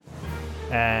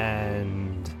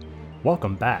And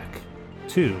welcome back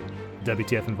to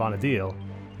WTF and Vonadil.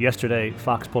 Yesterday,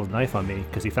 Fox pulled a knife on me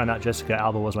because he found out Jessica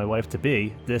Alba was my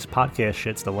wife-to-be. This podcast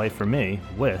shit's the life for me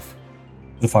with...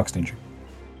 The Fox Danger.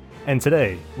 And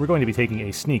today, we're going to be taking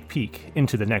a sneak peek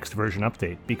into the next version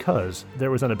update because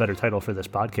there was not a better title for this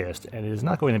podcast, and it is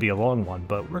not going to be a long one,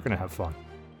 but we're going to have fun.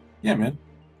 Yeah, man.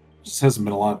 Just hasn't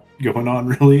been a lot going on,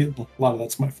 really. A lot of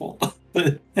that's my fault.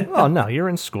 Oh, no, you're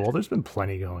in school. There's been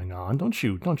plenty going on. Don't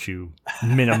you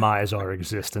minimize our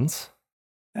existence.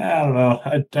 I don't know.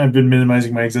 I've been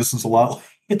minimizing my existence a lot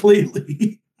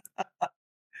lately.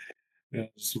 Yeah,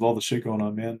 just with all the shit going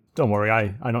on, man. Don't worry,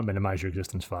 I don't minimize your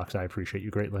existence, Fox. I appreciate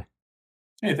you greatly.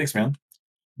 Hey, thanks, man.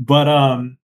 But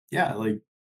yeah, like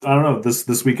I don't know.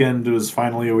 This weekend was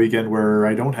finally a weekend where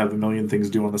I don't have a million things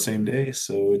due on the same day,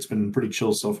 so it's been pretty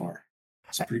chill so far.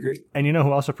 It's pretty great. And you know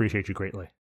who else appreciates you greatly?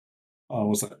 Oh,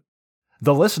 what's that?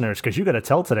 The listeners, because you got to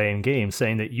tell today in game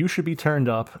saying that you should be turned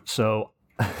up so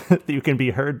you can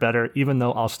be heard better, even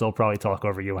though I'll still probably talk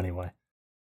over you anyway.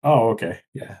 Oh, okay.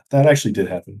 Yeah, that actually did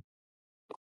happen.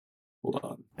 Hold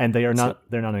on. And they're not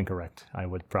incorrect. I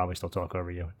would probably still talk over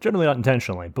you. Generally not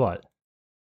intentionally, but...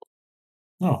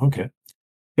 Oh, okay.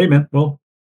 Hey, man. Well,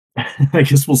 I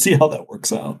guess we'll see how that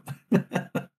works out.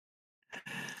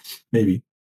 Maybe.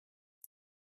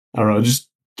 I don't know. It just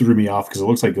threw me off because it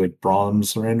looks like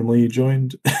Brahms randomly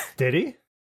joined. Did he?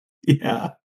 Yeah.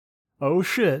 Oh,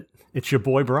 shit. It's your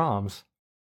boy Brahms.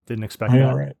 Didn't expect I that.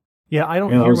 know, right? Yeah, I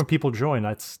don't hear when people join.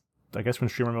 That's... I guess when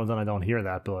streamer mode's on, I don't hear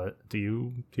that, but do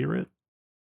you hear it?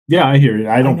 Yeah, I hear it.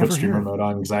 I don't put streamer mode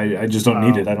on because I just don't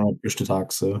need it. I don't have push to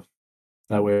talk, so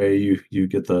that way you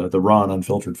get the raw and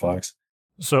unfiltered Fox.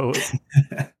 So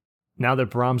now that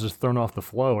Brahms is thrown off the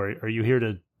flow, are you here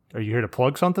to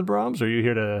plug something, Brahms? Or are you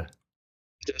here to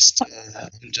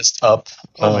I'm just up?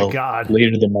 Oh my god!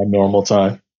 Later than my normal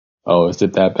time. Oh, is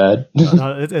it that bad?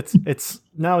 No, it's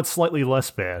now it's slightly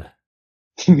less bad.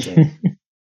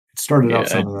 It started out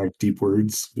sounding like deep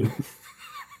words.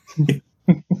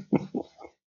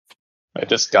 I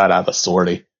just got out of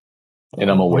sortie,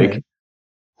 and I'm awake.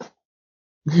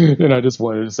 Right. And I just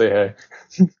wanted to say hey.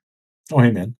 Oh, hey,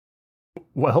 man.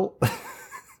 Well,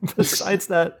 besides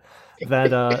that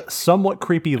somewhat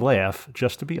creepy laugh,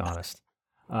 just to be honest,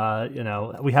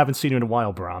 we haven't seen you in a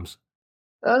while, Brahms.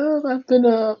 I've been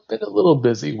a little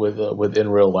busy with in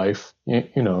real life.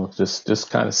 You know, just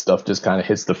kind of stuff just kind of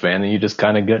hits the fan, and you just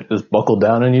kind of just buckle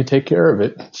down and you take care of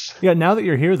it. Yeah. Now that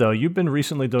you're here, though, you've been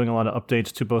recently doing a lot of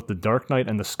updates to both the Dark Knight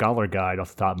and the Scholar Guide.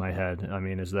 Off the top of my head, I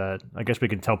mean, I guess we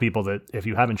can tell people that if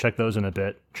you haven't checked those in a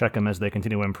bit, check them as they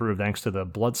continue to improve, thanks to the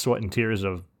blood, sweat, and tears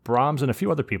of Brahms and a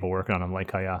few other people working on them, like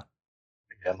Haya.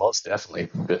 Yeah, most definitely.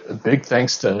 Big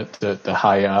thanks to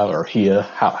Haya or Hia,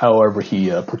 however he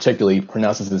particularly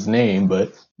pronounces his name.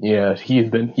 But yeah, he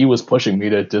was pushing me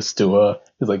he's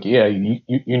like, yeah, you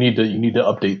need to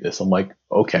update this. I'm like,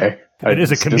 okay. It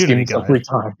is a community guide. Every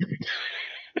time.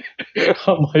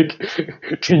 I'm like,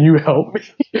 can you help me?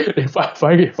 If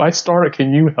I start it,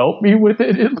 can you help me with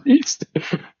it at least?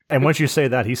 And once you say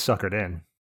that, he's suckered in.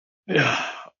 Yeah.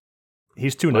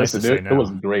 He's too nice to say no. It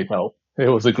was a great help. It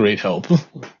was a great help.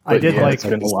 I did it's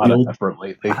been a lot of effort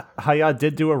lately. Haya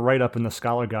did do a write-up in the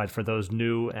Scholar Guide for those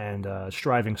new and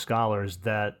striving scholars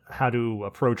that how to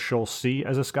approach Sheol C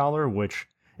as a scholar, which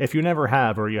if you never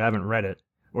have or you haven't read it,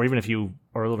 or even if you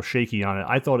are a little shaky on it,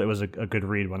 I thought it was a good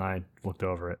read when I looked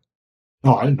over it.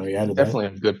 Oh, I didn't know you added Definitely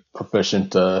a good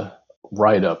proficient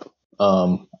write-up.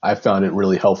 I found it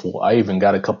really helpful. I even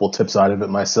got a couple tips out of it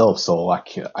myself, so I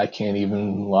can't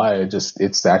even lie.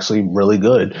 It's actually really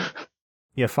good.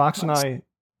 Yeah, Fox and I...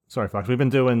 Sorry, Fox. We've been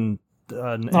doing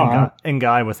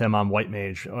Ngai with him on White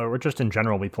Mage. Or just in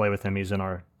general, we play with him. He's in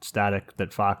our static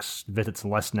that Fox visits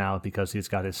less now because he's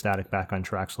got his static back on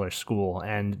track /school.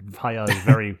 And Haya is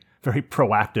very, very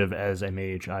proactive as a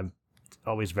mage. I'm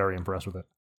always very impressed with it.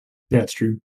 Yeah, it's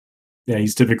true. Yeah,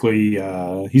 he's typically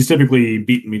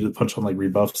beating me to the punch on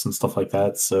rebuffs and stuff like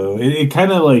that. So it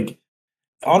kind of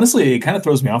honestly, it kind of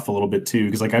throws me off a little bit too,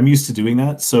 because I'm used to doing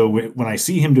that. So when I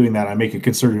see him doing that, I make a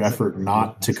concerted effort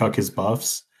not to cuck his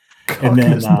buffs. And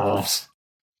then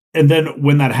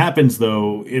when that happens,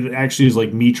 though, it actually is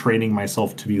me training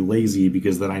myself to be lazy,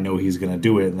 because then I know he's going to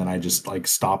do it, and then I just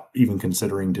stop even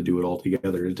considering to do it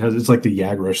altogether. It's like the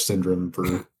Yagrush syndrome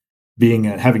for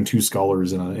having two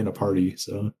scholars in a party.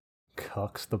 So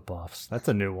cucks the buffs. That's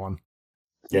a new one.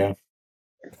 Yeah,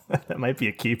 that might be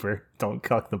a keeper. Don't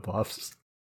cuck the buffs.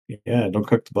 Yeah, don't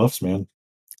cuck the buffs, man.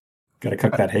 Gotta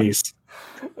cuck that haste.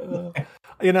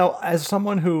 As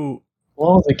someone who... As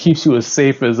long as it keeps you as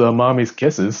safe as mommy's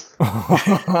kisses.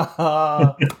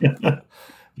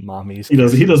 Mommy's He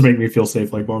does kisses. make me feel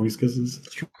safe like mommy's kisses.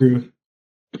 It's true.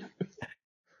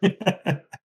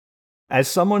 As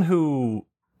someone who,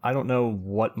 I don't know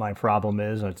what my problem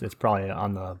is, it's probably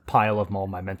on the pile of all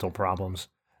my mental problems,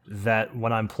 that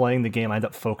when I'm playing the game, I end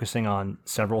up focusing on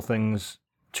several things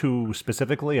too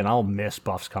specifically, and I'll miss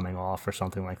buffs coming off or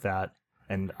something like that.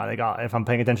 And I think if I'm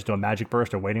paying attention to a magic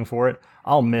burst or waiting for it,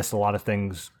 I'll miss a lot of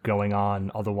things going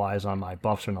on otherwise on my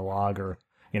buffs or in the log, or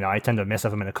I tend to miss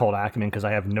if I'm in a cold acumen because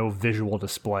I have no visual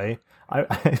display.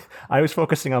 I was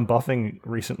focusing on buffing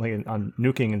recently on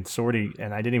nuking and sortie,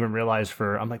 and I didn't even realize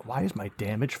I'm like, why is my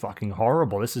damage fucking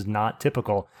horrible? This is not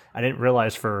typical. I didn't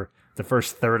realize for the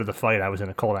first third of the fight I was in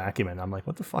a cold acumen. I'm like,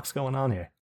 what the fuck's going on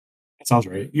here? That sounds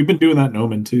right. You've been doing that in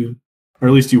Omen too, or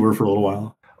at least you were for a little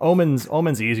while.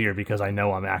 Omen's easier because I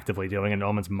know I'm actively doing it. And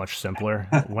Omen's much simpler.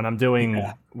 When I'm doing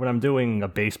a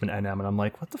basement NM and I'm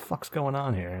like, what the fuck's going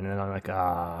on here? And then I'm like,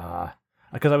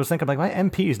 because I was thinking like my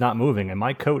MP is not moving and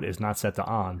my coat is not set to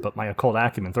on, but my occult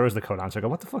acumen throws the coat on. So I go,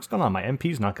 what the fuck's going on? My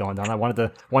MP's not going down. I wanted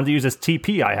to use this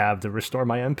TP I have to restore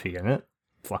my MP, and it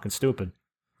fucking stupid.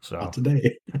 So not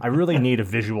today. I really need a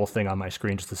visual thing on my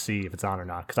screen just to see if it's on or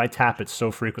not, because I tap it so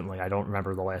frequently I don't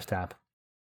remember the last tap.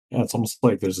 Yeah, it's almost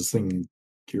like there's this thing.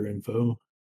 Gear info.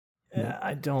 Yeah,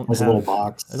 I don't have a little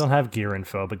box. I don't have gear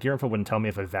info, but gear info wouldn't tell me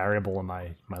if a variable in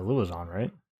my Lua is on,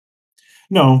 right?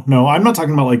 No, I'm not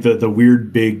talking about like the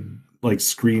weird big like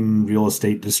screen real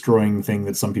estate destroying thing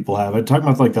that some people have. I'm talking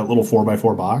about like that little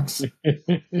 4x4 box.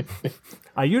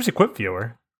 I use Equip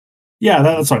Viewer. Yeah,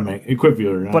 that's what I mean. Equip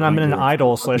Viewer. But I'm in an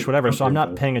idle / whatever, so I'm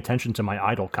not paying attention to my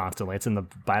idle constantly. It's in the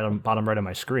bottom right of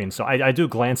my screen. So I do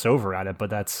glance over at it, but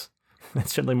that's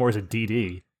certainly more as a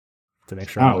DD. To make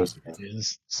sure it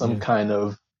is some kind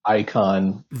of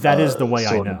icon. That is the way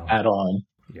I know. Add-on,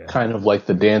 kind of like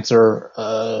the dancer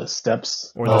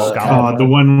steps, or the scholar, the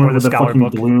one where the fucking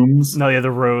book blooms. No,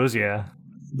 the rose, the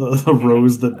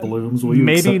rose that blooms.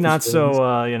 Maybe not so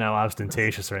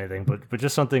ostentatious or anything, but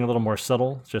just something a little more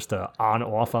subtle. Just on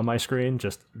off on my screen,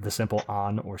 just the simple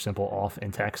on or simple off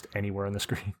in text anywhere on the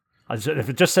screen. If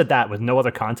it just said that with no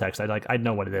other context, I'd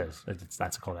know what it is.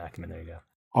 That's a called acumen. There you go.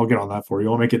 I'll get on that for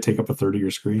you. I'll make it take up a third of your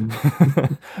screen.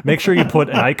 Make sure you put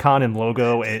an icon and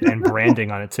logo and branding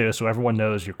on it too, so everyone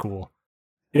knows you're cool.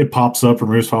 It pops up,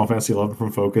 removes Final Fantasy 11 from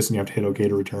focus, and you have to hit OK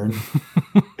to return.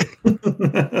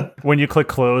 When you click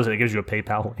close, it gives you a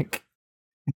PayPal link.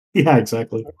 Yeah,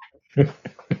 exactly. That's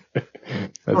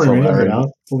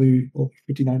hilarious. It's only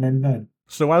 $59.99.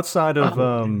 So outside of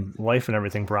life and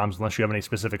everything, Brahms, unless you have any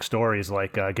specific stories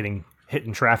like getting hit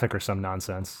in traffic or some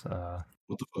nonsense.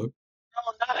 What the fuck?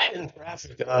 No, not hitting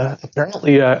traffic.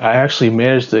 Apparently, I actually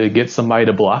managed to get somebody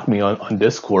to block me on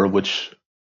Discord, which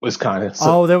was kind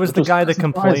of. There was the guy that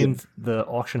complained the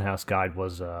auction house guide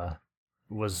was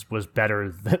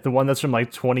better. The one that's from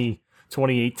like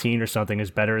 2018 or something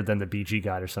is better than the BG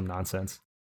guide or some nonsense.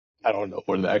 I don't know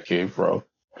where that came from.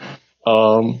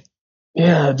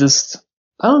 Just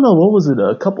I don't know, what was it,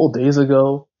 a couple days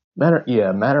ago?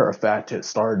 Matter of fact, it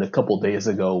started a couple days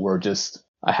ago where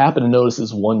I happened to notice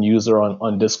this one user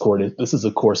on Discord. This is,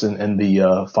 of course, in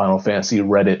the Final Fantasy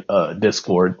Reddit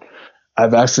Discord.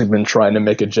 I've actually been trying to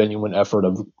make a genuine effort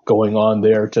of going on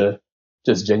there to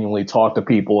just genuinely talk to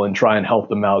people and try and help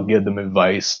them out, give them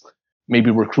advice, maybe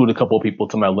recruit a couple of people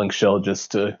to my link shell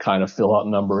just to kind of fill out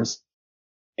numbers.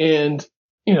 And,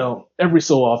 every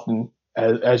so often,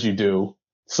 as you do,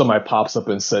 somebody pops up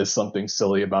and says something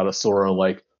silly about Asura,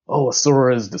 like, oh,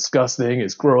 Asura is disgusting,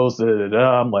 it's gross, da da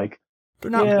da. I'm like,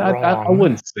 they're not wrong. I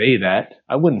wouldn't say that.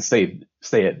 I wouldn't say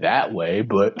it that way,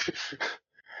 but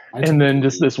and then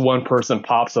just this one person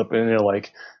pops up and they're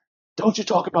like, don't you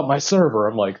talk about my server.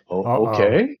 I'm like, oh,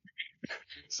 okay.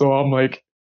 So I'm like,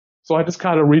 I just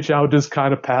kind of reach out, just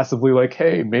kind of passively, like,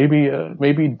 hey, maybe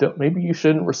you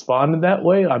shouldn't respond in that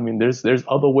way. I mean, there's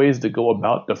other ways to go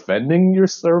about defending your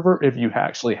server if you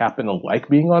actually happen to like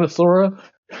being on Asura.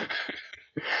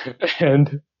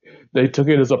 And they took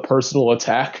it as a personal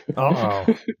attack.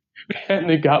 And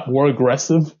it got more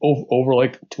aggressive over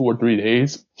like 2 or 3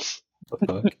 days.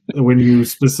 When you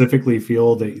specifically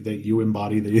feel that you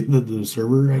embody the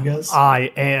server, I guess.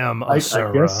 I am Asura.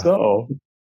 I guess so.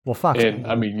 Well, fuck. And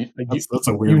I mean, that's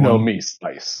a weird. Me,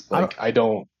 Spice. Like I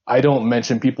don't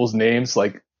mention people's names,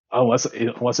 like unless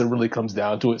it really comes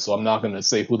down to it. So I'm not going to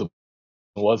say who the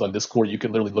was on Discord. You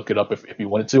can literally look it up if you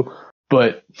wanted to.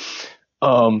 But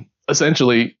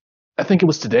essentially, I think it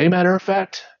was today, matter of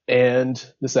fact, and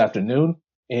this afternoon,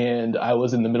 and I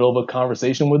was in the middle of a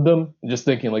conversation with them, just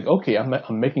thinking like, okay,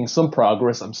 I'm making some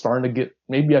progress. I'm starting to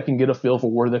maybe I can get a feel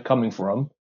for where they're coming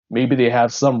from. Maybe they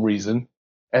have some reason.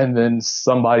 And then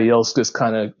somebody else just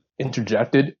kind of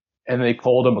interjected and they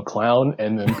called him a clown,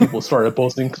 and then people started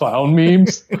posting clown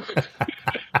memes.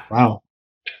 Wow.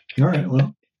 All right,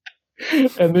 well.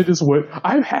 And they just went,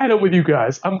 I've had it with you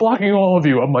guys. I'm blocking all of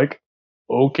you. I'm like,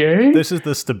 okay. This is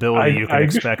the stability you can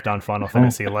expect on Final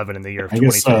Fantasy XI in the year of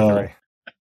 2023.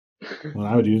 What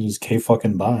I would do is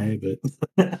fucking buy,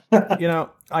 but you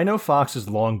know, I know Fox has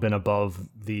long been above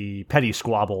the petty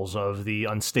squabbles of the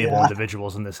unstable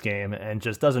individuals in this game and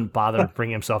just doesn't bother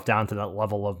bringing himself down to that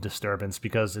level of disturbance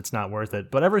because it's not worth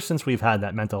it. But ever since we've had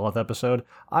that mental health episode,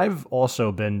 I've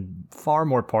also been far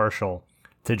more partial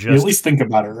to just... You at least think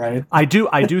about it, right? I do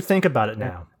think about it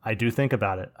now. I do think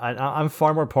about it. I'm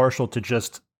far more partial to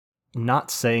just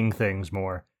not saying things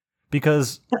more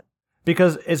because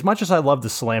as much as I love to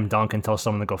slam dunk and tell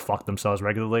someone to go fuck themselves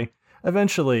regularly,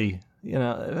 eventually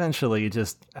you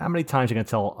just, how many times are you going to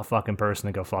tell a fucking person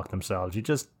to go fuck themselves? You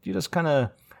just kind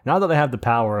of, now that I have the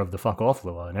power of the fuck off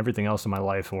Lua and everything else in my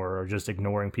life, or just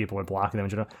ignoring people or blocking them in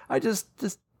general, I just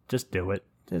do it.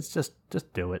 It's just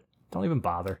do it. Don't even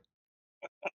bother.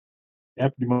 Yeah,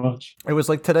 pretty much. It was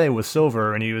like today with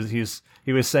Silver, and he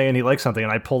was saying he liked something,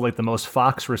 and I pulled like the most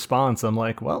Fox response. I'm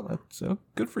like, well, that's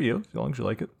good for you, as long as you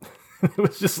like it. It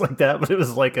was just like that, but it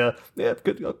was like good.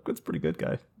 It's pretty good,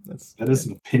 guy. That is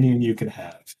an opinion you can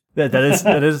have. That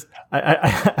is.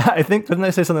 I think, didn't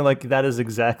I say something like that is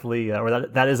exactly, or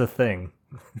that is a thing?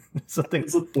 Something.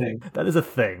 It's a thing. That is a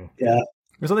thing. Yeah.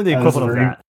 There's something the equivalent of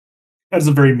that. That's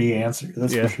a very me answer.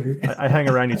 That's for sure. I hang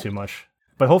around you too much.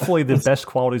 But hopefully the best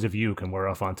qualities of you can wear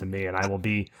off onto me, and I will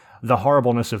be the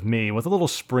horribleness of me with a little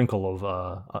sprinkle of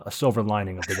a silver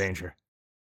lining of the danger.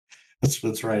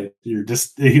 That's right.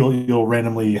 You'll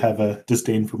randomly have a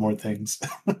disdain for more things.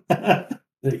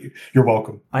 You're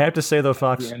welcome. I have to say though,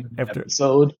 Fox, after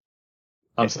episode,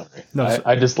 I'm sorry. No,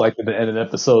 I just liked at the end of the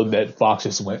episode that Fox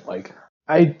just went like,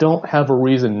 I don't have a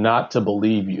reason not to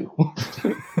believe you.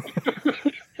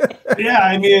 Yeah,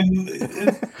 I mean,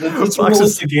 that's a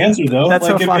realistic answer, though. That's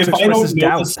like, how Fox if I don't know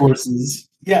doubt. the sources,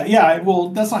 well,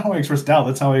 that's not how I express doubt.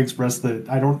 That's how I express that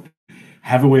I don't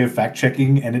have a way of fact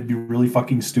checking, and it'd be really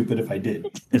fucking stupid if I did.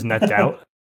 Isn't that doubt?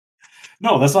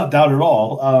 No, that's not doubt at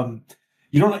all.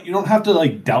 You don't have to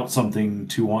like doubt something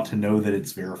to want to know that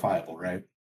it's verifiable, right?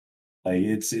 Like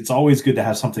it's always good to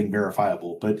have something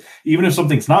verifiable. But even if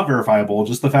something's not verifiable,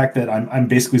 just the fact that I'm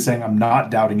basically saying I'm not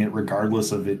doubting it,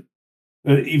 regardless of it.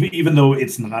 Even though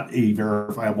it's not a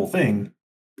verifiable thing,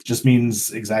 it just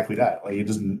means exactly that. Like it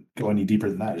doesn't go any deeper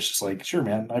than that. It's just like, sure,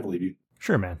 man, I believe you.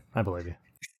 Sure, man, I believe you.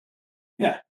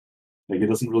 Yeah, like it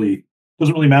doesn't really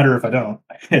matter if I don't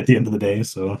at the end of the day.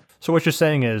 So what you're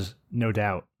saying is no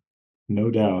doubt.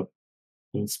 No doubt.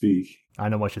 Don't speak. I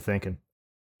know what you're thinking.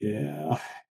 Yeah.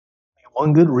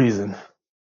 One good reason.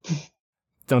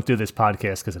 Don't do this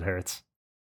podcast because it hurts.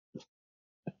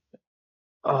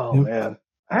 Oh man.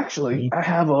 Actually, I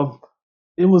have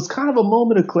it was kind of a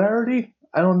moment of clarity.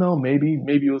 I don't know, maybe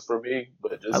it was for me,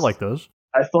 but just I like those.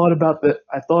 I thought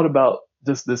about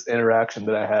just this interaction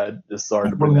that I had. Just sorry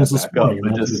to bring that back up,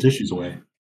 but just the dishes away.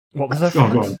 What was that? Go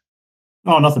on.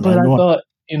 Oh, nothing. But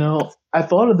man. I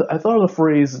thought of the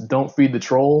phrase "don't feed the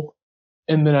troll,"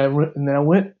 and then I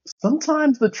went.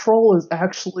 Sometimes the troll is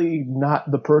actually not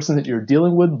the person that you're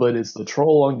dealing with, but it's the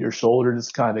troll on your shoulder,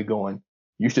 just kind of going,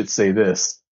 "You should say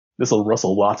this. This will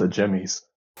rustle lots of jimmies."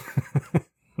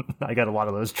 I got a lot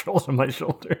of those trolls on my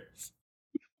shoulders.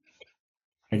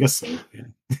 I guess so.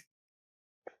 Yeah.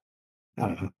 I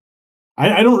don't know.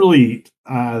 I don't really.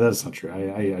 That's not true.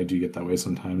 I do get that way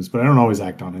sometimes, but I don't always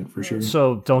act on it for sure.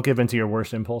 So don't give in to your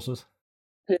worst impulses.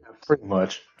 Yeah, pretty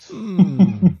much.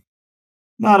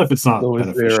 Not if it's not. So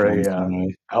is there a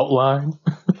outline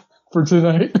for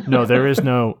tonight? No, there is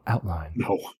no outline.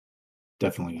 No,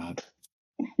 definitely not.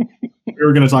 We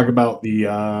were going to talk about the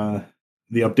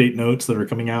update notes that are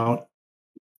coming out,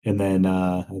 and then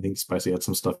I think Spicy had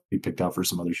some stuff he picked out for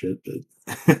some other shit.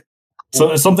 But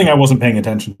so something I wasn't paying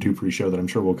attention to pre-show that I'm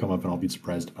sure will come up and I'll be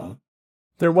surprised about.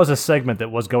 There was a segment that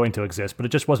was going to exist, but it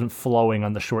just wasn't flowing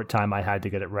on the short time I had to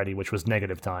get it ready, which was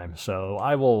negative time. So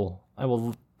I will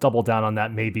double down on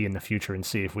that maybe in the future and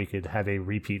see if we could have a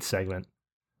repeat segment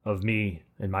of me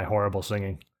and my horrible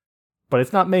singing. But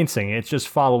it's not main singing, it's just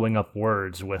following up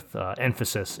words with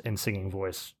emphasis in singing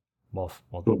voice. Well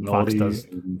Fox does.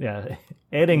 Yeah,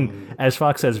 adding, as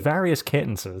Fox says, various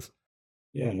cadences.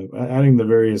 Yeah, adding the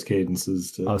various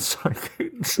cadences to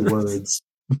cadences. Words.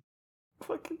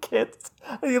 Fucking cadence.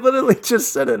 You literally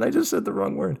just said it, and I just said the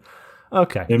wrong word.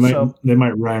 Okay. They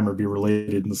might rhyme or be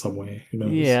related in some way. Who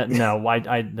knows? Yeah, no,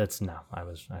 I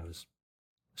was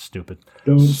stupid.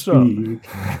 Don't speak.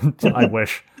 I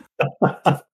wish.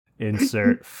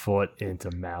 Insert foot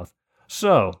into mouth.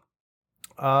 So,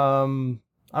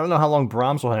 I don't know how long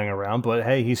Brahms will hang around, but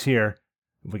hey, he's here.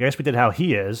 I guess we did how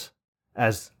he is,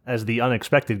 as the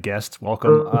unexpected guest.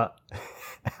 Welcome.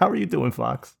 How are you doing,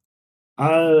 Fox?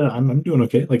 I'm doing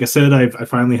okay. Like I said, I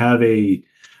finally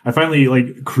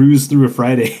like cruised through a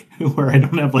Friday where I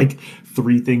don't have like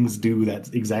 3 things due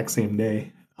that exact same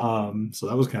day. So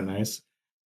that was kind of nice.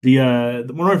 The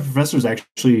one of my professors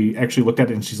actually looked at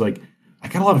it and she's like, I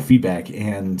got a lot of feedback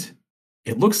and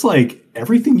it looks like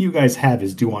everything you guys have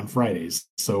is due on Fridays.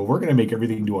 So we're gonna make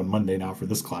everything due on Monday now for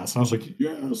this class. And I was like,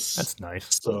 yes. That's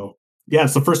nice. So yeah,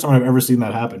 it's the first time I've ever seen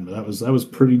that happen, but that was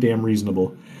pretty damn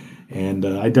reasonable. And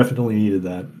I definitely needed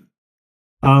that.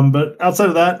 But outside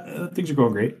of that, things are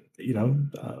going great.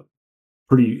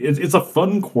 It's a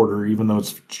fun quarter, even though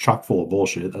it's chock full of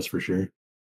bullshit. That's for sure.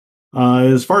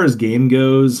 As far as game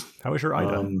goes, how was your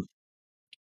Ida?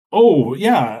 Oh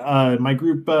yeah, my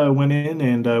group went in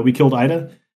and we killed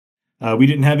Ida. We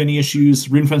didn't have any issues.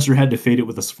 Runefencer had to fade it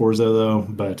with a Sforza though,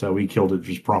 but we killed it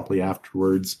just promptly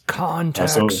afterwards.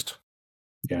 Context.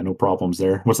 Yeah, no problems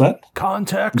there. What's that?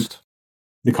 Context.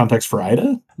 The context for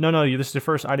Ida? No. This is the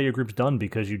first Ida your group's done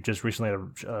because you just recently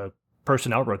had a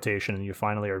personnel rotation, and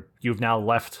you've now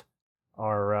left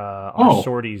our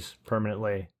sorties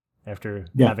permanently after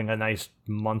having a nice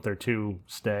month or 2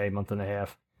 stay, month and a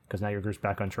half, because now your group's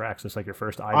back on track. So it's like your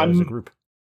first Ida as a group.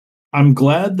 I'm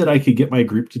glad that I could get my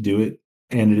group to do it,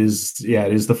 and it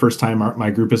is the first time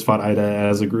my group has fought Ida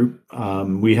as a group.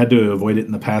 We had to avoid it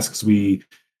in the past because we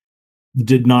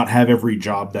did not have every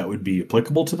job that would be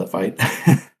applicable to the fight.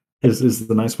 is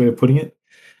the nice way of putting it.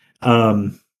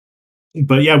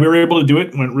 But yeah, we were able to do it.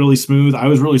 It went really smooth. I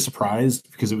was really surprised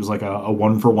because it was like a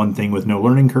 1-for-1 thing with no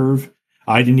learning curve.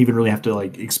 I didn't even really have to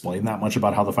like explain that much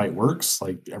about how the fight works.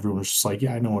 Like everyone was just like,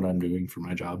 yeah, I know what I'm doing for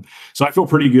my job. So I feel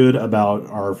pretty good about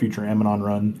our future Ammonon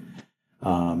run.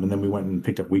 And then we went and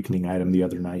picked up Weakening Item the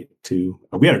other night too.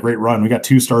 We had a great run. We got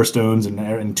 2 Starstones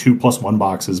and 2 +1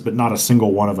 boxes, but not a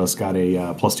single one of us got a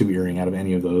 +2 earring out of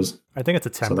any of those. I think it's a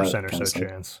 10% or so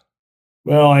chance.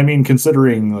 Well, I mean,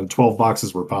 considering 12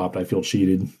 boxes were popped, I feel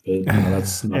cheated. But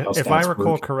that's not how if I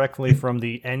recall correctly, from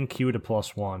the NQ to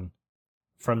 +1,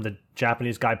 from the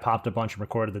Japanese guy popped a bunch and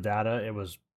recorded the data, it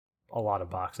was a lot of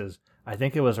boxes. I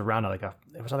think it was around like a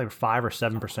 5 or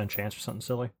 7% chance or something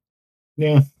silly.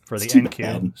 Yeah, for the NQ.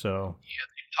 Bad. So yeah,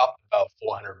 they popped about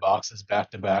 400 boxes back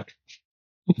to back.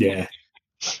 Yeah.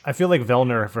 I feel like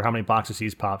Vellner, for how many boxes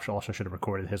he's popped, also should have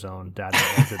recorded his own data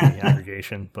into the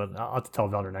aggregation. But I'll have to tell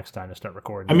Vellner next time to start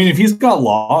recording. I mean, if he's got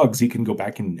logs, he can go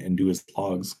back and do his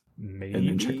logs. Maybe. And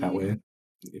then check that way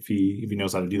if he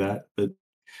knows how to do that. But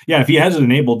yeah, if he has it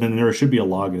enabled, then there should be a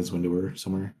log in his window or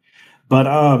somewhere. But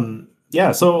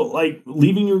yeah, so like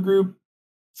leaving your group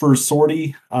for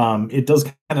sortie, it does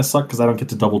kind of suck because I don't get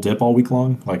to double dip all week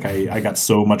long. Like I got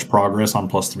so much progress on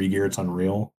 +3 gear, it's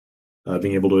unreal.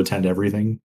 Being able to attend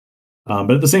everything.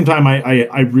 But at the same time,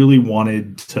 I really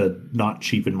wanted to not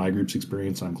cheapen my group's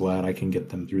experience. And I'm glad I can get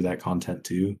them through that content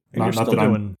too. And you're still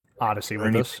doing Odyssey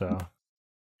with us, so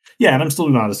yeah, and I'm still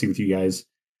doing Odyssey with you guys,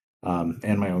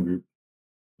 and my own group.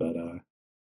 But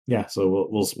yeah, so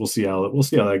we'll see how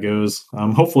that goes.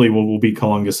 Hopefully we'll beat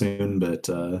Kalunga soon, but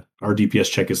our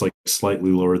DPS check is like slightly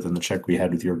lower than the check we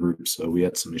had with your group, so we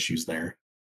had some issues there.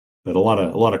 But a lot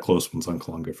of close ones on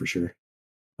Kalunga for sure.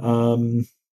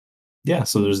 Yeah,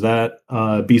 so there's that.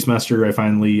 Beastmaster, I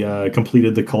finally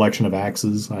completed the collection of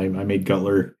axes. I made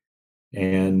Gutler,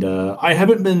 and I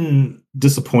haven't been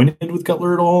disappointed with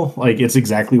Gutler at all. Like, it's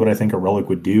exactly what I think a relic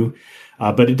would do.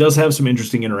 But it does have some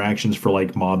interesting interactions for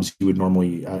like mobs you would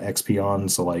normally XP on,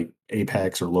 so like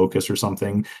Apex or Locust or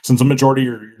something. Since the majority of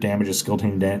your damage is skill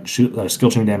chain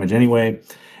damage anyway,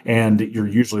 and you're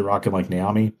usually rocking like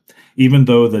Naomi, even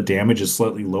though the damage is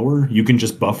slightly lower, you can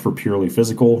just buff for purely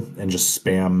physical and just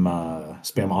spam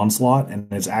onslaught, and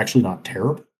it's actually not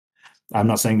terrible. I'm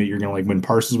not saying that you're gonna like win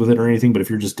parses with it or anything, but if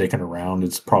you're just dicking around,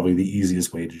 it's probably the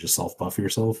easiest way to just self buff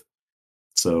yourself.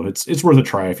 So it's worth a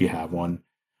try if you have one.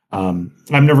 I'm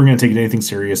never going to take it anything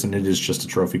serious, and it is just a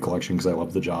trophy collection because I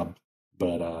love the job.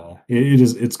 But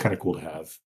it's kind of cool to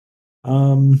have.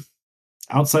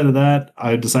 Outside of that,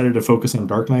 I decided to focus on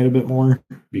Dark Knight a bit more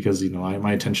because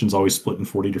my attention's always split in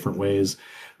 40 different ways.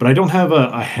 But I don't have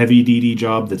a heavy DD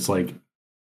job that's like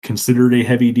considered a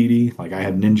heavy DD. Like I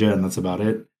have Ninja, and that's about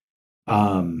it.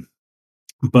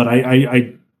 But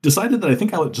I decided that I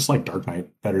think I just like Dark Knight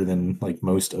better than like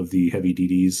most of the heavy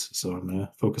DDs, so I'm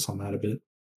gonna focus on that a bit.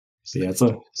 So yeah, it's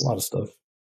a lot of stuff.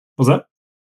 What's that?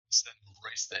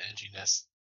 Embrace the edginess.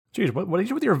 Jeez, what did you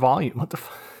do with your volume? What the?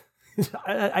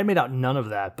 I made out none of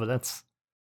that, but that's.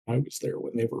 I was there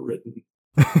when they were written.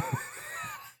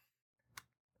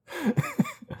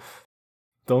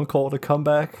 Don't call it a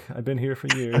comeback. I've been here for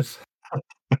years.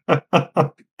 I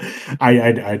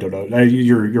don't know.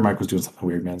 Your mic was doing something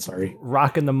weird, man. Sorry.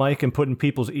 Rocking the mic and putting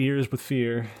people's ears with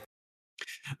fear.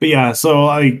 But yeah, so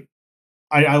I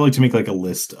like to make like a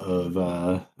list of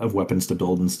weapons to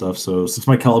build and stuff. So since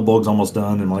my Calibulg's almost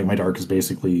done and like my Dark is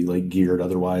basically like geared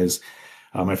otherwise,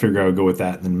 I figured I would go with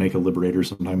that and then make a Liberator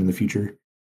sometime in the future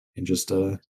and just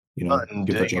give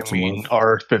that job some mean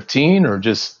love. R15 or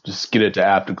just get it to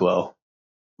Afterglow?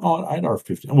 Oh, I'd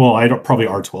R15. Well, I'd probably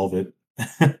R12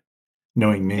 it,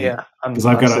 knowing me. Yeah, because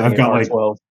I've got like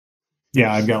R12.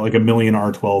 Yeah, I've got like a million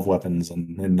R12 weapons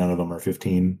and none of them are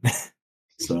 15.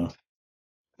 So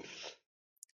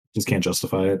just can't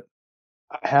justify it.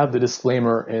 I have the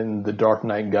disclaimer in the Dark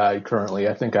Knight guide currently.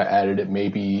 I think I added it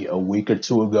maybe a week or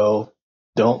two ago.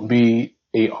 Don't be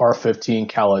a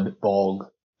R15 Calibulg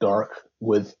Dark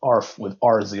with R0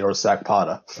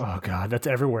 Sakpada. Oh god, that's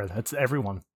everywhere. That's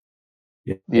everyone.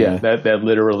 Yeah, that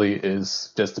literally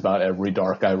is just about every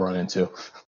Dark I run into.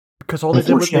 Because all they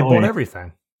did was they bought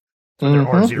everything.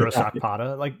 Mm-hmm. R0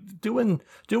 Sakpada. Like doing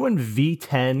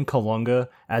V10 Kalunga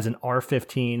as an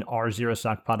R15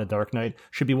 R0 Sakpada Dark Knight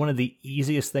should be one of the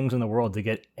easiest things in the world to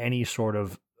get any sort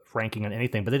of ranking on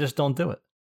anything, but they just don't do it.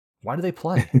 Why do they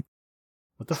play?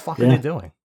 What the fuck are they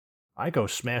doing? I go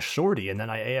smash Swordy and then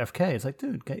I AFK. It's like,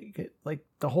 dude, like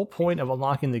the whole point of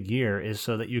unlocking the gear is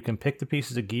so that you can pick the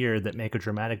pieces of gear that make a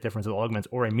dramatic difference with augments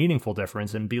or a meaningful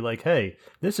difference and be like, hey,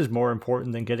 this is more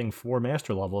important than getting 4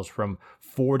 master levels from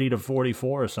 40 to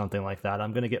 44 or something like that.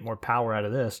 I'm going to get more power out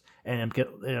of this and I'm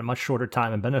getting in a much shorter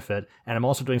time and benefit. And I'm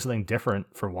also doing something different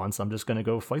for once. I'm just going to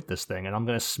go fight this thing and I'm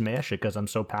going to smash it because I'm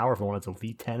so powerful when it's a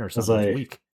V10 or something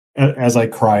weak. As I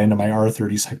cry into my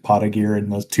R30 Sakpada gear and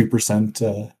the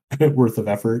 2% worth of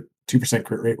effort, 2%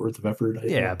 crit rate worth of effort.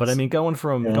 But I mean, going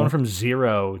from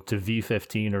 0 to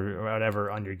V15 or whatever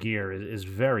on your gear is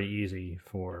very easy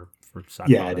for Sakpada.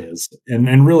 Yeah, it is,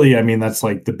 and really, I mean, that's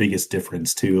like the biggest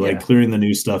difference too. Like clearing the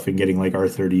new stuff and getting like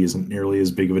R30 isn't nearly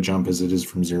as big of a jump as it is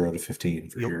from 0 to 15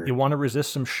 for sure. You want to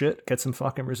resist some shit? Get some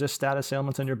fucking resist status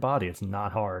ailments in your body. It's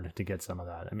not hard to get some of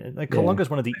that. I mean, like Kalunga is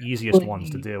one of the easiest ones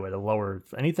to do at a lower.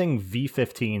 Anything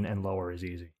V15 and lower is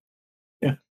easy.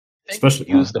 Yeah. Especially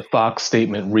used the Fox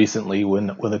statement recently when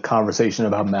a conversation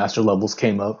about master levels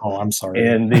came up. Oh, I'm sorry.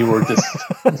 And they were just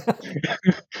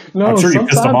no. I'm sure you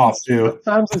pissed them off too.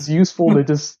 Sometimes it's useful to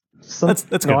just. That's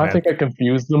good, I think I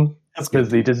confused them because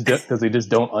they just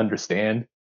don't understand.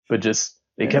 But just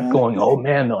they kept going, oh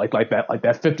man, like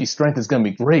that 50 strength is gonna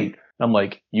be great. I'm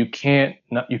like, you can't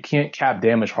cap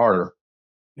damage harder.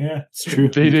 Yeah, it's true.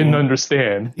 They didn't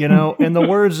understand. You know, in the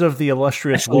words of the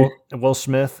illustrious Will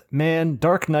Smith, man,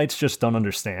 Dark Knights just don't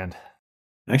understand.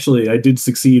 Actually, I did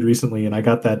succeed recently, and I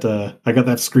got that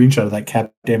screenshot of that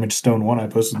cap damage stone 1 I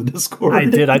posted in the Discord. I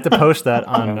did. I had to post that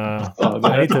on.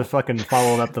 I need to fucking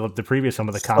follow up the previous one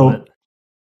with a comment.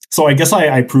 So I guess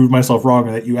I proved myself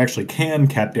wrong that you actually can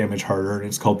cap damage harder, and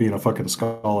it's called being a fucking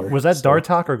scholar. Was that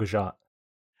Dartok or Gajot?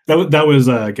 That was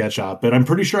Getshot, but I'm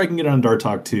pretty sure I can get it on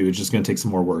Dartok too. It's just going to take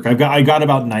some more work. I got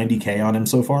about 90k on him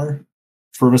so far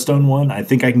for a stone 1. I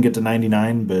think I can get to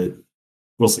 99, but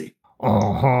we'll see.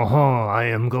 I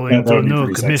am going to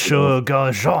nuke Monsieur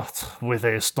Gajot with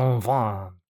a stone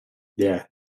 1. Yeah.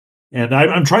 And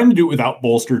I'm trying to do it without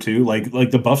bolster too. Like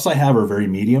the buffs I have are very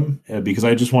medium because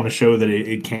I just want to show that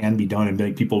it can be done and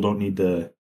like people don't need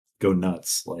to go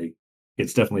nuts. Like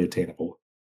it's definitely attainable.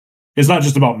 It's not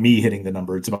just about me hitting the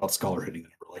number; it's about Scholar hitting the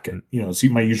number. Like see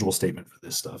my usual statement for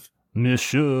this stuff.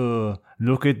 Monsieur,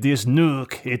 look at this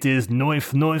nuke. It is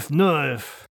knife.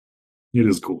 It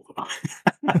is cool.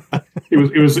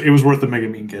 it was worth the Mega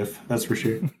Mean gif. That's for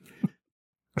sure.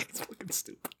 That's fucking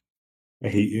stupid. I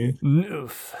hate you.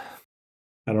 Noof.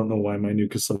 I don't know why my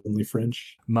nuke is suddenly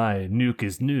French. My nuke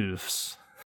is noofs.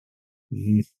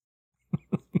 Mm-hmm.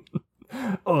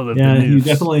 All of the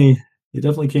noofs. You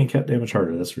definitely can't cap damage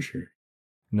harder, that's for sure.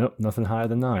 Nope, nothing higher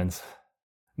than 9s.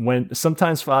 When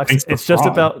sometimes Fox, it's just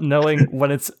about knowing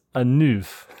when it's a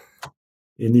noof.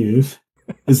 A noof?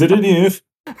 Is it a noof?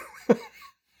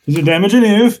 Is your damage a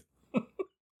noof?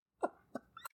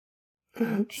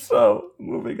 So,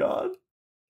 moving on.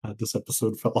 This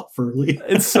episode fell off early.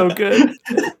 It's so good.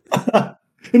 A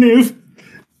noof.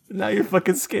 Now you're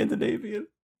fucking Scandinavian.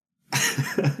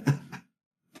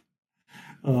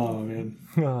 Oh man.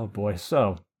 Oh boy.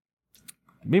 So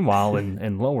meanwhile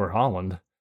in Lower Holland.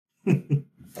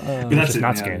 That's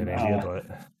not Scandinavia, but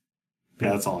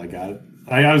yeah, that's all I got.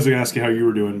 I was gonna ask you how you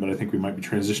were doing, but I think we might be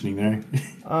transitioning there.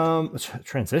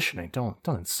 Transitioning. Don't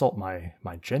insult my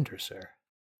gender, sir.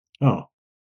 Oh.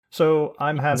 So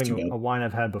I'm having a wine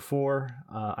I've had before.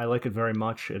 I like it very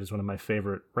much. It is one of my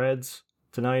favorite reds.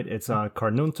 tonight. It's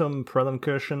Carnuntum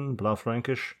Prellenkirchen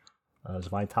Blaufränkisch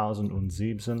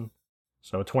 2007.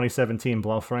 So 2017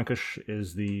 Blaufränkisch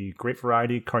is the grape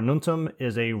variety. Carnuntum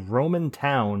is a Roman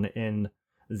town in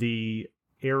the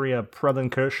area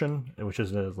Prellenkirchen, which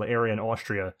is the area in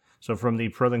Austria. So from the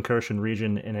Prellenkirchen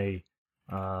region in a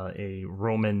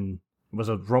Roman, it was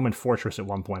a Roman fortress at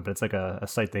one point, but it's like a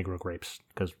site they grew grapes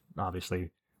because obviously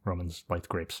Romans liked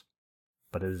grapes.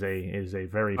 But it is a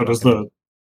very.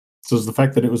 Does the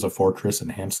fact that it was a fortress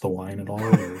enhance the wine at all?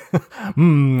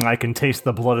 I can taste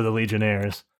the blood of the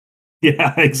legionnaires.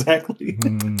 Yeah, exactly.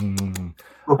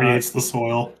 Creates the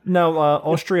soil. No,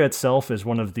 Austria itself is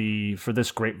one of the, for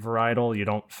this grape varietal, you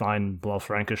don't find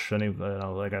Blaufränkisch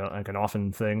like an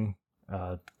often thing.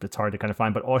 It's hard to kind of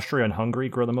find, but Austria and Hungary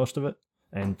grow the most of it,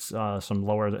 and some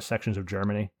lower sections of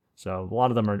Germany. So a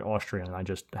lot of them are Austrian, and I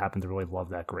just happen to really love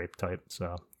that grape type.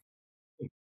 So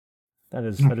that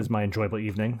is my enjoyable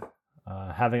evening.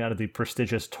 Having out of the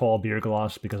prestigious tall beer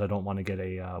glass because I don't want to get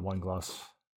a wine glass.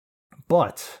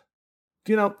 But,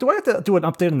 do I have to do an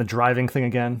update on the driving thing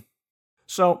again?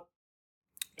 So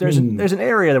there's an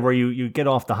area where you get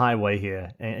off the highway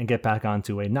here and get back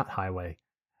onto a not highway,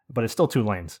 but it's still 2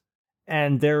 lanes.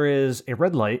 And there is a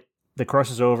red light that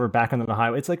crosses over back onto the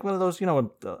highway. It's like one of those,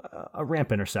 a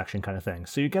ramp intersection kind of thing.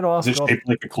 So you get off. Is it shaped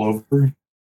like a clover?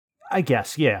 I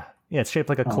guess, yeah. Yeah, it's shaped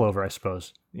like a clover, I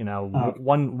suppose.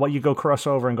 What you go cross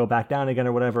over and go back down again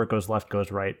or whatever, it goes left,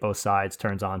 goes right, both sides,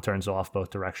 turns on, turns off, both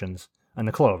directions, and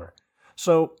the clover.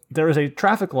 So there is a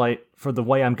traffic light for the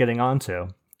way I'm getting onto,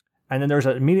 and then there's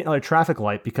immediately another traffic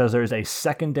light because there's a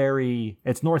secondary,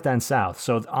 it's north and south.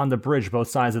 So on the bridge, both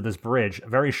sides of this bridge, a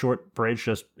very short bridge,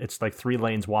 it's like 3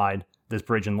 lanes wide, this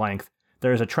bridge in length.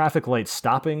 There's a traffic light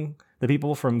stopping the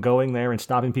people from going there and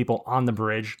stopping people on the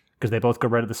bridge because they both go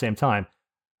red at the same time.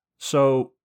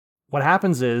 So what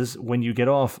happens is when you get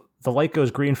off, the light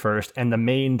goes green first and the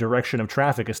main direction of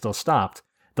traffic is still stopped.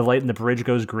 The light in the bridge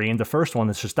goes green. The first one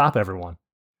is to stop everyone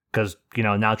because,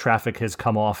 now traffic has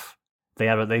come off. They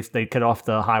get off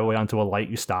the highway onto a light.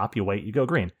 You stop, you wait, you go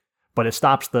green. But it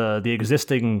stops the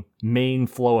existing main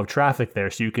flow of traffic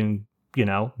there so you can,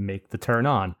 make the turn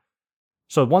on.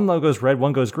 So one goes red,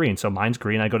 one goes green. So mine's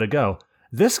green, I go to go.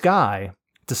 This guy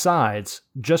decides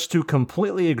just to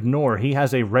completely ignore he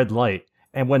has a red light.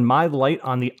 And when my light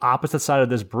on the opposite side of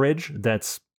this bridge,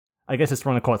 I guess it's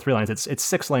wrong to call it 3 lanes. It's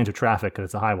 6 lanes of traffic because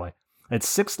it's a highway. It's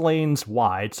 6 lanes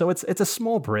wide, so it's a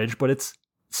small bridge, but it's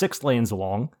 6 lanes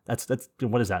long. That's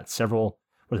what is that?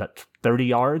 30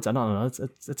 yards? I don't know.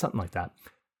 It's something like that.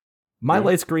 My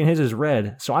light's green, his is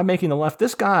red, so I'm making the left.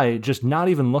 This guy, just not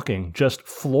even looking, just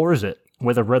floors it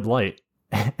with a red light.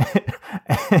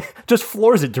 Just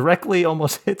floors it directly,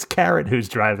 almost hits Carrot who's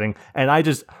driving. And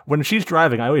when she's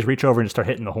driving, I always reach over and start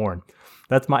hitting the horn.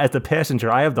 As the passenger,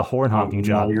 I have the horn honking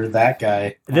job. You're that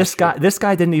guy. This guy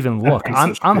didn't even look.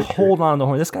 I'm holding on to the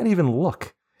horn. This guy didn't even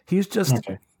look. He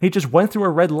just went through a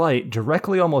red light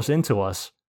directly almost into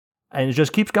us, and it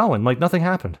just keeps going like nothing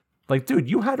happened. Like, dude,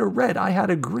 you had a red, I had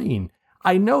a green.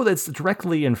 I know that's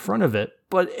directly in front of it,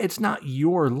 but it's not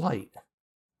your light.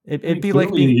 It'd be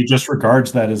like he just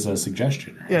regards that as a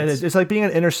suggestion. Right? Yeah, it's like being at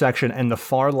an intersection and the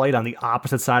far light on the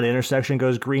opposite side of the intersection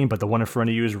goes green, but the one in front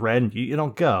of you is red. And you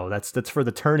don't go. That's for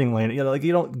the turning lane. You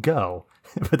don't go.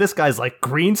 But this guy's like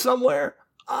green somewhere.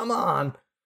 I'm on.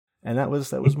 And that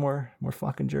was more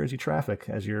fucking Jersey traffic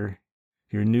as your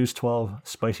News 12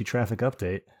 spicy traffic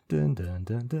update. Dun dun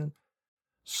dun dun.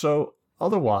 So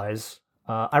otherwise,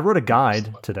 I wrote a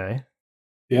guide today.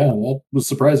 Yeah, well, it was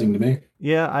surprising to me.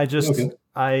 Yeah, I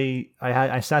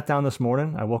sat down this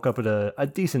morning. I woke up at a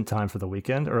decent time for the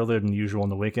weekend, earlier than usual on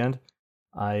the weekend.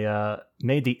 I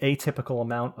made the atypical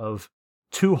amount of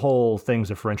 2 whole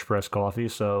things of French press coffee,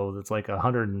 so it's like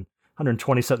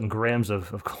 120 something grams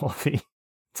of coffee.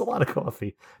 It's a lot of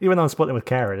coffee, even though I'm splitting it with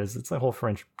Carrot. It's a whole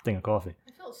French thing of coffee.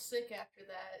 I felt sick after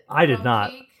that. I did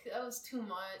not. Cake, that was too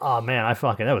much. Oh man,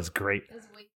 that was great. That was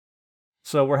way.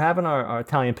 So we're having our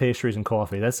Italian pastries and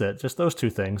coffee. That's it. Just those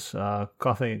 2 things.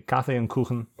 Coffee and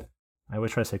Kuchen. I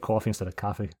always try to say coffee instead of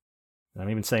coffee. I'm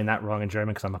even saying that wrong in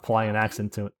German because I'm applying an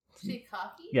accent to it. Say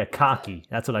cocky? Yeah, cocky.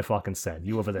 That's what I fucking said.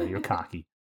 You over there, you're cocky.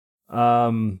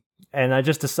 And I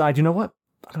just decide, you know what?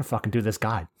 I'm going to fucking do this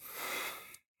guide.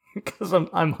 Because I'm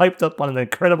hyped up on an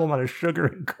incredible amount of sugar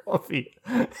and coffee.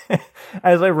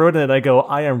 As I wrote it, I go,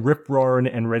 I am rip-roaring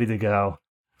and ready to go.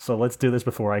 So let's do this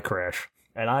before I crash.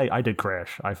 And I did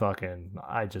crash. I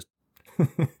just, as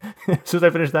soon as I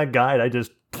finished that guide, I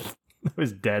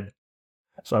was dead.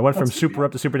 So I went from super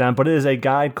up to super down, but it is a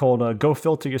guide called Go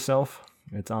Filter Yourself.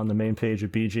 It's on the main page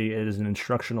of BG. It is an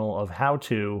instructional of how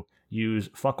to use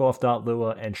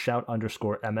fuckoff.lua and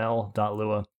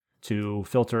shout_ml.lua to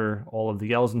filter all of the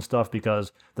yells and stuff,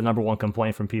 because the number one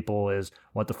complaint from people is,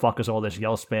 what the fuck is all this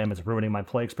yell spam? It's ruining my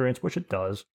play experience, which it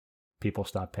does. People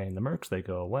stop paying the mercs, they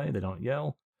go away, they don't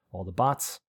yell, all the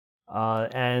bots.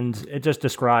 And it just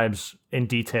describes in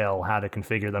detail how to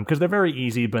configure them, because they're very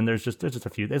easy, but there's just a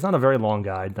few. It's not a very long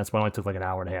guide. That's why it only took like an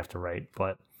hour and a half to write,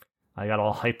 but I got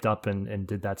all hyped up and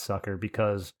did that sucker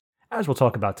because, as we'll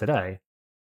talk about today,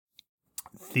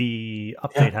 the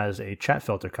update has a chat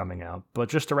filter coming out. But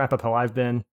just to wrap up how I've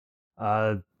been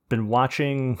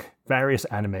watching various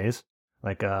animes,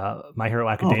 like My Hero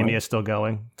Academia is still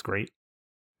going. It's great.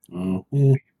 Oh,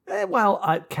 yeah.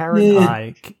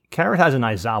 Carrot has an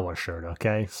Aizawa shirt,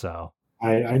 okay? So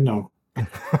I know.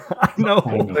 I know.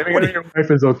 Blaming it on your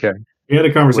wife is okay. We had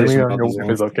a conversation Blaming it about on your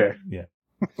wife is okay. Yeah.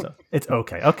 So it's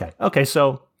okay. Okay.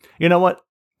 So you know what?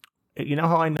 You know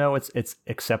how I know it's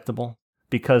acceptable?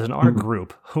 Because in our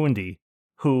group, Hundi,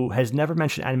 who has never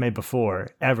mentioned anime before,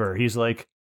 ever, he's like,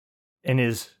 in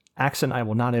his accent I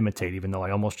will not imitate, even though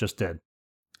I almost just did.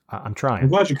 I'm trying. I'm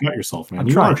glad you caught yourself, man. I'm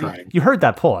you trying. are trying. You heard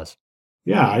that pause.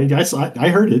 Yeah, I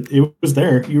heard it. It was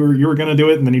there. You were going to do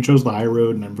it, and then you chose the high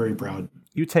road, and I'm very proud.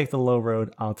 You take the low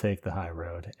road, I'll take the high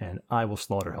road, and I will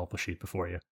slaughter helpless sheep before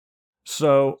you.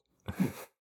 So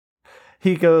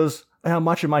he goes, how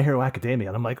much of My Hero Academia?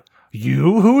 And I'm like,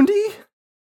 you, Hundi?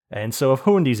 And so if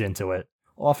Hundi's into it,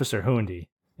 Officer Hundi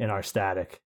in our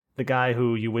static, the guy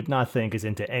who you would not think is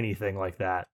into anything like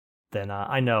that, then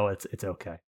I know it's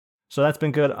okay. So that's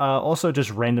been good. Also,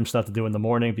 just random stuff to do in the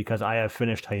morning, because I have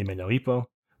finished Hajime no Ippo,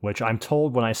 which I'm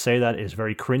told when I say that is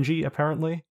very cringy,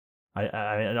 apparently.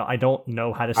 I don't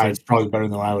know how to say it. It's probably better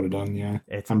than I would have done, yeah.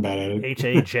 I'm bad at it.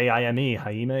 Hajime,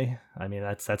 Hajime. I mean,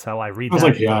 that's how I read that. It was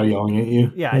like, yeah, yelling at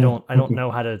you. Yeah, I don't know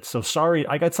how to. So sorry,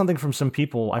 I got something from some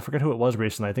people. I forget who it was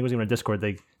recently. I think it was even a Discord.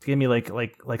 They gave me like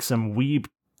some weeb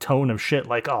tone of shit,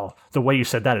 like, oh, the way you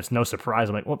said that, it's no surprise.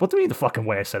 I'm like, what do you mean the fucking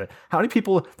way I said it? How many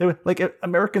people, they were like,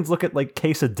 Americans look at like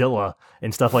quesadilla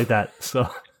and stuff like that. So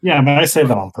yeah, but I say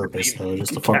that on purpose though,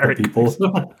 just to fuck with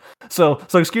people. so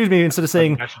excuse me, instead of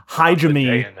saying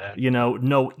Hajime,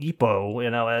 no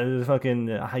Ippo, fucking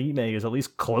Hajime is at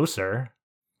least closer.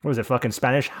 What was it, fucking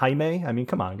Spanish Jaime? I mean,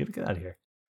 come on, get out of here.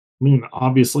 I mean,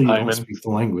 obviously you don't speak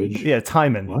the language. Yeah,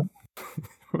 Timon.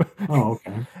 What? Oh,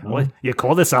 okay. What? You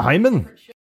call this a hymen?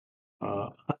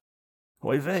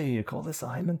 Oy vey, you call this a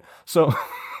hymen? So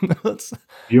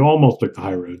you almost took the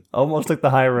high road. Almost took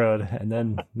the high road, and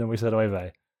then we said oy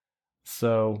vey.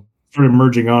 So started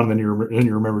merging on, and then you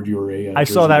remembered you were a. I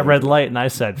saw that red light, and I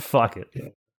said, "Fuck it."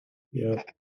 Yeah.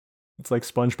 It's like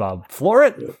SpongeBob. Floor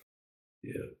it.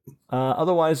 Yeah.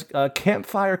 Otherwise,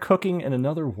 campfire cooking in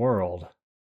another world,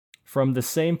 from the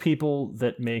same people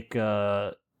that make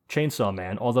Chainsaw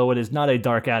Man, although it is not a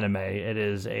dark anime, it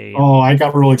is a... Oh, I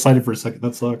got real excited for a second.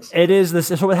 That sucks. It is this,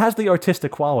 so it has the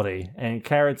artistic quality, and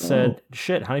Carrot said,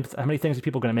 shit, how many things are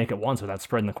people going to make at once without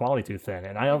spreading the quality too thin?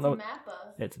 And I don't know...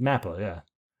 It's Mappa, yeah.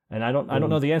 And I don't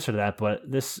know the answer to that, but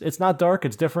it's not dark,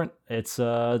 it's different. It's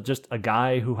just a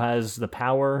guy who has the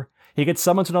power. He gets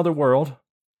summoned to another world,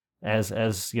 as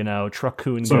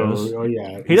Truck-kun goes. Oh,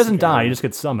 yeah, he doesn't die, he just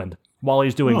gets summoned while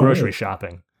he's doing grocery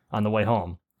shopping on the way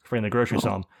home. Bring the groceries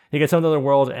home. He gets to another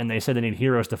world, and they said they need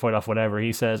heroes to fight off whatever.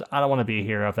 He says, I don't want to be a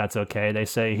hero if that's okay. They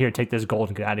say, here, take this gold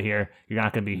and get out of here. You're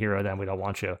not going to be a hero then. We don't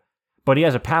want you. But he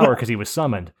has a power because he was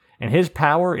summoned, and his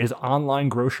power is online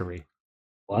grocery.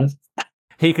 What?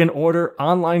 He can order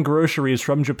online groceries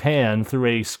from Japan through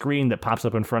a screen that pops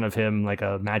up in front of him, like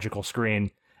a magical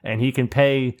screen, and he can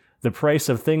pay the price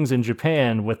of things in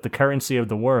Japan with the currency of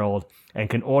the world,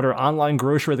 and can order online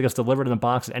grocery that gets delivered in the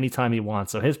box anytime he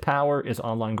wants. So his power is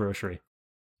online grocery.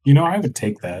 I would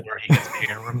take that. Where he gets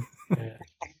harem. Yeah.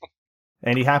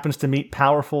 And he happens to meet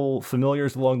powerful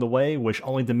familiars along the way, which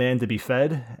only demand to be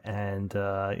fed. And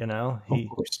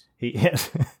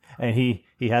he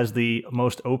has the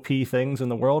most OP things in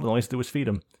the world, and all he has to do is feed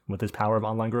him with his power of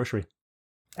online grocery.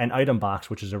 And Item Box,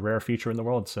 which is a rare feature in the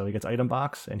world. So he gets Item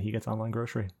Box, and he gets online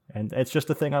grocery. And it's just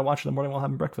a thing I watch in the morning while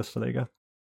having breakfast. So there you go.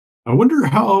 I wonder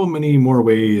how many more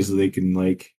ways they can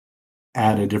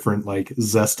add a different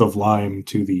zest of lime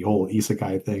to the whole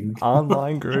isekai thing.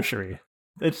 Online grocery.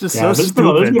 It's just so stupid.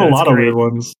 There's been a lot of weird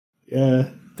ones. Yeah.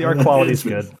 The art quality is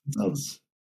good.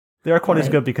 The art quality is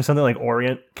right. good because something like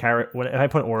Orient, Carrot, if I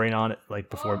put Orient on it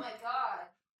before. Oh my god.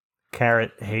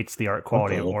 Carrot hates the art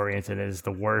quality of Orient and is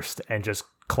the worst and just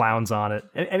clowns on it.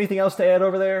 Anything else to add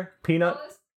over there, Peanut? I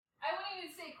wouldn't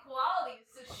even say quality,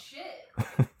 it's just shit.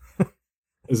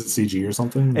 Is it CG or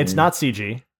something? It's not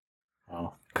CG.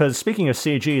 Oh. Because speaking of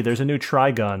CG, there's a new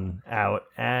Trigun out,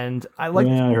 and I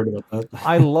heard about that.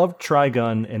 I loved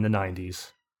Trigun in the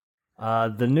 90s.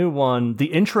 The new one, the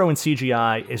intro in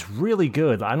CGI is really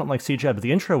good. I don't like CGI, but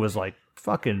the intro was like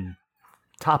fucking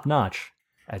top notch.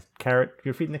 Carrot,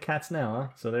 you're feeding the cats now, huh?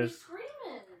 So He's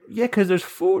screaming. yeah, because there's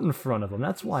food in front of him.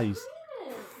 That's why he's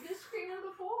screaming. He was screaming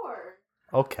before.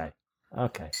 okay.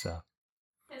 So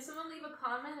Can someone leave a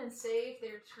comment and say if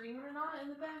they're screaming or not in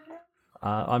the background?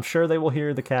 I'm sure they will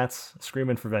hear the cats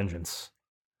screaming for vengeance,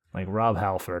 like Rob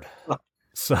Halford.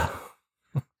 So.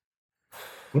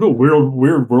 What a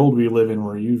weird world we live in,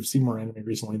 where you've seen more anime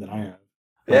recently than I have.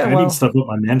 I need to step up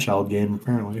my man-child game,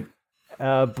 apparently.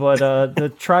 But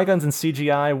the Triguns and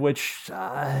CGI, which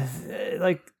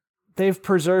they've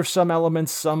preserved some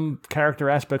elements, some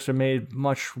character aspects are made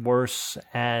much worse,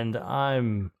 and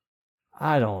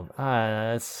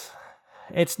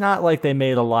it's not like they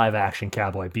made a live-action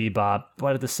Cowboy Bebop,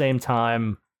 but at the same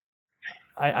time,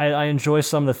 I enjoy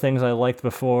some of the things I liked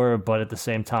before, but at the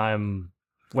same time,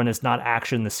 when it's not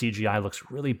action, the CGI looks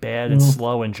really bad and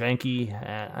slow and janky.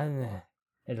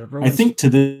 I think to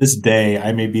this day,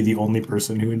 I may be the only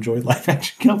person who enjoyed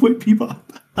live-action Cowboy Bebop.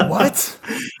 What?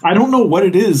 I don't know what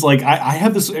it is. Like, I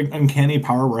have this uncanny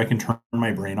power where I can turn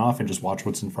my brain off and just watch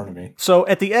what's in front of me. So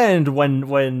at the end,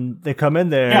 when they come in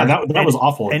there, that was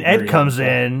awful. And Ed comes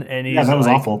in, and he's that was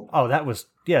awful. Oh, that was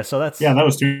so that's that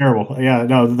was terrible. Yeah,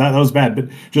 no, that was bad. But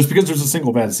just because there's a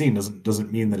single bad scene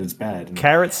doesn't mean that it's bad. And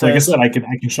Carrot says, like I said,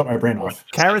 I can shut my brain off.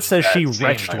 Carrot says she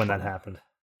retched when that happened.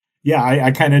 Yeah, I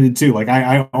kind of did too. Like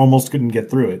I almost couldn't get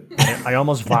through it. I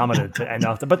almost vomited to end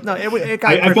off, but no, it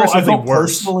got I felt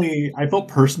worse. I felt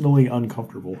personally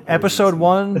uncomfortable. Episode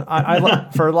 1, I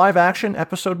for live action.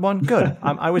 Episode 1, good.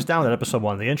 I was down with episode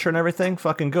 1. The intro and everything,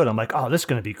 fucking good. I'm like, oh, this is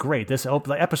gonna be great. This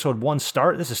episode 1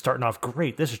 start. This is starting off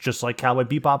great. This is just like Cowboy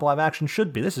Bebop live action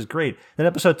should be. This is great. Then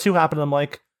episode 2 happened. I'm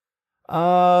like,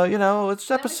 it's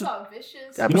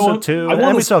episode 2. And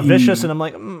then we saw Vicious, and I'm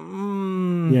like,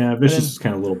 yeah, Vicious is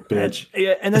kind of a little bitch.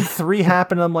 And then 3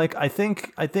 happened. And I'm like, I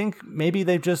think maybe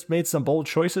they've just made some bold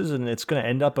choices, and it's going to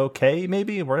end up okay.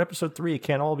 Maybe we're in episode 3. It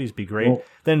can't always be great. Well,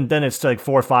 then it's like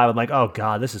 4 or 5. I'm like, oh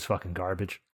god, this is fucking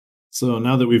garbage. So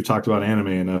now that we've talked about anime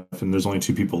enough, and there's only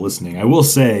 2 people listening, I will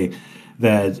say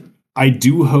that I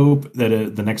do hope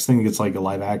that the next thing that gets like a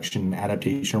live action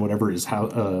adaptation or whatever is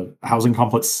Housing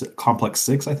Complex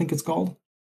 6, I think it's called.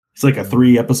 It's like a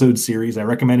 3-episode series. I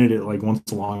recommended it like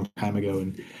once a long time ago,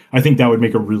 and I think that would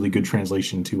make a really good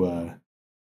translation to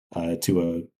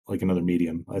like another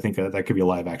medium. I think that could be a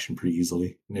live action pretty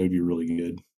easily, and it would be really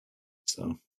good.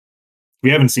 So if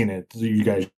you haven't seen it, you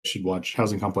guys should watch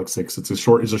Housing Complex 6. It's a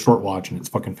short watch, and it's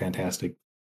fucking fantastic.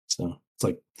 So it's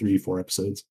like 3-4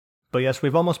 episodes. But yes,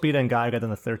 we've almost beat Ngai. Got done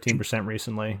to 13%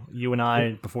 recently. You and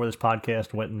I, before this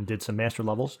podcast, went and did some master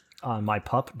levels on my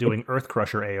pup doing Earth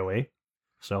Crusher AoE.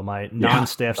 So my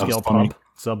non-staff scale pup,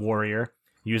 Sub Warrior,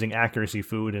 using accuracy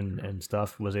food and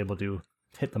stuff, was able to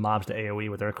hit the mobs to AoE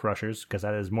with Earth Crushers, because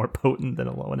that is more potent than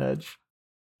a low and edge.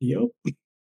 Yep.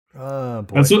 Oh,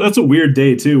 boy. That's a weird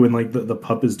day too, when like the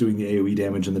pup is doing the AoE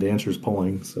damage and the dancer's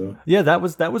pulling. So yeah, that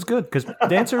was good, because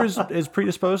Dancer is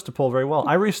predisposed to pull very well.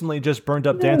 I recently just burned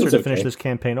up Dancer to finish this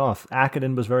campaign off.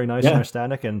 Akadin was very nice in our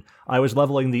static, and I was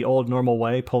leveling the old normal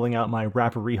way, pulling out my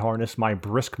Rapparee harness, my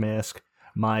Brisk mask.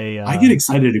 I get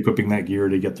excited equipping that gear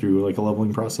to get through like a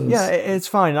leveling process. Yeah, it's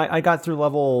fine. I got through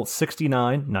level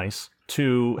 69, nice,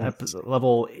 to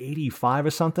level 85 or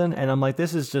something, and I'm like,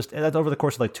 this is just, that's over the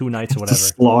course of like 2 nights or whatever.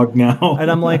 It's a slog now. And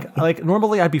I'm like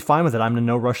normally I'd be fine with it. I'm in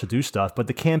no rush to do stuff, but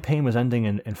the campaign was ending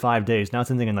in 5 days. Now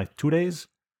it's ending in like 2 days.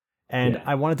 And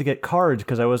I wanted to get cards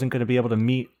because I wasn't going to be able to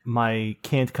meet my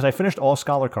because I finished all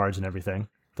scholar cards and everything.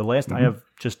 The last, I have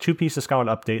just 2 pieces of scholar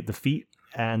to update, the feat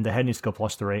and the head needs to go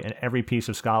 +3, and every piece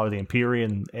of scholar, the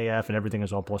Empyrean, AF, and everything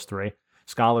is all +3.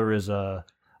 Scholar is a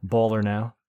baller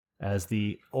now, as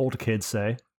the old kids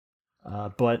say.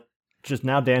 But just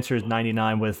now Dancer is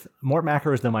 99 with more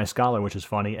macros than my Scholar, which is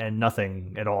funny, and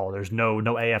nothing at all. There's no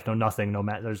AF, no nothing, no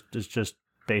there's just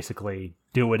basically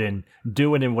do it in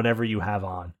whatever you have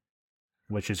on,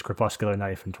 which is Crepuscular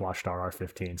Knife and Twashtar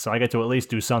R15. So I get to at least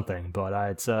do something, but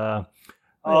it's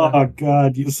oh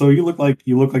god! So you look like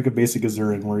a basic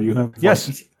Azuran, where you have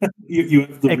you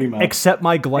have the remount. Except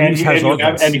my Glennis has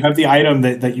augments. And you have the item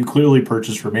that you clearly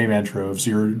purchased for Mayman Trove.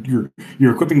 So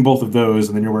you're equipping both of those,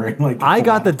 and then you're wearing like. I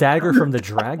got the dagger from the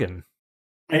dragon.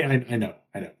 I know,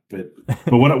 but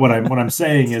what I'm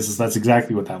saying is that's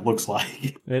exactly what that looks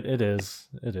like. It is.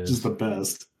 Just the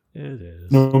best. It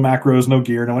is. No macros, no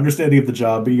gear, no understanding of the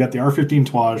job, but you got the R15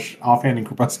 Twash, offhanding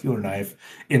Crepuscular Knife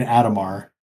in Adamar.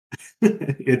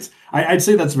 I'd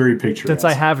say that's very picturesque. Since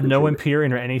I have no sure.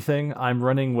 Empyrean or anything, I'm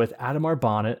running with Adamar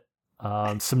Bonnet,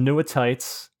 some Nua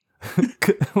Tights,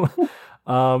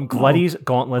 Gleddy's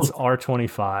Gauntlets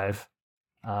R25,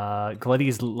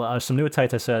 Gleddy's some Nua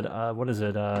Tights. I said, what is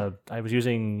it? I was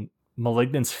using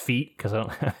Malignant's Feet because I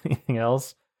don't have anything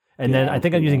else, and then I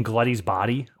think I'm using Gleddy's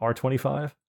Body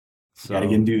R25. So gotta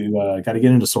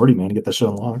get into sortie, man, to get that shit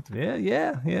unlocked.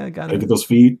 Yeah. Gotta get those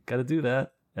feet. Gotta do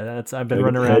that. And I've been Gotta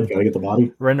running get the around. head, gotta get the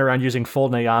body. Running around using full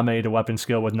Nayame to weapon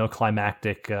skill with no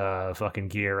climactic fucking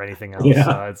gear or anything else.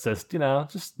 Yeah. It's just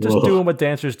just doing what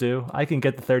dancers do. I can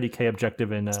get the 30k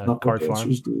objective in card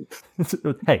farm.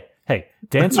 hey,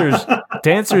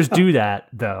 dancers do that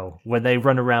though when they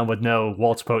run around with no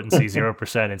waltz potency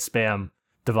 0% and spam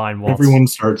divine waltz. Everyone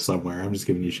starts somewhere. I'm just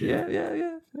giving you shit.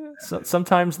 Yeah. So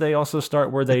sometimes they also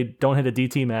start where they don't hit a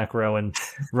DT macro and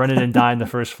run in and die in the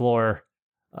first floor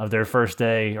of their first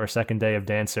day or second day of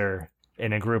dancer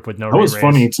in a group with no That was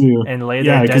re-raise funny too. and lay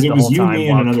there dead the whole time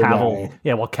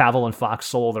while Cavill and Fox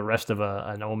solo the rest of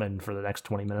an Omen for the next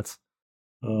 20 minutes.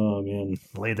 Oh man,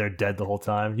 lay there dead the whole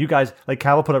time. You guys, like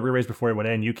Cavill put up re-raise before he went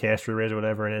in, you cast re-raise or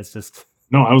whatever, and it's just...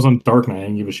 No, I was on Dark Knight. I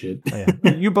didn't give a shit. Oh,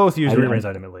 yeah. You both used re-raise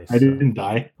item at least. I didn't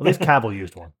die. At least Cavill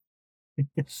used one.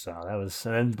 So that was,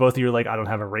 and then both of you are like, I don't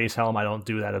have a raise helm. I don't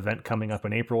do that event coming up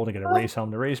in April to get a raise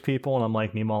helm to raise people. And I'm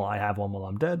like, meanwhile, I have one while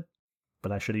I'm dead,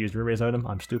 but I should have used a raise item.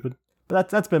 I'm stupid. But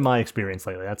that's been my experience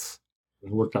lately. It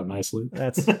worked out nicely.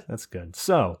 That's good.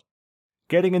 So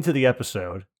getting into the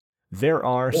episode, there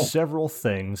are several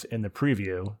things in the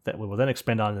preview that we will then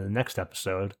expand on in the next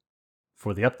episode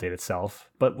for the update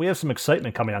itself. But we have some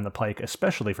excitement coming down the pike,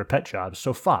 especially for pet jobs.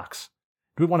 So Fox,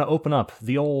 do we want to open up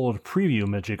the old preview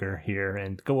majigger here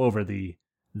and go over the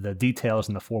details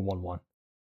in the 411?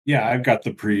 Yeah, I've got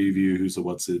the preview.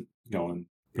 What's it going?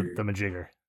 The majigger.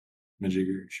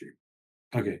 Majigger, sure.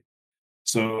 Okay.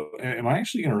 So, am I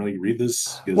actually going to really read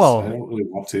this? Well, I don't really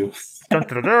want to.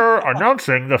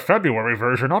 Announcing the February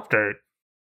version update.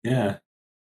 Yeah.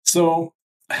 So,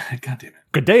 God damn it.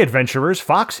 Good day, adventurers.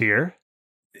 Fox here.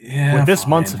 Yeah. With this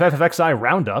month's FFXI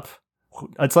roundup.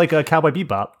 It's like a Cowboy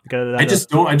Bebop. I just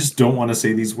don't want to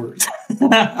say these words.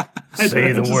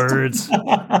 Say the words.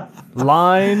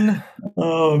 Line.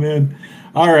 Oh man.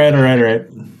 All right.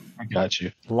 I got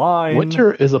you. Line.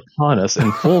 Winter is upon us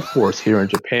in full force here in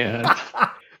Japan,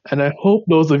 and I hope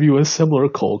those of you in similar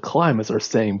cold climates are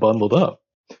staying bundled up.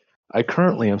 I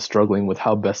currently am struggling with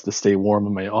how best to stay warm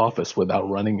in my office without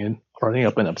running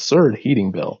up an absurd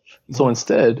heating bill. So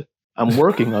instead, I'm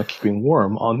working on keeping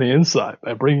warm on the inside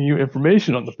by bringing you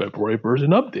information on the February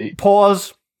version update.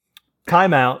 Pause.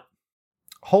 Time out.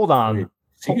 Hold on. Wait,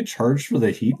 does he get charged for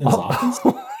the heat in his office?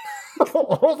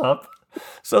 Hold up.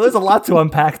 So there's a lot to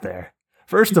unpack there.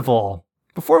 First of all,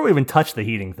 before we even touch the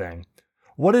heating thing,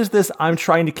 what is this I'm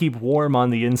trying to keep warm on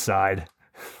the inside?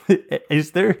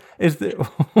 Is there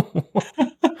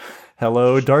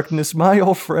Hello, darkness, my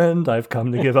old friend. I've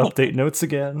come to give update notes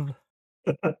again.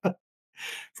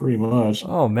 Pretty much.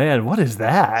 Oh man, what is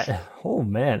that? Oh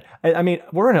man. I mean,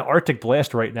 we're in an Arctic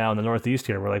blast right now in the Northeast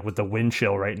here. We're like with the wind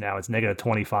chill right now. It's negative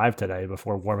 25 today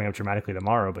before warming up dramatically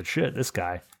tomorrow. But shit, this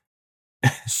guy.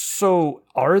 So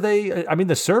are they? I mean,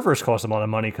 the servers cost a lot of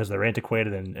money because they're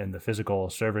antiquated, and the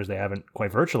physical servers they haven't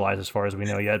quite virtualized as far as we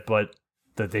know yet. But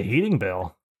the heating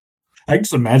bill. I can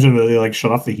just imagine that they like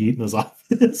shut off the heat in his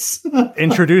office.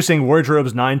 Introducing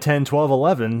wardrobes 9, 10, 12,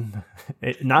 11.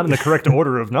 Not in the correct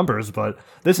order of numbers, but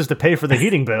this is to pay for the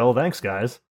heating bill. Thanks,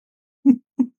 guys.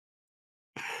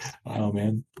 Oh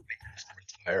man.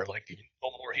 Like no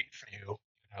more heat for you.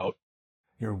 Out.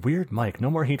 Your weird mic.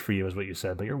 No more heat for you is what you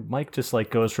said, but your mic just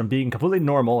like goes from being completely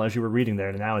normal as you were reading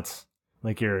there to now it's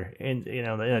like you're in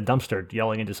a dumpster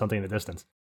yelling into something in the distance.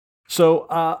 So,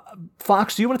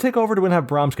 Fox, do you want to take over? Do we want to have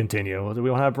Brahms continue? Do we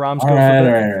want to have Brahms go for a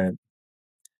bit? All right.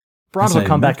 Brahms will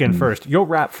come back in first. You'll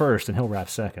rap first, and he'll rap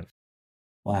second.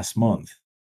 Last month,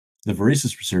 the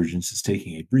Voracious Resurgence is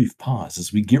taking a brief pause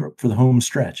as we gear up for the home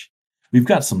stretch. We've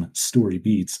got some story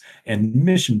beats and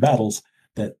mission battles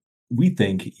that we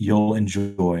think you'll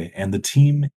enjoy, and the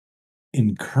team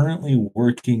is currently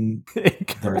working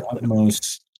their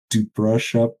utmost to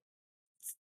brush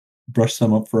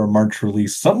them up for a March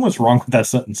release. Something was wrong with that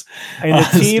sentence. And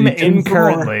the team in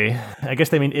currently, I guess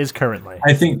they mean is currently.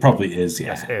 I think probably is, yeah.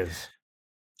 Yes, is.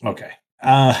 Okay.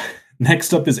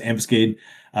 Next up is Ambuscade.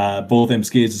 Both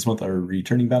Ambuscades this month are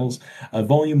returning battles.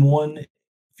 Volume 1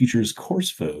 features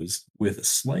coarse foes with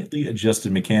slightly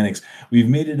adjusted mechanics. We've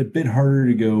made it a bit harder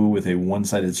to go with a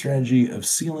one-sided strategy of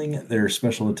sealing their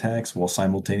special attacks while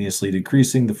simultaneously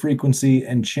decreasing the frequency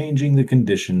and changing the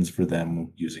conditions for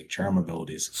them using charm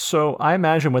abilities. So I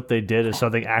imagine what they did is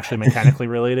something actually mechanically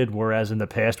related, whereas in the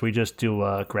past we just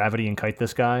do gravity and kite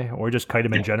this guy, or just kite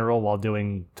him in general while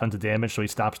doing tons of damage so he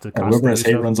stops to Whoever constantly has do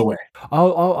hate stuff. runs away.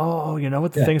 Oh, you know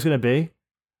what the thing's going to be?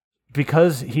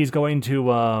 Because he's going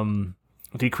to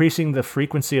decreasing the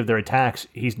frequency of their attacks,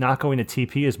 he's not going to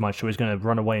TP as much, so he's going to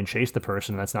run away and chase the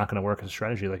person. That's not going to work as a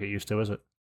strategy like it used to, is it?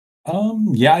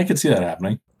 Yeah, I could see that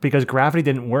happening. Because gravity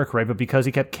didn't work, right? But because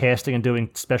he kept casting and doing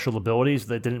special abilities,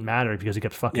 that didn't matter because he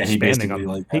kept fucking spamming them.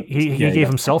 Like he gave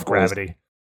himself gravity.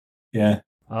 Yeah.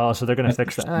 Oh, so they're going to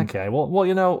fix that. Okay. Well,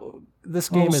 you know, this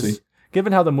game We'll is, see.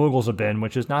 given how the Moogles have been,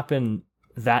 which has not been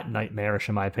that nightmarish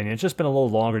in my opinion. It's just been a little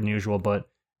longer than usual, but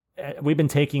we've been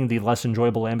taking the less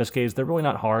enjoyable ambuscades. They're really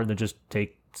not hard. They just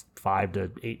take 5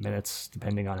 to 8 minutes,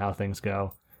 depending on how things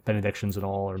go. Benedictions and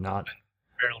all or not.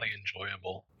 Fairly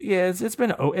enjoyable. Yeah,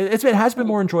 it has been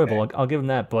more enjoyable. I'll give them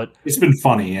that, but It's been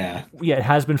funny, yeah. yeah, it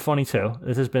has been funny too.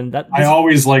 This has been that. I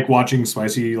always like watching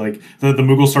Spicy, like the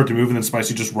Moogles start to move and then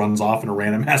Spicy just runs off in a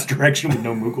random ass direction with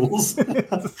no Moogles.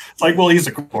 It's like, well, he's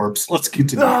a corpse. Let's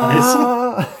continue,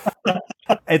 guys.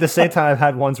 At the same time, I've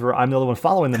had ones where I'm the only one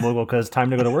following the Moogle because it's time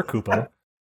to go to work, Koopa.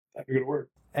 That'd be good work.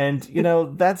 And, you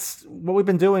know, that's what we've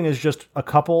been doing is just a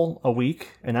couple a week,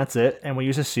 and that's it. And we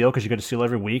use a seal because you get a seal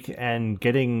every week, and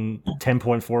getting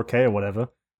 10.4k or whatever.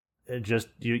 It just,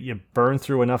 you burn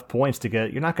through enough points to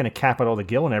get, you're not going to cap out all the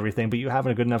gil and everything, but you're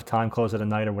having a good enough time close at a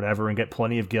night or whatever and get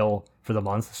plenty of gil for the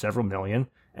month, several million.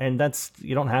 And that's,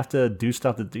 you don't have to do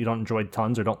stuff that you don't enjoy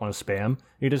tons or don't want to spam.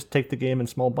 You just take the game in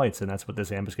small bites, and that's what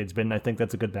this ambuscade's been. And I think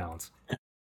that's a good balance.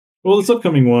 Well, this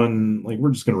upcoming one, like,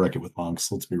 we're just going to wreck it with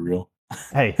monks. Let's be real.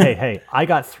 Hey. I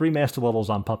got 3 master levels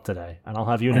on Pup today, and I'll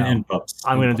have you know. And pups.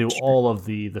 I'm going to do all of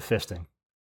the fisting.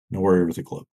 No worry with the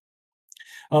club.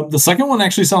 The second one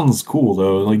actually sounds cool,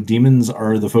 though. Like, demons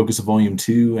are the focus of Volume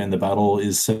 2, and the battle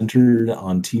is centered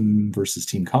on team versus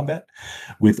team combat,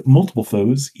 with multiple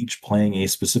foes, each playing a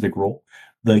specific role.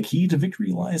 The key to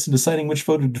victory lies in deciding which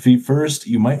foe to defeat first.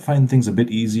 You might find things a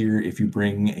bit easier if you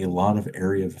bring a lot of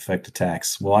area of effect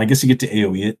attacks. Well, I guess you get to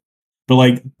AoE it, but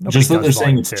like, Nobody just that does they're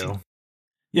saying Volume it's 2.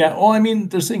 yeah. Well, I mean,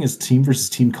 they're saying it's team versus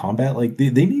team combat. Like,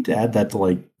 they need to add that to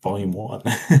like Volume 1.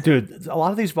 Dude, a lot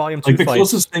of these Volume 2 Like the fights...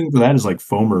 closest thing to that is like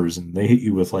foamers, and they hit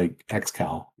you with like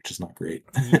Excal, which is not great.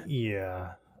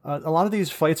 Yeah. A lot of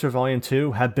these fights for Volume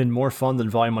 2 have been more fun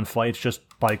than Volume 1 fights just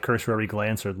by cursory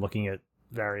glance or looking at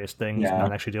various things, Yeah.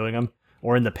 not actually doing them,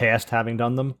 or in the past having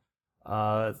done them.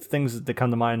 Things that come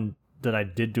to mind that I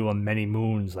did do on many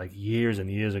moons, like years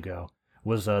and years ago,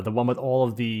 was the one with all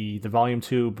of the Volume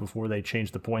 2 before they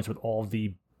changed the points with all of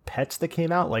the pets that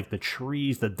came out, like the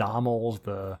trees, the Dommels,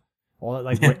 all that,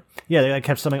 like they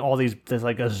kept something. All these, there's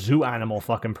like a zoo animal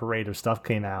fucking parade of stuff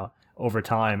came out over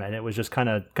time, and it was just kind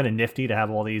of nifty to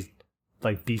have all these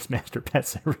like Beastmaster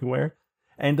pets everywhere.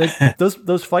 And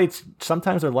those fights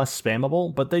sometimes are less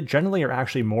spammable, but they generally are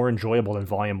actually more enjoyable than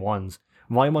Volume 1s.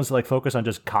 Volume 1s like focus on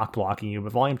just cock blocking you,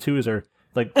 but Volume 2s are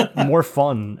like more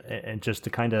fun and just to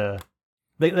kind of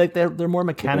they're more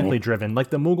mechanically driven,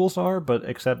 like the Moogles are, but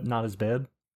except not as bad.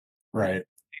 Right.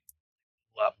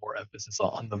 A lot more emphasis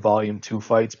on the Volume 2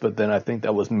 fights, but then I think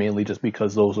that was mainly just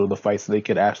because those were the fights they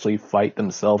could actually fight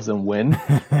themselves and win.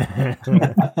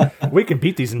 We can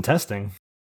beat these in testing.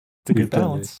 It's a good We've done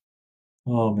balance.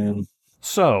 Oh man.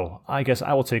 So I guess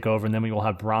I will take over, and then we will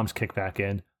have Brahms kick back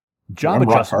in. I'm Job rock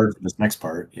adjustment. hard for this next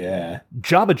part. Yeah.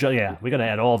 Yeah, we got to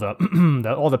add all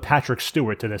the all the Patrick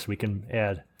Stewart to this. We can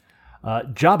add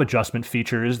job adjustment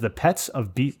features the pets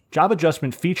of job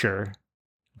adjustments feature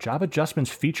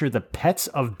the pets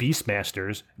of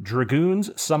Beastmasters, Dragoons,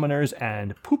 Summoners,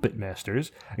 and Puppet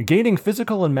Masters, gaining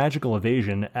physical and magical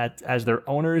evasion as their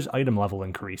owner's item level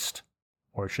increased,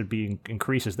 or it should be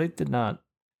increases. They did not.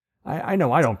 I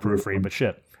know I don't proofread, but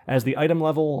shit. As the item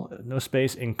level, no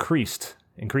space, increases.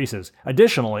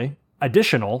 Additional,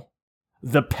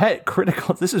 the pet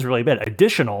critical, this is really bad.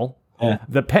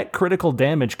 The pet critical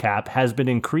damage cap has been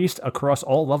increased across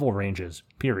all level ranges,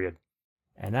 period.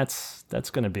 And that's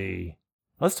going to be,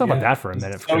 let's talk about that for a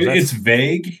minute. So it's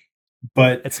vague,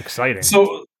 but it's exciting.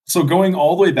 So going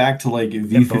all the way back to like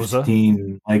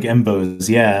V15, like Embos,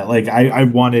 yeah, like I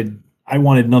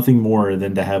wanted nothing more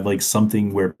than to have like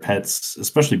something where pets,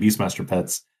 especially Beastmaster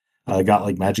pets, got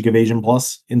like magic evasion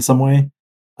plus in some way.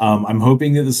 I'm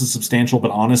hoping that this is substantial,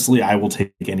 but honestly, I will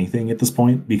take anything at this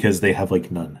point because they have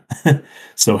like none.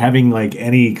 So having like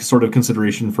any sort of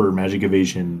consideration for magic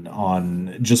evasion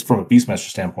on just from a Beastmaster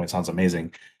standpoint sounds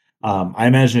amazing. I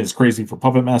imagine it's crazy for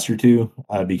Puppet Master too,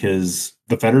 because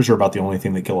the fetters are about the only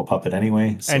thing that kill a puppet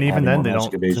anyway. So And even having then, more they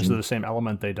magic don't, evasion, because of the same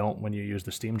element, they don't when you use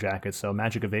the Steam Jacket. So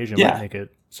magic evasion Yeah. might make it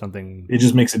something it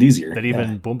just makes it easier. that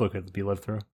even Boomba could be lived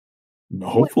through. Yeah. I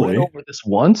Hopefully. went over this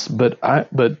once, but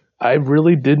I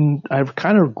really didn't. I've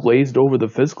kind of glazed over the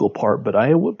physical part, but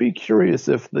I would be curious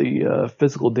if the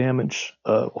physical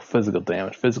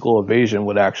evasion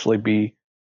would actually be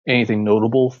anything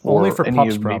notable for Only for any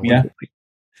pups, of probably. maybe. Yeah.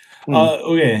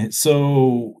 Okay,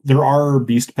 so there are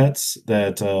beast pets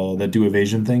that do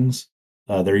evasion things.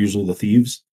 They're usually the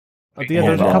thieves. Yeah,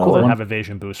 there's a And, couple that one- have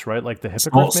evasion boosts, right? Like the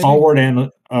Hippogriff, maybe?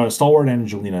 Stalwart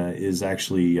Angelina is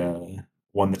actually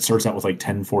one that starts out with like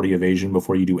 1040 evasion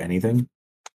before you do anything.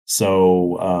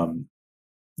 So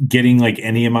getting like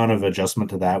any amount of adjustment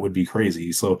to that would be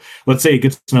crazy. So let's say it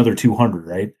gets another 200,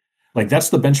 right? Like that's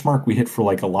the benchmark we hit for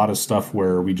like a lot of stuff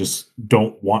where we just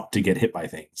don't want to get hit by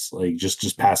things, like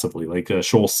just passively, like a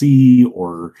Shoal C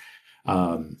or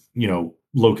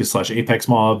Locust / Apex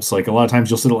mobs. Like a lot of times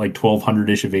you'll sit at like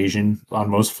 1200-ish evasion on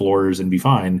most floors and be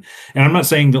fine. And I'm not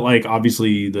saying that like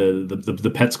obviously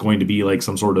the pet's going to be like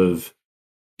some sort of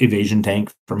evasion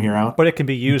tank from here out, But it can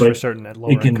be used But for certain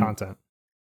lower end content.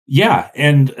 yeah,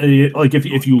 and like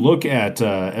if you look at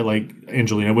like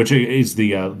Angelina, which is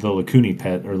the Lacuni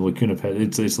pet or the Lacuna pet,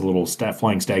 it's a little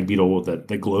flying stag beetle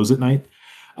that glows at night.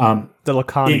 The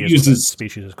Lucani it is uses- what the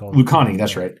species is called. Lucani,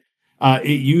 that's right.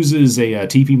 It uses a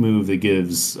TP move that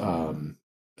gives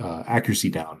accuracy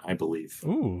down, I believe.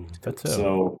 Ooh, that's it.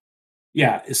 So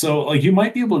yeah, so like you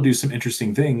might be able to do some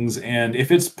interesting things, and if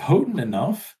it's potent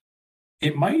enough,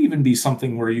 it might even be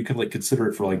something where you could like consider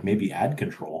it for like maybe ad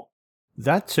control.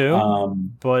 That too.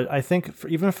 But I think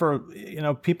even for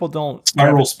people don't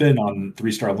Spiral spin on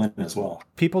 3-star Lin as well.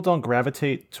 people don't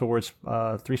gravitate towards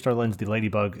 3-star Lin's the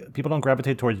Ladybug. People don't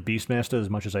gravitate towards Beastmaster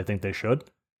as much as I think they should.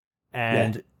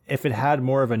 And if it had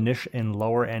more of a niche in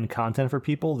lower end content for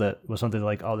people that was something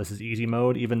like, oh, this is easy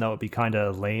mode, even though it'd be kind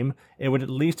of lame, it would at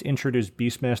least introduce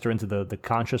Beastmaster into the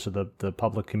conscious of the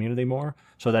public community more,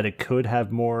 so that it could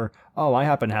have more, oh, I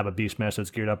happen to have a Beastmaster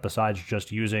that's geared up besides just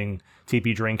using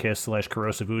TP Drainkiss /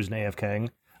 Corrosive Ooze and AFKing.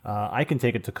 I can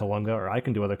take it to Kalunga, or I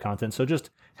can do other content. So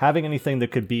just having anything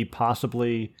that could be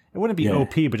possibly, it wouldn't be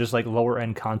OP, but just like lower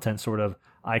end content sort of,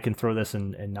 I can throw this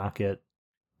and not get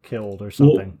killed or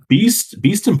something. Well,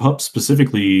 Beast and Pup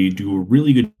specifically do a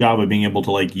really good job of being able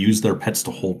to like use their pets to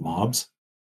hold mobs,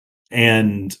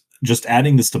 and just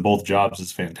adding this to both jobs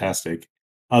is fantastic.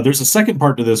 There's a second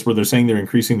part to this where they're saying they're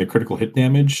increasing the critical hit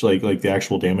damage, like the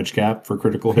actual damage cap for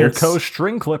critical Here hits. goes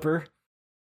String Clipper.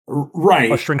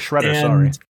 Right. Oh, String Shredder, And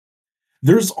sorry.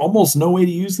 There's almost no way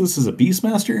to use this as a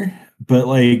Beastmaster, but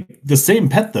like the same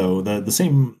pet though, the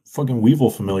same fucking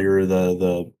Weevil familiar,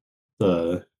 the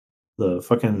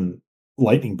fucking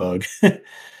lightning bug,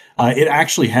 it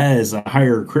actually has a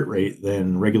higher crit rate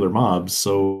than regular mobs.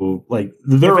 So like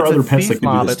there If are it's a other pets that thief can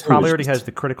mob, do this. it too. probably It's already just- has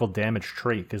the critical damage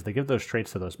trait because they give those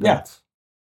traits to those Yeah. pets.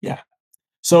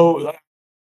 So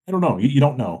I don't know. You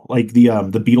don't know. Like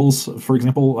the beetles, for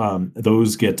example,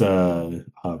 those get the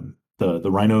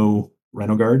Rhino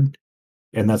Guard,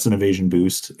 and that's an evasion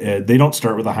boost. They don't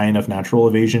start with a high enough natural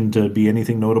evasion to be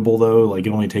anything notable, though. Like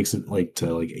it only takes it like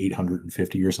to like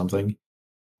 850 or something.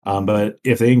 But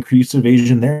if they increase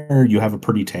evasion there, you have a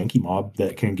pretty tanky mob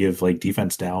that can give like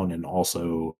defense down and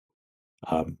also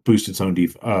boost its own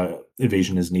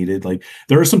evasion as needed. Like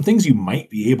there are some things you might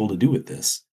be able to do with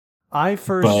this.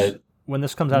 But When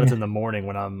this comes out, it's in the morning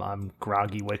when I'm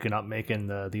groggy, waking up, making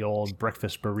the old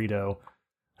breakfast burrito.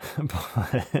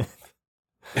 But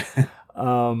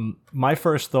my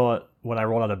first thought when I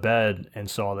rolled out of bed and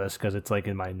saw this, because it's like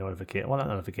in my notification, well, not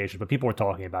notifications, but people were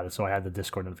talking about it, so I had the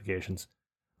Discord notifications.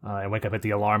 I wake up at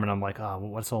the alarm and I'm like, oh,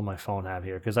 what's all my phone have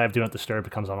here? Because I have Do Not Disturb,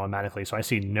 it comes on automatically, so I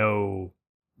see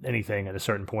anything at a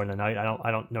certain point in the night.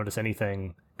 I don't notice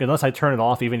anything unless I turn it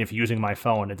off. Even if using my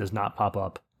phone, it does not pop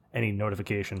up any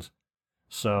notifications.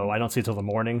 So I don't see it till the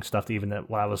morning, stuff that even that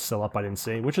when I was still up I didn't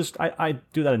see, which is, I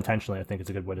do that intentionally. I think it's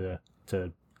a good way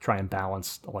to try and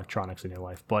balance electronics in your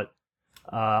life. But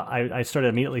I started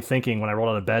immediately thinking when I rolled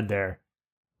out of bed there,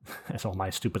 that's all my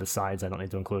stupid asides I don't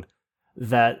need to include,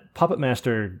 that Puppet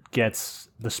Master gets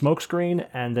the smoke screen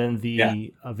and then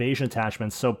the evasion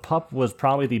attachments. So Pup was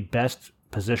probably the best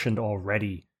positioned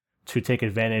already to take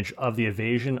advantage of the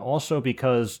evasion, also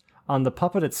because on the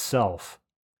Puppet itself,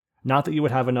 not that you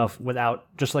would have enough without,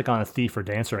 just like on a Thief or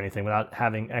Dancer or anything, without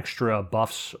having extra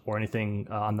buffs or anything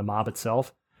on the mob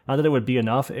itself, Not that it would be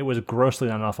enough, it was grossly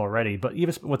not enough already, but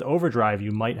even with Overdrive,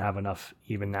 you might have enough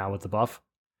even now with the buff,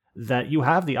 that you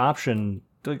have the option,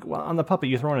 like, well, on the puppet,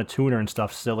 you throw in a tuner and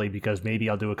stuff silly because maybe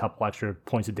I'll do a couple extra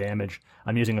points of damage.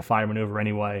 I'm using a fire maneuver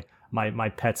anyway. My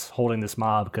pet's holding this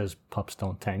mob because pups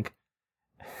don't tank.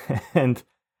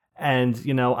 And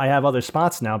you know, I have other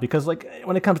spots now because, like,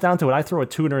 when it comes down to it, I throw a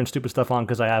tuner and stupid stuff on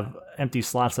because I have empty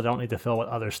slots that I don't need to fill with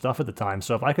other stuff at the time.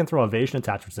 So if I can throw evasion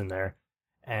attachments in there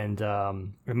and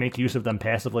make use of them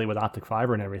passively with optic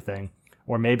fiber and everything,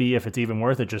 or maybe if it's even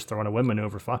worth it, just throwing a wind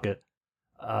maneuver, fuck it.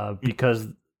 Because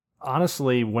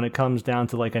honestly, when it comes down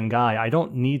to like Ngai, I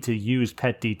don't need to use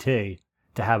pet DT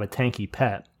to have a tanky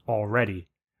pet already,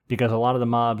 because a lot of the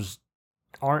mobs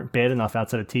aren't bad enough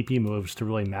outside of TP moves to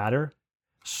really matter.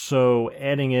 So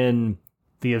adding in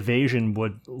the evasion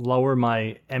would lower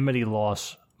my enmity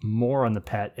loss more on the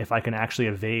pet if I can actually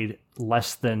evade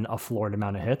less than a floored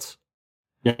amount of hits.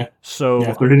 Yeah. So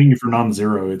if they're hitting you for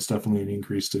non-zero, it's definitely an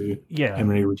increase to yeah,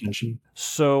 enmity retention.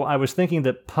 So I was thinking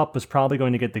that Pup was probably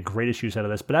going to get the greatest use out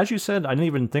of this, but as you said, I didn't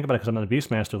even think about it because I'm not a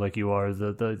Beastmaster like you are.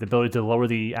 The ability to lower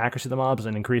the accuracy of the mobs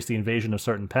and increase the invasion of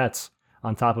certain pets,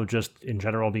 on top of just in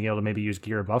general being able to maybe use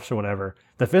gear buffs or whatever.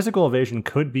 The physical evasion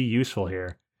could be useful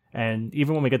here. And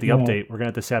even when we get the update, we're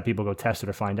going to have to have people go test it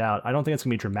or find out. I don't think it's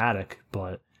going to be dramatic,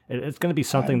 but it's going to be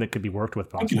something that could be worked with.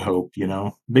 Possibly. I can hope, you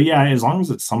know. But yeah, as long as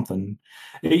it's something.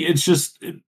 It's just...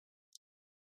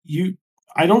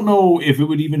 I don't know if it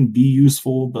would even be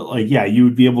useful, but like, yeah, you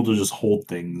would be able to just hold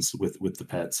things with the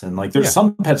pets. And like, there's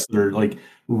some pets that are like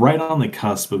right on the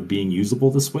cusp of being usable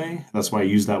this way. That's why I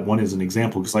use that one as an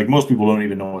example, because like most people don't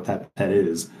even know what that pet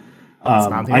is.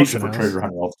 I use it for treasure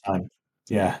hunter all the time.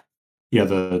 Yeah. Yeah,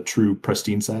 the true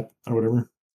pristine sap or whatever.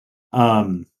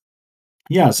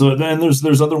 Yeah, so then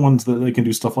there's other ones that they can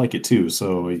do stuff like it too.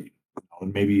 So you know,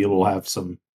 maybe it'll have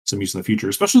some use in the future,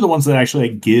 especially the ones that actually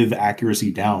like, give accuracy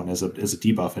down as a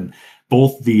debuff, and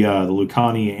both the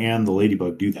Lucani and the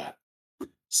Ladybug do that.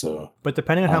 So, but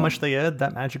depending on how much they add,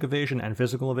 that magic evasion and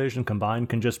physical evasion combined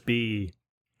can just be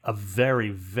a very,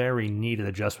 very needed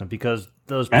adjustment, because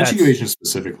those magic evasion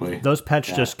specifically, those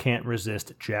pets just can't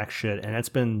resist jack shit, and it's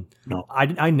been. No.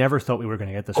 I never thought we were going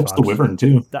to get this. It's the Wyvern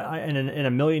too. In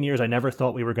a million years, I never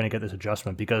thought we were going to get this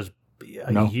adjustment, because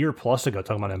a year plus ago,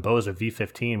 talking about Emboza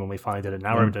V15 when we finally did it.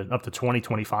 Now we're up to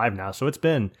 2025 now, so it's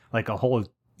been like a whole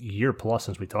year plus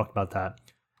since we talked about that.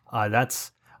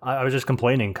 I was just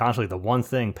complaining constantly. The one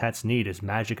thing pets need is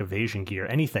magic evasion gear,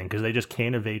 anything, because they just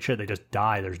can't evade shit. They just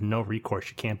die. There's no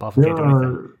recourse. You can't buff, can't do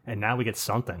anything. And now we get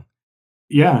something.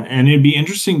 Yeah, and it'd be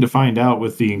interesting to find out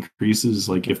with the increases,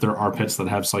 like if there are pets that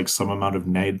have like some amount of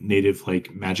native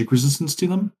like magic resistance to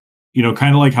them. You know,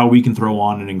 kind of like how we can throw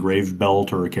on an engraved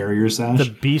belt or a carrier sash. The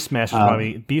Beastmaster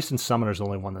probably Beast and Summoner is the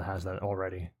only one that has that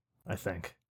already, I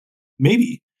think.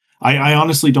 Maybe. I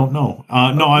honestly don't know.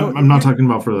 I'm not talking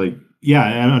about for like. Yeah,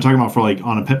 I'm talking about for like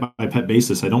on a pet by pet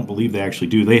basis. I don't believe they actually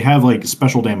do. They have like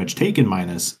special damage taken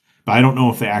minus, but I don't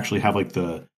know if they actually have like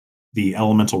the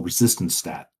elemental resistance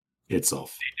stat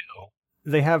itself.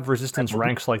 They have resistance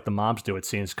ranks like the mobs do, it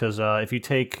seems, because if you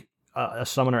take a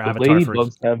summoner avatar,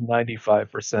 Ladybugs have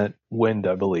 95% wind,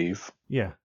 I believe.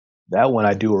 Yeah, that one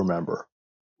I do remember.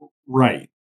 Right,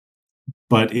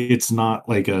 but it's not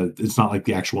like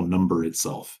the actual number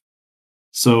itself.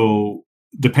 So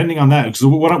depending on that, because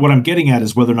what I'm getting at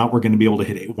is whether or not we're going to be able to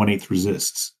hit 1/8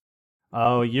 resists.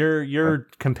 Oh, you're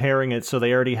comparing it, so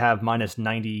they already have minus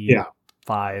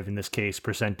 95 in this case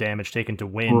 % damage taken to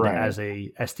wind as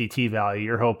a SDT value.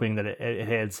 You're hoping that it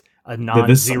has a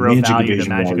non-zero value to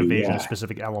magic evasion of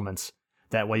specific elements.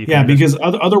 That way you can because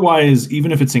otherwise,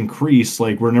 even if it's increased,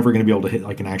 like we're never going to be able to hit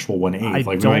like an actual 1/8.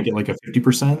 Like we might get like a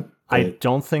 50%. I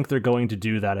don't think they're going to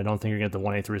do that. I don't think you're going to get the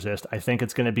 1/8 resist. I think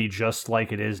it's going to be just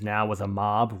like it is now with a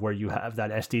mob, where you have that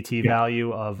SDT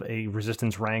value of a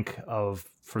resistance rank of,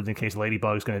 for the case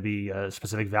Ladybug, is going to be a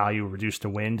specific value reduced to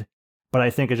wind. But I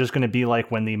think it's just going to be like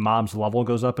when the mob's level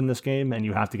goes up in this game and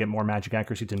you have to get more magic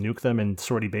accuracy to nuke them in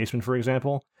Sortie Basement, for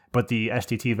example, but the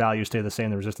SDT values stay the same,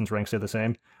 the resistance ranks stay the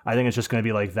same. I think it's just going to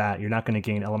be like that. You're not going to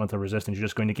gain elemental resistance. You're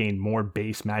just going to gain more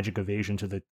base magic evasion to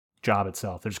the job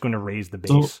itself. They're just going to raise the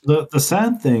base. So the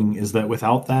sad thing is that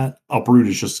without that, Uproot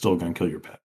is just still going to kill your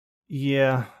pet.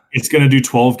 Yeah. It's going to do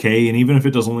 12k, and even if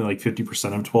it does only like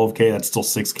 50% of 12k, that's still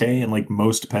 6k, and like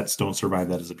most pets don't survive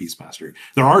that as a Beastmaster.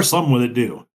 There are some that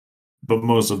do, but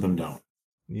most of them don't.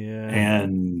 Yeah,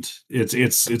 and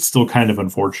it's still kind of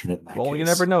unfortunate in that case. You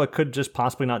never know. It could just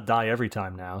possibly not die every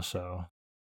time now, so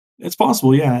it's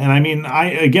possible, yeah. And I mean,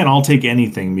 I'll take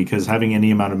anything, because having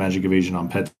any amount of magic evasion on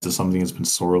pets is something that's been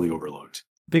sorely overlooked.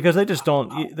 Because they just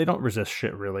don't resist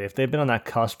shit really. If they've been on that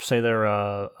cusp, say they're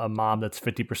a mob that's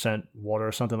 50% water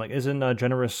or something, like isn't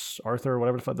Generous Arthur or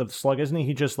whatever the fuck the slug, isn't he?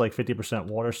 He just like 50%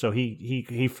 water, so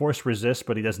he force resists,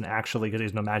 but he doesn't actually, because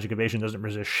he's no magic evasion, doesn't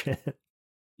resist shit.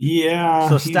 Yeah.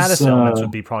 So status elements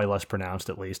would be probably less pronounced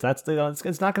at least. That's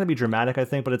it's not going to be dramatic, I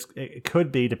think, but it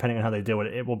could be depending on how they do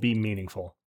it. It will be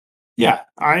meaningful. Yeah,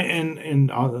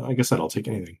 like I said, I'll take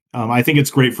anything. I think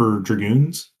it's great for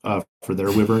dragoons, for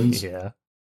their wyverns. Yeah.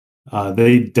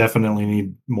 They definitely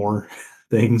need more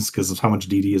things because of how much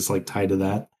DD is like tied to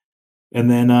that.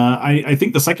 And then I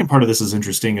think the second part of this is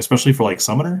interesting, especially for like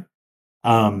summoner,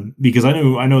 because I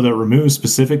know that Ramuh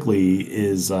specifically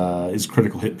is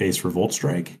critical hit based for Volt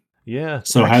Strike. Yeah.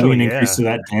 So having an increase to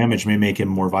that damage may make him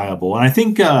more viable. And I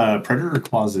think Predator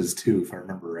Claws is too, if I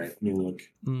remember right. Let me look.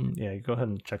 Yeah, go ahead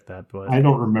and check that. But I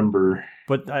don't remember.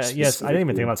 But yes, I didn't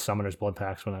even think about Summoner's Blood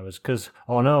Packs when I was, because,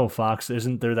 oh no, Fox,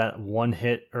 isn't there that one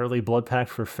hit early Blood Pack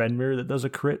for Fenrir that does a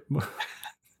crit?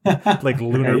 Like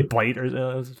Lunar Bite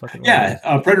or fucking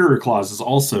Predator Claws is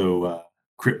also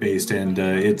crit based, and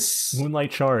it's Moonlight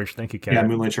Charge. Thank you, Carrot. Yeah,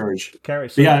 Moonlight Charge.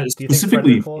 Carrot, so yeah, do you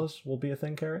specifically think Predator Claws will be a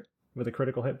thing, Carrot? With a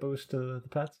critical hit boost to the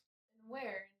pets?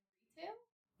 Where? Retail?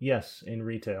 Yes, in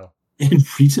retail. In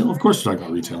retail? Of course we're talking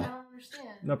about retail. I don't understand.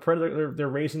 No, Predator, they're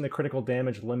raising the critical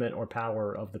damage limit or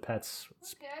power of the pets.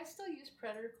 Okay, I still use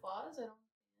Predator Claws. I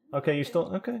don't. Okay, you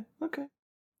still... Okay.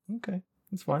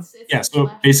 That's fine. Yeah, so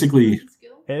basically...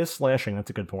 It is slashing, that's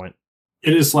a good point.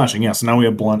 It is slashing, yeah. So now we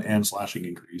have blunt and slashing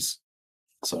increase.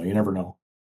 So you never know.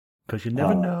 Because you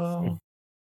never know.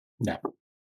 Yeah.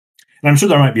 And I'm sure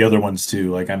there might be other ones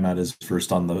too. Like I'm not as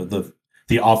versed on the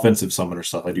offensive summoner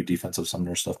stuff. I do defensive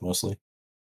summoner stuff mostly.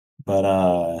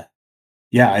 But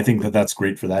yeah, I think that's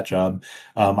great for that job.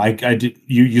 I did.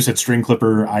 You said String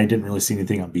Clipper. I didn't really see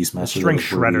anything on Beastmaster. String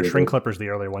Shredder. String Clipper's the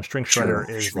earlier one. String Shredder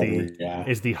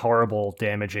is the horrible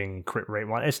damaging crit rate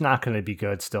one. It's not going to be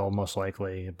good still, most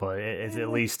likely, but it's at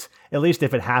least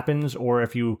if it happens, or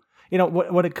if you know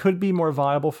what it could be more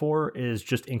viable for is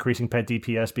just increasing pet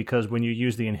DPS, because when you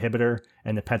use the inhibitor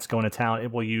and the pets go into town,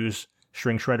 it will use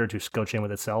String Shredder to skill chain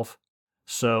with itself.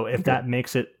 So if that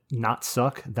makes it not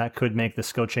suck, that could make the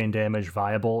skill chain damage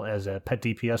viable as a pet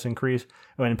DPS increase.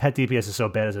 I mean, pet DPS is so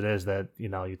bad as it is that,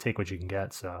 you take what you can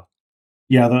get. So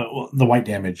yeah, the white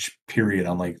damage period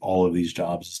on like all of these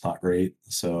jobs is not great.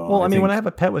 So well, I mean, when I have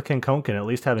a pet with Kinkonkin, at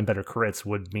least having better crits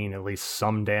would mean at least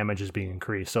some damage is being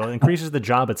increased. So it increases the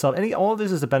job itself. All of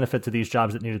this is a benefit to these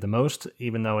jobs that need it the most,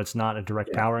 even though it's not a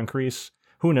direct power increase.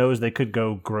 Who knows? They could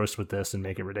go gross with this and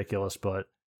make it ridiculous, but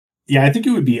yeah, I think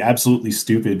it would be absolutely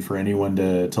stupid for anyone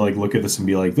to like look at this and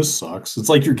be like, "This sucks." It's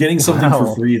like you're getting something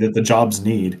for free that the jobs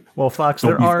need. Well, Fox,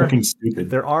 there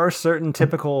are certain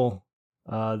typical,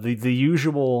 the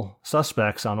usual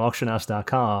suspects on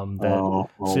auctionhouse.com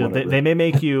that they may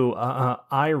make you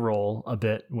eye roll a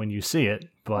bit when you see it,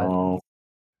 but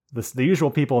the usual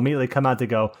people immediately come out to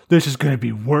go, "This is going to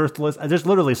be worthless." I'm just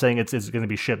literally saying it's going to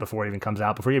be shit before it even comes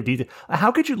out. Before you have detail,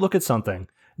 how could you look at something?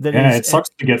 It sucks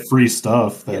to get free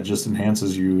stuff that just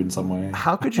enhances you in some way.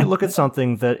 How could you look at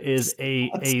something that is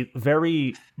a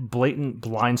very blatant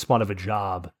blind spot of a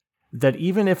job, that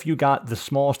even if you got the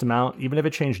smallest amount, even if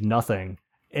it changed nothing,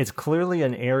 it's clearly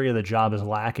an area the job is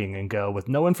lacking, and go with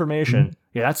no information,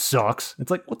 yeah, that sucks. It's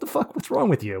like, what the fuck? What's wrong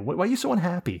with you? Why are you so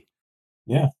unhappy?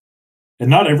 Yeah. And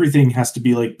not everything has to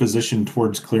be like positioned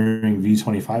towards clearing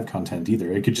V25 content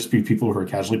either. It could just be people who are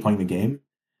casually playing the game.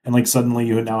 And like suddenly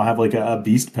you now have like a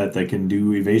beast pet that can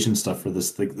do evasion stuff for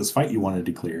this fight you wanted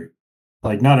to clear.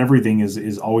 Like not everything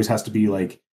is always has to be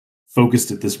like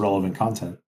focused at this relevant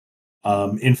content.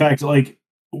 In fact, like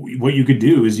what you could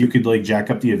do is you could like jack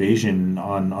up the evasion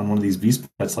on one of these beast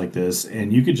pets like this,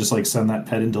 and you could just like send that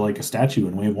pet into like a statue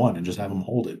in wave 1 and just have them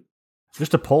hold it.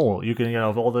 Just a pull. You can,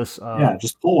 of all this...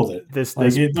 just pull with it. There's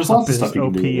lots of stuff you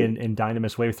OP can do and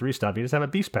Dynamis Wave 3 stuff. You just have a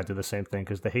beast pet do the same thing,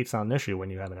 because the hate's not an issue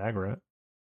when you have an aggro.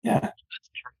 Yeah. That's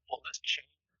terrible. Let's change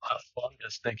I'm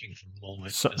just thinking for a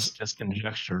moment. Just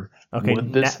conjecture. Okay,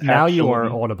 now you are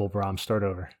audible, Brom. Start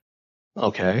over.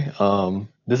 Okay.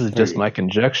 This is just my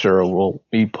conjecture. We'll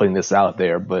be putting this out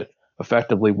there, but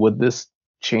effectively, would this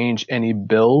change any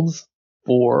builds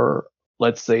for,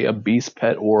 let's say, a beast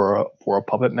pet or for a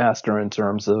puppet master in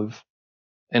terms of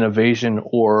an evasion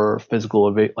or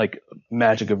physical like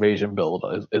magic evasion build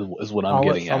is what I'm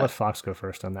getting at. I'll let Fox go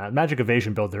first on that. Magic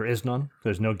evasion build, there is none.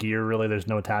 There's no gear really. There's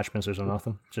no attachments. There's no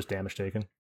nothing. Just damage taken.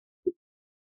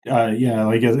 Yeah,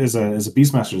 like as a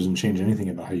beastmaster doesn't change anything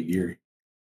about how you gear.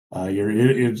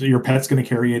 Your pet's going to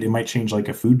carry it. It might change like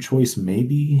a food choice,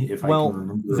 maybe. I can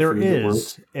remember. There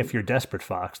is, if you're desperate,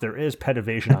 Fox, there is pet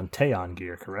evasion on Teon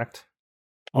gear, correct?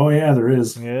 Oh yeah, there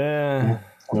is. Yeah.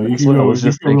 So you That's can what I go, was you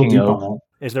just can go real thinking deep of. on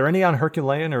that. Is there any on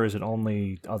Herculean, or is it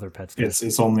only other pets? There?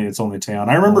 It's only Taeon.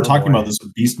 I remember Oh, talking boy. about this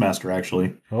with Beastmaster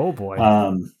actually. Oh boy.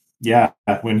 Yeah,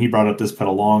 when he brought up this pet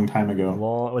a long time ago.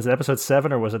 Was it episode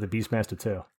 7 or was it the Beastmaster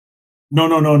 2? No.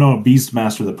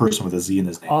 Beastmaster, the person with a Z in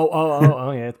his name.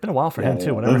 Oh, yeah. It's been a while for him too.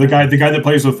 Yeah. Whatever. The guy that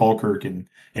plays with Falkirk and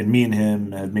me and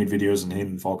him have made videos, and him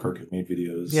and Falkirk have made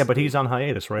videos. Yeah, but he's on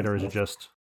hiatus, right? Or is it just?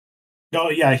 Oh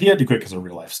yeah, he had to quit because of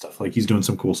real life stuff. Like he's doing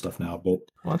some cool stuff now, but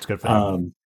Well, that's good for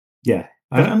him. yeah,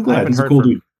 But I'm I glad haven't he's a heard cool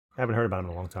from- dude. I haven't heard about him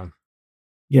in a long time.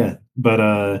 Yeah, but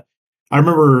I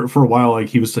remember for a while, like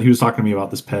he was talking to me about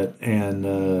this pet, and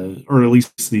or at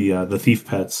least the thief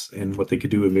pets and what they could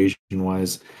do evasion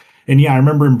wise. And yeah, I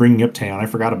remember him bringing up Taeon. I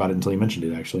forgot about it until he mentioned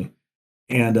it actually.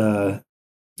 And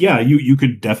yeah, you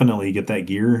could definitely get that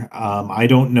gear. I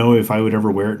don't know if I would ever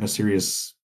wear it in a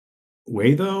serious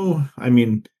way though. I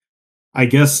mean, I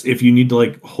guess if you need to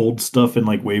like hold stuff in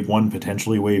like wave 1,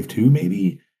 potentially wave 2,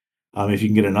 maybe. If you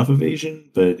can get enough evasion,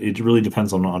 but it really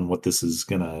depends on what this is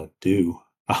gonna do.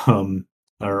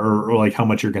 Or like how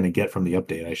much you're gonna get from the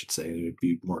update, I should say. It would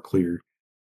be more clear.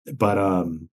 But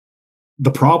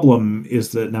the problem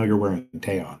is that now you're wearing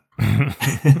Taeon.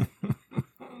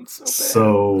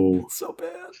 So It's so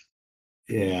bad.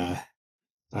 yeah.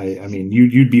 I mean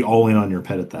you'd be all in on your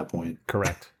pet at that point.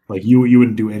 Correct. Like you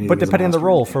wouldn't do anything. But as a depending on the master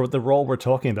role, with for the role we're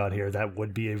talking about here, that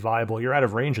would be a viable. You're out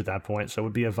of range at that point, so it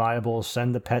would be a viable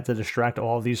send the pet to distract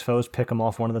all of these foes, pick them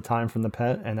off one at a time from the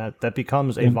pet, and that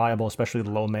becomes a viable, especially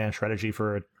the low man strategy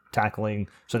for tackling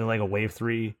something like a wave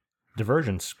 3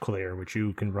 divergence clear, which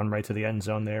you can run right to the end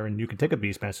zone there, and you can take a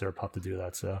Beastmaster or pup to do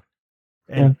that. So,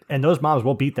 and those mobs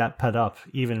will beat that pet up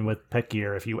even with pet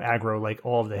gear. If you aggro like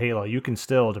all of the Halo, you can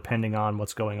still, depending on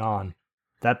what's going on,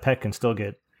 that pet can still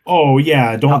get. Oh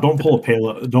yeah, don't pull a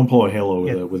Halo. Don't pull a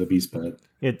Halo with a beast pet.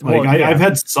 I've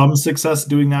had some success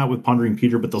doing that with Pondering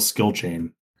Peter, but they'll skill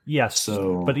chain. Yes.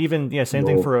 So, but even same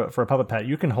thing for a puppet pet.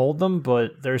 You can hold them,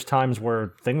 but there's times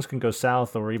where things can go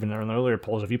south, or even in earlier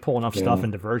pulls. If you pull enough stuff in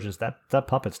divergence, that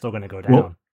puppet's still going to go down.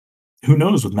 Well, who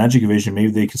knows? With magic evasion,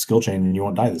 maybe they can skill chain and you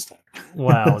won't die this time.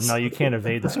 Well, no, you can't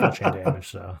evade the skill chain damage.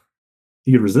 So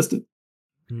you could resist it.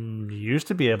 You used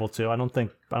to be able to. I don't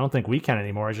think we can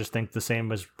anymore. I just think the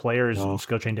same as players,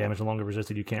 skill chain damage no longer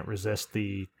resisted. You can't resist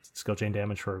the skill chain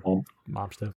damage for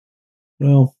mobs too.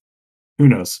 Well, who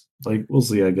knows? Like we'll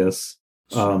see, I guess.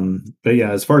 But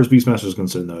yeah, as far as Beastmaster is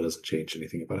concerned, though, it doesn't change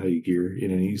anything about how you gear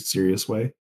in any serious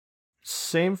way.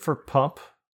 Same for pup.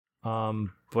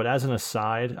 But as an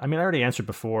aside, I mean, I already answered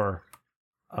before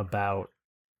about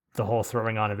the whole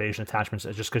throwing on evasion attachments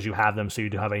just because you have them, so you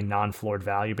do have a non-floored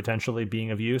value potentially being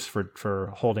of use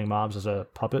for holding mobs as a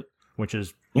puppet, which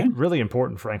is really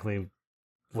important, frankly,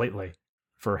 lately,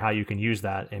 for how you can use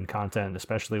that in content,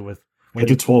 especially with when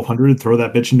you 1200, throw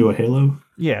that bitch into a Halo.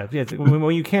 Yeah.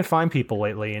 When you can't find people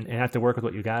lately and have to work with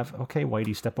what you have, okay,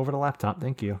 Whitey, step over the laptop,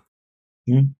 thank you.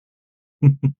 Yeah.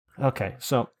 Okay,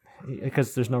 so.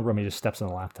 Because there's no room, he just steps on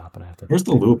the laptop, and I have to. Where's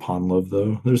the Luopon love,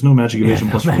 though? There's no magic evasion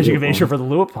plus magic evasion for the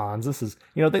Luopons. This is,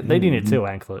 they need it too,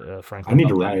 frankly. I need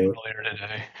to riot earlier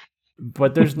today.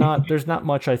 But there's not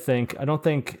much. I don't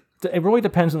think it really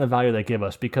depends on the value they give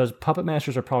us, because puppet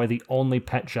masters are probably the only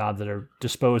pet job that are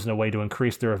disposed in a way to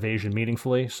increase their evasion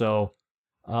meaningfully. So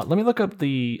let me look up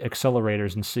the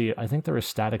accelerators and see. I think they're a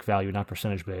static value, not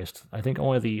percentage based. I think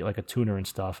only like a tuner and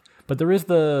stuff. But there is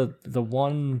the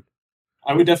one.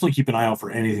 I would definitely keep an eye out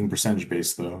for anything percentage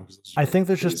based, though. I think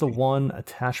there's just the one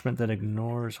attachment that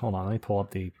ignores. Hold on, let me pull up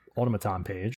the automaton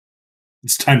page.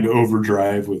 It's time to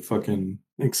overdrive with fucking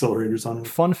accelerators on it.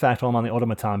 Fun fact, while I'm on the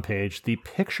automaton page, the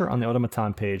picture on the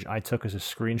automaton page I took as a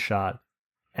screenshot,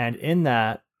 and in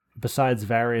that, besides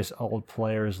various old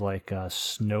players like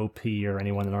Snowpea or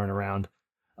anyone that aren't around,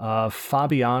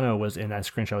 Fabiano was in that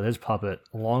screenshot with his puppet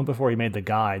long before he made the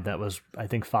guide. That was, I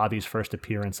think, Fabi's first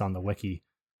appearance on the wiki.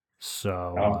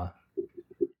 So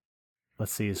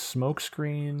let's see, his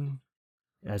smokescreen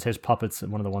as his puppets,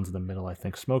 one of the ones in the middle, I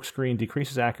think. Smokescreen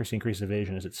decreases accuracy, increases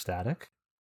evasion. Is it static?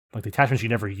 Like the attachments you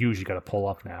never use, you got to pull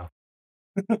up now.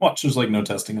 Watch, there's like no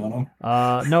testing on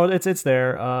them. No, it's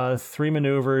there. 3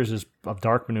 maneuvers is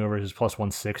dark maneuvers is plus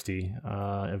 160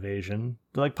 evasion.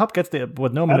 Like pup gets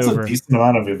with no maneuver. That's a decent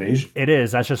amount of evasion. It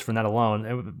is. That's just from that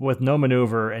alone. With no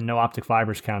maneuver and no optic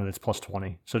fibers counted, it's plus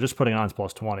 20. So just putting on is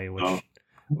plus 20, which.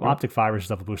 Optic fibers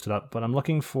stuff will boost it up, but I'm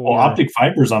looking for. Well, optic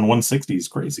fibers on 160 is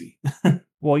crazy.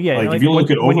 Well, yeah, like if you look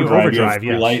at overdrive, you have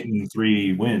 3 light and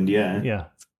 3 wind. Yeah,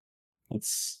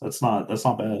 that's not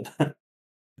bad.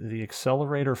 The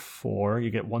accelerator 4, you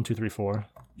get 1, 2, 3, 4.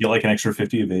 You get like an extra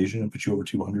 50 evasion and put you over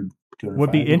 200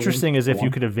 Would be interesting is if you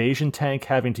could evasion tank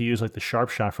having to use like the sharp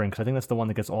shot frame, because I think that's the one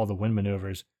that gets all the wind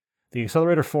maneuvers. The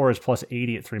Accelerator 4 is plus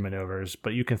 80 at 3 maneuvers,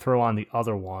 but you can throw on the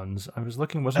other ones. I was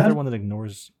looking, wasn't there one that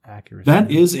ignores accuracy?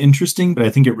 That is interesting, but I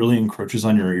think it really encroaches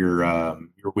on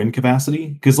your wind capacity.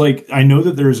 Because like I know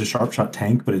that there is a sharp shot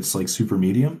tank, but it's like super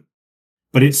medium.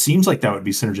 But it seems like that would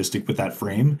be synergistic with that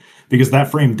frame, because that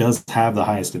frame does have the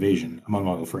highest evasion among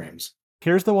all the frames.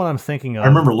 Here's the one I'm thinking of. I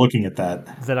remember looking at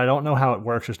that. That I don't know how it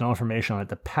works. There's no information on it.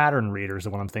 The pattern reader is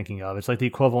the one I'm thinking of. It's like the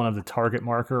equivalent of the target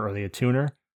marker or the attuner,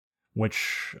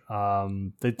 which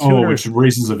the tuner, which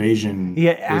raises evasion.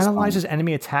 Yeah, it analyzes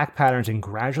enemy attack patterns and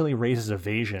gradually raises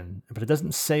evasion, but it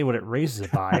doesn't say what it raises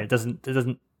it by. It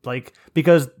doesn't like,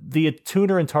 because the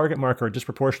tuner and target marker are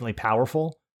disproportionately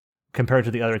powerful compared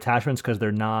to the other attachments, because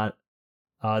they're not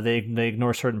they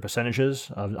ignore certain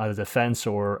percentages of either defense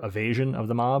or evasion of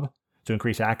the mob to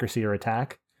increase accuracy or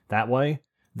attack that way.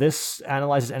 This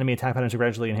analyzes enemy attack patterns to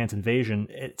gradually enhance evasion.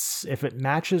 If it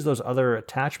matches those other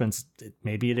attachments,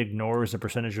 maybe it ignores the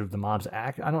percentage of the mob's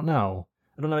act. I don't know.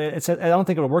 I don't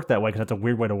think it would work that way, because that's a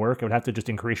weird way to work. It would have to just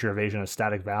increase your evasion at a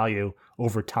static value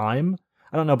over time.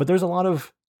 I don't know, but there's a lot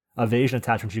of evasion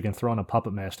attachments you can throw on a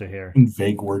Puppet Master here.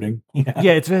 Vague wording.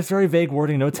 Yeah, it's very vague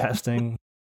wording, no testing.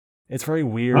 It's very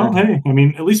weird. Well, hey, I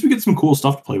mean, at least we get some cool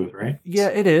stuff to play with, right? Yeah,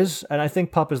 it is. And I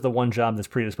think Pup is the one job that's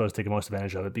predisposed to take most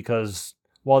advantage of it, because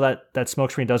while that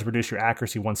smokescreen does reduce your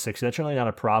accuracy 160, that's generally not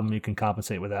a problem. You can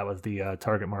compensate with that with the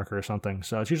target marker or something.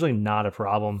 So it's usually not a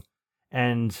problem.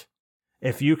 And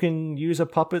if you can use a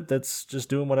puppet that's just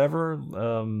doing whatever,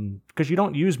 because you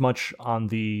don't use much on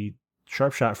the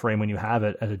sharp shot frame when you have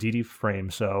it as a DD frame.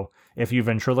 So if you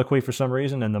ventriloquy for some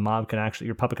reason and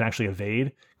your puppet can actually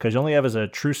evade, because you only have as a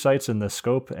true sights in the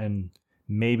scope and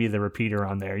maybe the repeater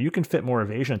on there, you can fit more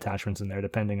evasion attachments in there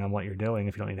depending on what you're doing,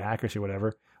 if you don't need accuracy or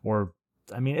whatever. Or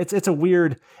I mean, it's a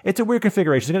weird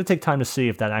configuration. It's going to take time to see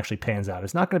if that actually pans out.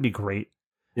 It's not going to be great.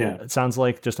 Yeah, it sounds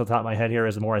like, just off the top of my head here,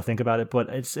 as the more I think about it, but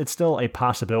it's still a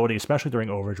possibility, especially during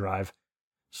overdrive.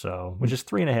 So, which is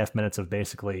 3.5 minutes of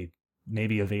basically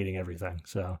maybe evading everything.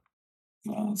 So,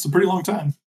 it's a pretty long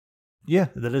time. Yeah,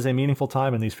 that is a meaningful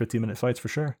time in these 15-minute fights for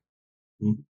sure.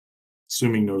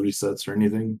 Assuming no resets or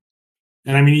anything.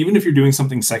 And I mean, even if you're doing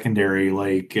something secondary,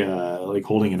 like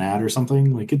holding an ad or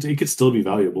something, like it could still be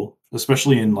valuable,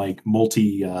 especially in like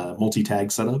multi-tag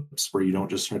setups where you don't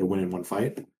just try to win in one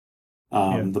fight.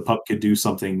 The pup could do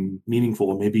something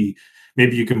meaningful. Maybe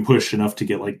you can push enough to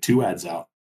get like 2 ads out,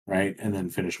 right, and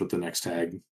then finish with the next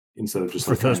tag instead of just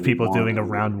for those people doing a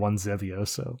round 1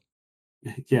 Zevioso.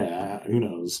 Yeah, who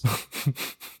knows?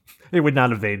 It would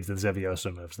not evade the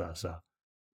Zevioso moves though. So.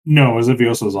 No,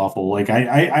 Zevioso is awful. Like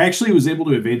I actually was able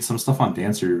to evade some stuff on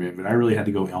Dancer, but I really had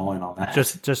to go all in on that.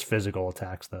 Just physical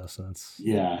attacks though, so that's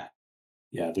yeah.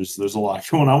 There's a lot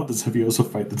going on with the Zevioso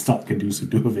fight that's not conducive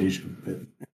to evasion.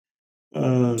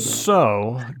 But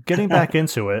so getting back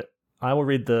into it, I will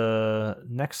read the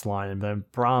next line, and then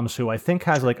Brahms, who I think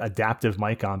has like adaptive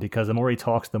mic on, because the more he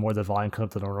talks, the more the volume comes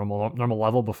up to the normal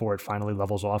level before it finally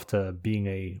levels off to being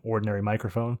a ordinary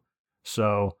microphone.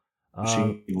 So.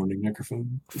 Machine learning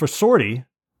microphone. For Sortie,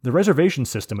 the reservation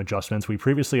system adjustments we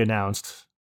previously announced,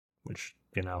 which,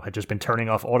 had just been turning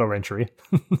off auto entry.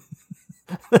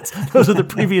 Those are the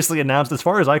previously announced, as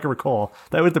far as I can recall.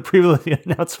 That was the previously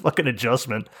announced fucking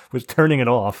adjustment, was turning it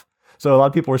off. So a lot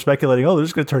of people were speculating, they're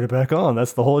just going to turn it back on.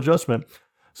 That's the whole adjustment.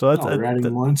 So that's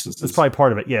probably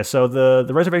part of it. Yeah, so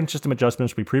the reservation system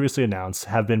adjustments we previously announced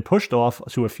have been pushed off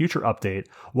to a future update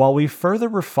while we further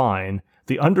refine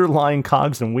the underlying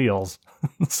cogs and wheels.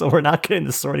 So we're not getting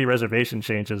the Sortie reservation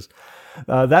changes.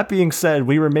 That being said,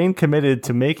 we remain committed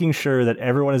to making sure that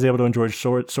everyone is able to enjoy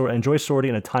Sortie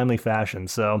in a timely fashion.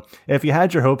 So if you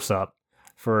had your hopes up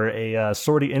for a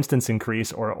Sortie instance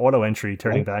increase or auto entry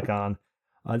turning back on,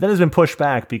 that has been pushed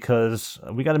back because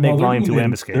we got to make Volume 2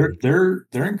 Ambuscade.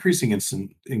 They're increasing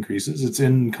instant increases. It's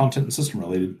in content and system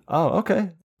related. Oh,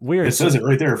 okay. Weird. It says it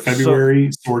right there. February,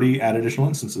 Sortie add additional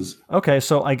instances. Okay,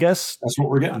 so I guess that's what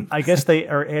we're getting. I guess they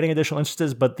are adding additional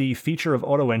instances, but the feature of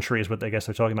auto entry is what I guess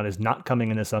they're talking about, is not coming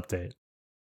in this update.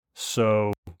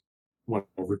 So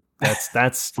whatever.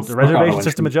 That's the reservation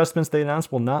system adjustments they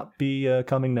announced will not be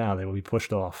coming now. They will be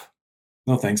pushed off.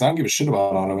 No thanks. I don't give a shit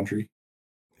about auto entry.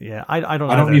 Yeah, I don't.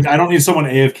 I don't need someone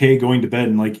AFK going to bed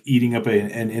and like eating up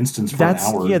an instance for an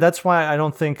hour. Yeah, that's why I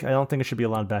don't think it should be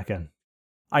allowed back in.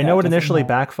 I know it initially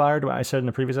backfired. I said in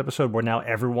the previous episode, where now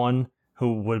everyone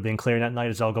who would have been clearing that night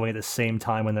is all going at the same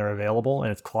time when they're available,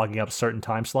 and it's clogging up certain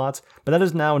time slots. But that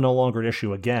is now no longer an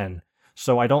issue again.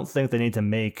 So I don't think they need to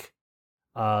make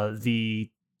the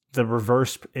the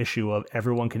reverse issue of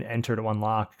everyone can enter to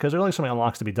unlock, because there are only so many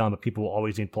unlocks to be done, but people will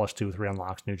always need +2, 3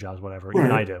 unlocks, new jobs, whatever.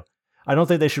 Even I do. I don't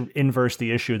think they should inverse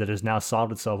the issue that has now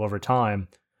solved itself over time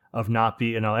of not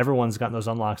be, everyone's gotten those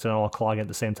unlocks and all clogging at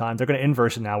the same time. They're going to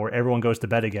inverse it now where everyone goes to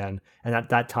bed again, and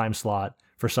that time slot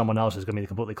for someone else is going to be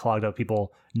completely clogged up,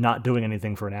 people not doing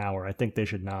anything for an hour. I think they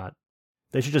should not.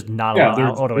 They should just not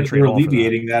allow auto entry. They're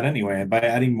alleviating that anyway, and by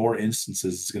adding more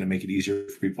instances, it's going to make it easier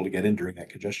for people to get in during that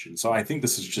congestion. So I think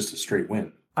this is just a straight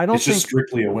win. It's just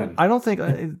strictly a win. I don't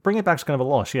think bring it back is kind of a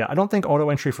loss. Yeah, I don't think auto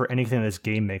entry for anything in this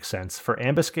game makes sense. For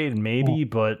Ambuscade, maybe,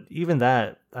 but even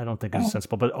that I don't think is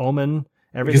sensible. But Omen.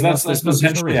 Everything because that's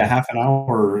potentially a half an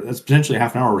hour. That's potentially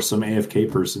half an hour where some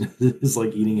AFK person is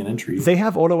like eating an entry. They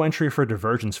have auto entry for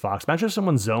divergence, Fox. Imagine if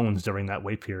someone zones during that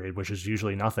wait period, which is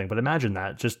usually nothing. But imagine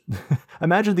that. Just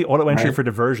imagine the auto entry for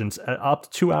divergence up to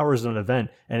 2 hours of an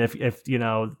event, and if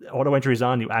auto entry is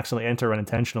on, you accidentally enter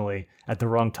unintentionally at the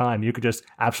wrong time, you could just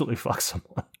absolutely fuck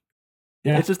someone.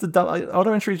 Yeah, it's just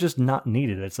auto entry is just not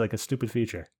needed. It's like a stupid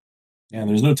feature. Yeah, and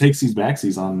there's no takesies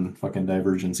backsies on fucking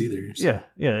Divergence either. So.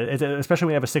 Yeah. Especially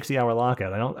when you have a 60-hour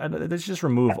lockout. They should just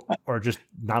remove or just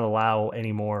not allow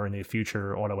any more in the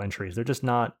future auto entries. They're just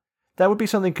not. That would be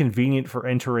something convenient for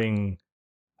entering.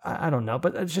 I don't know,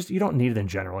 but it's just you don't need it in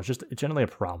general. It's generally a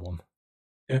problem.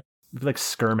 Yeah, like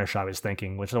Skirmish. I was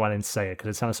thinking, which is why I didn't say it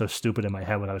because it sounded so stupid in my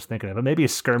head when I was thinking of it. But maybe a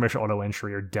Skirmish auto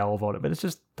entry or Delve auto, but it's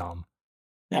just dumb.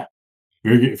 Yeah,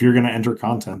 if you're going to enter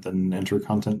content, then enter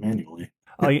content manually.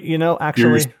 Actually,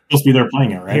 you're supposed to be there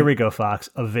playing it, right? Here we go, Fox.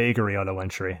 A vagary auto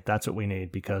entry. That's what we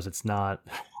need because it's not.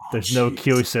 There's no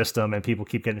queue system, and people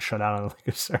keep getting shut out on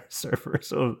a server.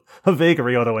 So a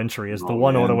vagary auto entry is the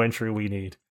one auto entry we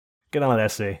need. Get on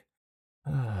SC.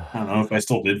 I don't know if I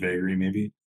still did vagary,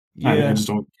 maybe. Yeah, I just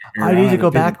don't. I need to go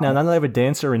back now. Now that I have a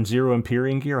dancer and 0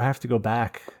 Empyrean gear, I have to go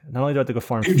back. Not only do I have to go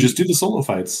farm. Dude, just do the solo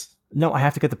fights. No, I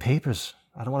have to get the papers.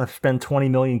 I don't want to spend 20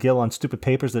 million gil on stupid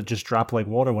papers that just drop like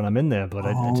water when I'm in there. But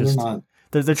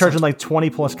they're charging like 20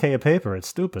 plus K a paper. It's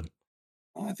stupid.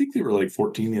 I think they were like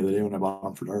 14 the other day when I bought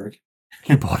them for Dark.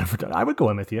 You bought them for Dark? I would go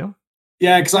in with you.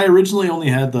 Yeah, because I originally only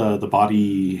had the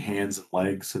body, hands, and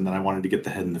legs, and then I wanted to get the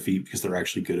head and the feet because they're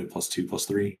actually good at +2,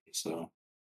 +3. So,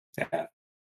 yeah.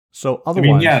 So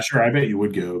otherwise, yeah, sure. I bet you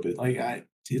would go, but like,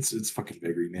 it's fucking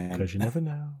vagary, man. Because you never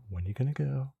know when you're gonna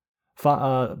go.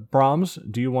 Brahms,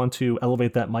 do you want to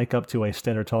elevate that mic up to a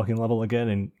standard talking level again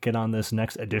and get on this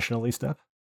next additionally step?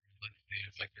 Let's see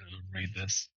if I can read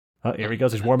this. Oh, here he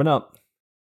goes. He's warming up.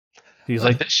 He's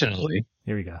like, additionally,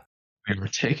 here we go. We were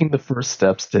taking the first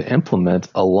steps to implement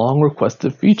a long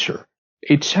requested feature,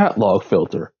 a chat log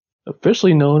filter,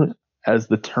 officially known as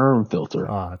the term filter.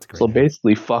 Oh, that's great. So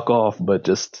basically, fuck off, but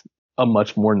just a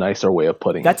much more nicer way of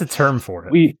putting it. That's a term for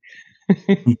it.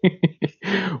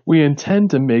 We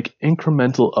intend to make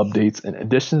incremental updates and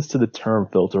additions to the term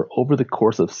filter over the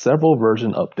course of several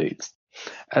version updates,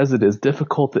 as it is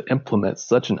difficult to implement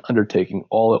such an undertaking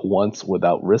all at once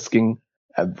without risking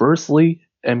adversely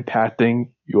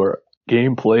impacting your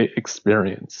gameplay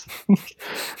experience.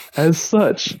 As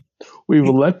such, we've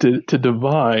elected to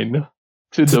divine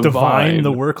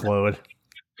the workload.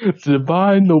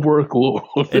 Divine the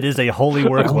workload. It is a holy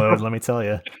workload, let me tell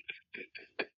you.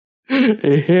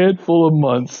 A handful of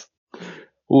months.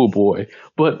 Oh boy.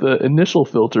 But the initial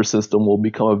filter system will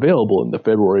become available in the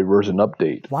February version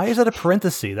update. Why is that a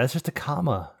parenthesis? That's just a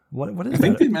comma. What is that? I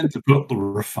think they meant to put the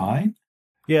refine.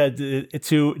 Yeah,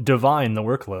 to divine the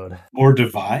workload. Or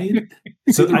divide?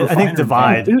 So I think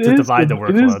divide to divide the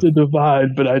workload. It is to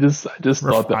divide, but I just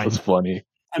thought that was funny.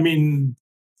 I mean,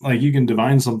 like you can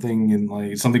divine something and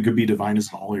like something could be divine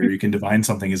as an all, or you can divine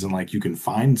something as in like you can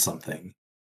find something.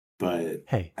 But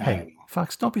hey,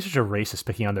 Fox, don't be such a racist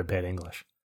picking on their bad English.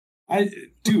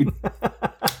 Dude,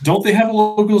 don't they have a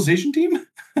localization team?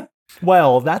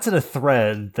 Well, that's in a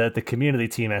thread that the community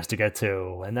team has to get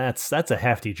to, and that's a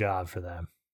hefty job for them.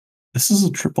 This is a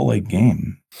AAA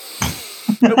game.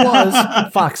 It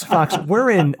was Fox. We're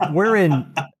in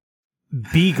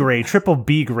B grade, triple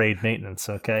B grade maintenance.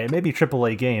 Okay, it may be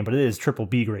AAA game, but it is triple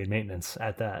B grade maintenance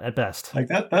at best. Like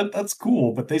that's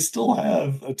cool, but they still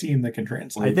have a team that can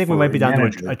translate. I think we might be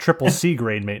down to a triple C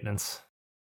grade maintenance.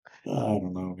 I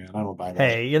don't know, man. I don't buy that.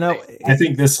 Hey, I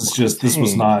think this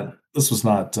was not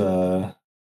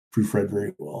proofread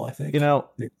very well. I think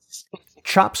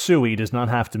Chop Suey does not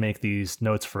have to make these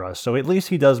notes for us, so at least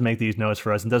he does make these notes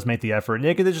for us and does make the effort. And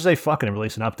they could just say fucking and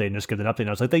release an update and just give an update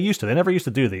notes like they used to. They never used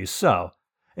to do these, so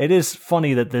it is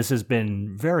funny that this has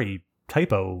been very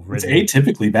typo written. It's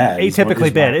atypically bad.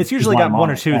 Atypically bad. It's usually got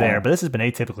one or two there, but this has been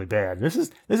atypically bad. This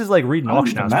is like reading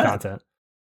auction house content.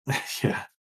 Yeah.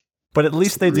 But at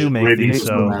least they do make these,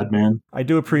 so Madman. I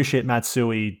do appreciate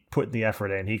Matsui putting the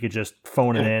effort in. He could just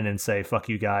phone it in and say, fuck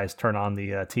you guys, turn on the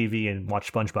TV and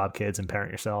watch SpongeBob Kids and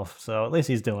parent yourself. So at least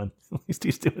he's doing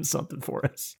something for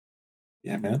us.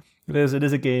 Yeah, man. It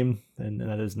is a game, and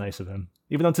that is nice of him.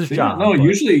 Even though it's his job. No,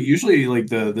 usually like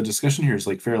the discussion here is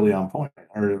like fairly on point.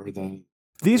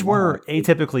 These were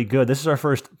atypically good. This is our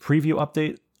first preview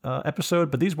update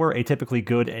episode, but these were atypically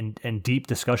good and deep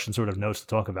discussion sort of notes to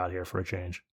talk about here for a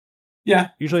change. Yeah,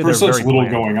 usually there's very little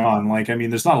planned. Going on. Like, I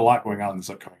mean, there's not a lot going on in this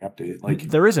upcoming update. Like,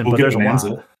 there isn't, but there's a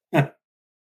lot.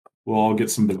 We'll all get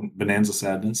some Bonanza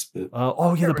sadness, but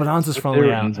the Bonanza's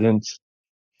finally out.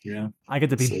 Yeah, I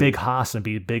get to be Big Haas and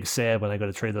be big sad when I go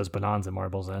to trade those Bonanza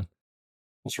marbles in.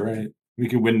 That's right. We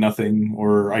could win nothing,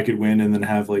 or I could win and then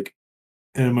have like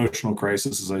an emotional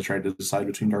crisis as I tried to decide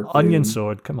between Darkblade Onion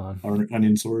Sword. Come on,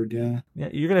 Onion Sword. Yeah,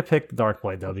 you're gonna pick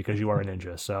Darkblade though because you are a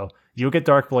ninja. So you'll get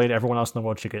Darkblade. Everyone else in the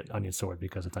world should get Onion Sword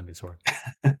because it's Onion Sword.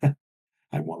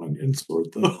 I want Onion Sword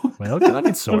though. Well, get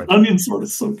Onion Sword. Onion Sword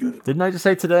is so good. Didn't I just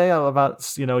say today about,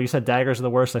 you said daggers are the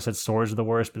worst? I said swords are the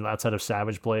worst, but outside of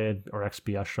Savage Blade or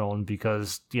XP Shown,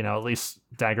 because, at least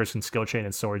daggers can skill chain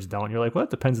and swords don't. You're like, well, it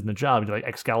depends on the job. You're like,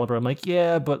 Excalibur. I'm like,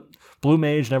 yeah, but Blue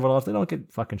Mage and everyone else, they don't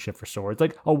get fucking shit for swords.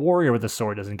 Like, a warrior with a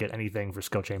sword doesn't get anything for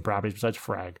skill chain properties besides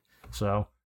frag. So.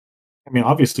 I mean,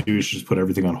 obviously, we should just put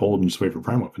everything on hold and just wait for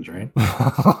prime weapons, right?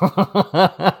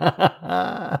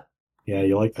 Yeah,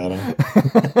 you like that,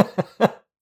 huh?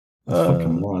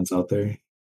 Fucking morons out there.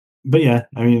 But yeah,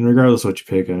 I mean, regardless of what you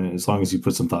pick, as long as you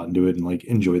put some thought into it and like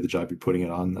enjoy the job you're putting it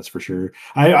on, that's for sure.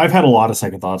 I've had a lot of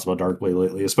second thoughts about Darkblade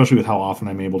lately, especially with how often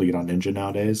I'm able to get on Ninja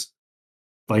nowadays.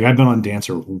 Like, I've been on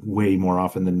Dancer way more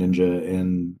often than Ninja,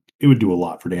 and it would do a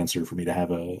lot for Dancer for me to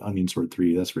have a Onion Sword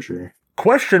 3, that's for sure.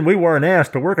 Question we weren't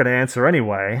asked, but we're going to answer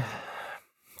anyway.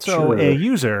 So Sure. A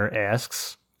user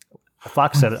asks,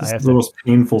 Fox said This is the most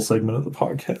painful segment of the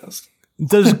podcast.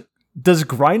 Does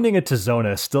grinding a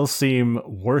Tizona still seem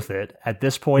worth it at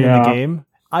this point in the game?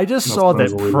 I just saw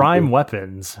that prime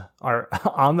weapons are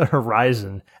on the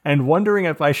horizon and wondering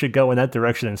if I should go in that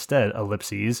direction instead,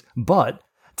 ellipses. But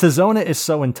Tizona is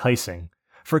so enticing.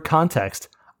 For context,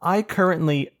 I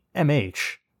currently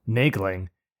MH, Nagling,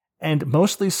 and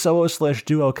mostly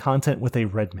solo/duo content with a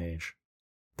red mage.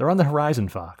 They're on the horizon,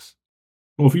 Fox.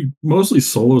 Well, if you mostly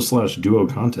solo/duo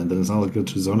content, then it sounds like the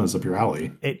Tizona's up your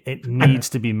alley. It needs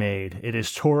to be made. It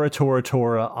is Tora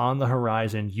on the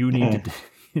horizon. You need to.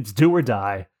 It's do or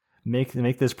die. Make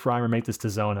this primer. Make this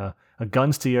Tizona. A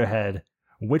guns to your head.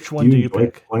 Which one do you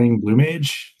pick? Playing Blue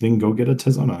Mage, then go get a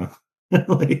Tizona.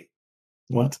 Like,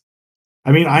 what?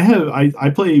 I mean, I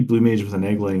play Blue Mage with an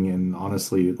Eggling, and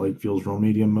honestly, it like feels real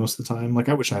medium most of the time. Like,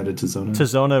 I wish I had a Tizona.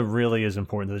 Tizona really is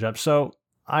important to the job. So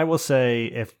I will say,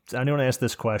 if anyone asks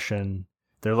this question,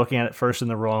 they're looking at it first in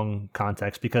the wrong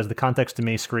context, because the context to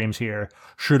me screams here,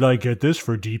 should I get this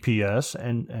for DPS?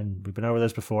 And we've been over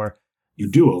this before. You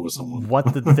duo with someone.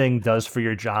 What the thing does for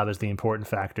your job is the important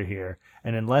factor here.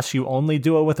 And unless you only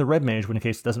duo with a red mage, when in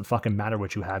case it doesn't fucking matter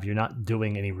what you have, you're not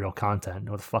doing any real content.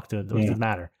 What the fuck does it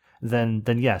matter? Then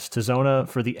yes, Tizona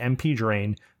for the MP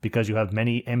drain, because you have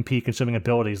many MP consuming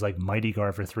abilities like Mighty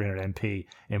Guard for 300 MP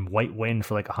and White Wind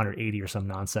for like 180 or some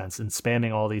nonsense, and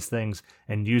spamming all these things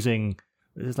and using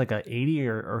it's like a 80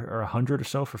 or 100 or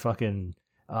so for fucking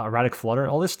Erratic Flutter.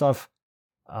 All this stuff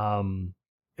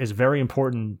is very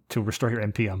important to restore your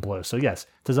MP on blue. So yes,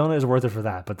 Tizona is worth it for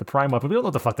that. But the prime weapon, we don't know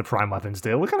what the fuck the prime weapons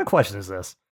do. What kind of question is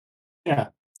this? Yeah.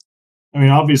 I mean,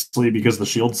 obviously, because the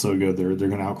shield's so good, they're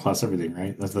going to outclass everything,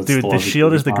 right? That's Dude, the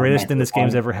shield is the greatest thing this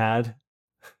game's ever had,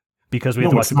 because we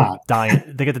have to watch people die.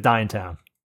 They get to die in town.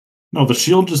 No, the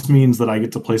shield just means that I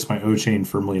get to place my O-Chain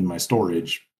firmly in my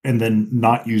storage and then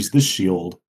not use this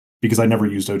shield because I never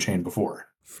used O-Chain before.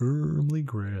 Firmly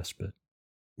grasp it.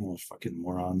 Oh, fucking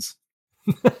morons.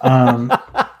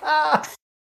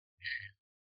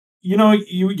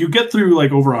 You get through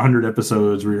like over 100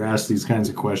 episodes where you're asked these kinds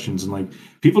of questions, and like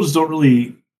people just don't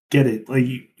really get it. Like,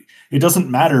 it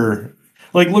doesn't matter.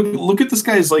 Like, look at this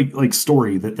guy's like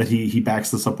story that he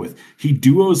backs this up with. He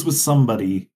duos with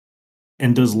somebody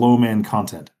and does low man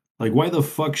content. Like, why the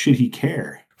fuck should he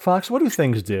care? Fox, what do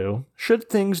things do? Should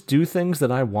things do things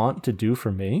that I want to do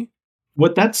for me?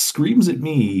 What that screams at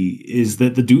me is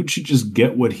that the dude should just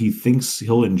get what he thinks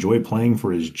he'll enjoy playing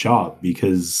for his job,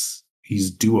 because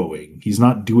he's duoing. He's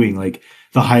not doing like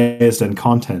the highest end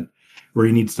content where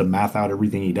he needs to math out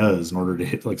everything he does in order to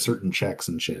hit like certain checks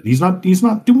and shit. He's not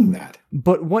doing that.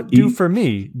 But what do for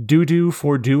me? Do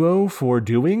for duo for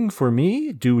doing for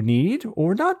me? Do need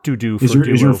or not do for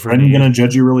duo? Is your friend going to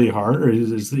judge you really hard? Or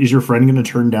is your friend going to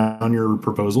turn down your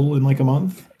proposal in like a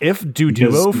month? If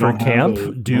duo for camp,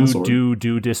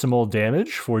 do decimal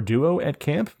damage for duo at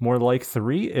camp, more like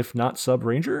 3, if not sub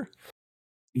ranger.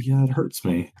 Yeah, it hurts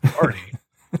me. Party.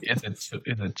 Is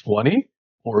it 20?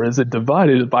 Or is it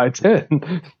divided by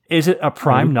 10? Is it a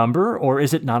prime number, or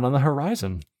is it not on the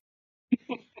horizon?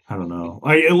 I don't know.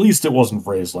 At least it wasn't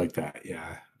phrased like that,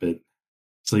 yeah. But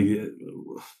it's like...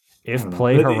 If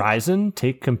play horizon,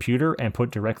 take computer and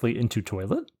put directly into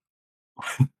toilet?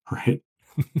 Right.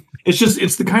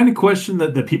 It's the kind of question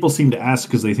that people seem to ask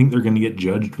because they think they're going to get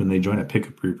judged when they join a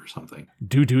pickup group or something.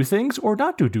 Do things or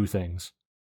not do things?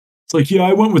 It's like, yeah,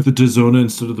 I went with the Dizona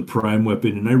instead of the prime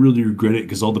weapon, and I really regret it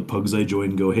because all the pugs I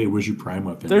join go, hey, where's your prime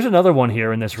weapon? There's another one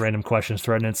here in this random questions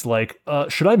thread, and it's like,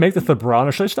 should I make the Thebron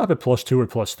or should I stop at +2 or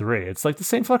 +3? It's like the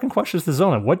same fucking question as the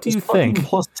Zona. What do you think?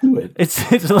 +2 it.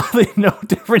 It's literally no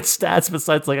different stats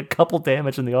besides like a couple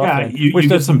damage in the offense. Yeah, you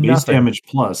get some base damage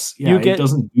plus. Yeah, it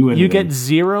doesn't do anything. You get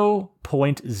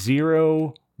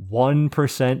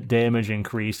 0.01% damage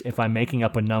increase if I'm making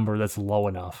up a number that's low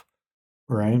enough.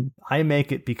 Right. I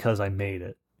make it because I made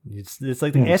it. It's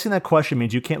like asking that question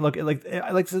means you can't look at like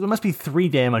there must be 3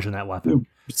 damage in that weapon. Ooh,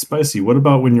 spicy. What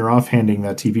about when you're offhanding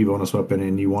that TP bonus weapon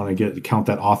and you want to count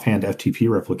that offhand FTP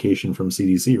replication from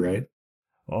CDC, right?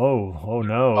 Oh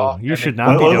no! You should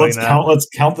not be doing that. Let's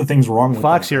count the things wrong. With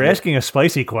Fox, that, you're asking a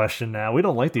spicy question now. We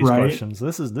don't like these questions.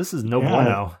 This is no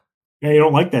bueno. Yeah, you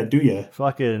don't like that, do you?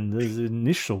 Fucking, this is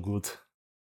nicht so gut.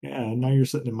 Yeah, now you're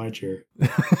sitting in my chair.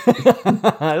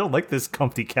 I don't like this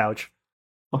comfy couch.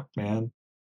 Fuck, man.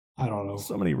 I don't know.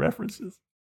 So many references.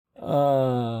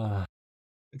 I'm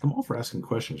all for asking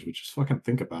questions, but just fucking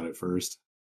think about it first.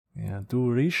 Yeah, du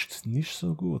riechst nicht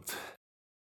so gut.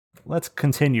 Let's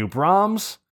continue.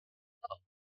 Brahms,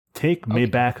 take me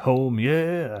back home,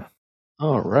 yeah.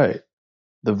 All right.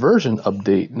 The version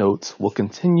update notes will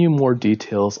continue more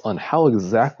details on how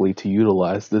exactly to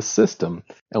utilize this system,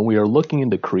 and we are looking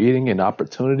into creating an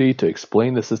opportunity to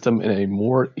explain the system in a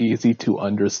more easy to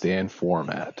understand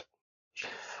format.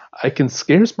 I can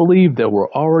scarce believe that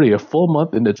we're already a full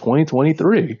month into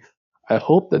 2023. I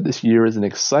hope that this year is an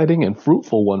exciting and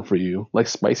fruitful one for you, like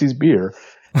Spicy's beer,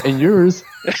 and yours,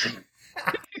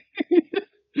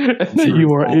 and that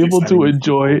you are able to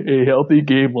enjoy a healthy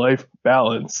game life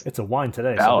balance. It's a wine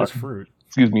today, so it's fruit.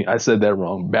 Excuse me, I said that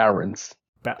wrong. Balance.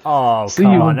 Come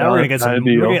on. Now we're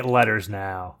gonna get letters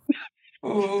now.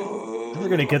 We're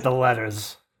gonna get the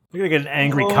letters. We're gonna get an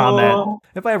angry comment.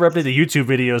 If I ever update the YouTube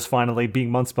videos finally, being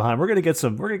months behind, we're gonna get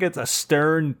a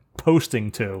stern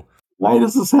posting too. Why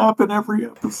does this happen every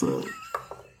episode?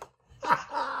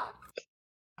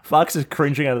 Fox is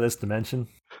cringing out of this dimension.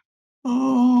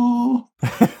 Oh,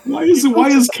 why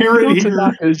is Carrot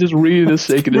here? It's just reading and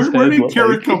shaking his head. Where did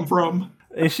Carrot come from?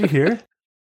 Is she here?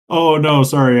 Oh no,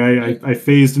 sorry. I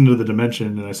phased into the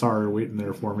dimension and I saw her waiting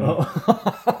there for me.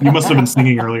 Oh. You must have been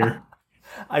singing earlier.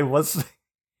 I was.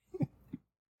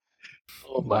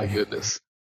 Oh my goodness!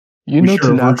 You know,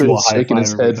 Tanaka is shaking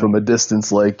his head from a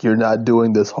distance, like you're not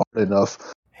doing this hard enough.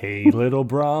 Hey, little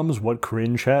Brahms, what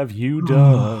cringe have you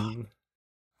done?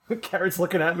 Carrot's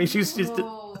looking at me. She's just.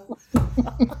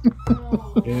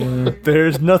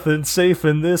 There's nothing safe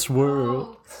in this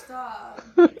world. Stop.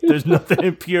 There's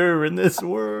nothing pure in this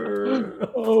world.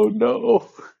 Oh no.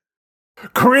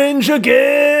 Cringe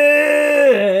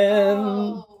again.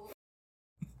 Oh.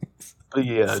 But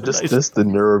yeah, just the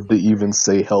nerve to even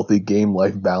say healthy game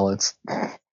life balance.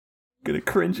 Gonna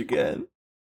cringe again.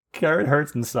 Carrot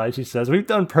hurts inside, she says. We've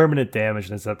done permanent damage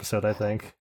in this episode, I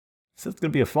think. So it's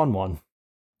gonna be a fun one.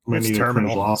 It's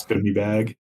terminal. Ostomy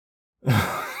bag.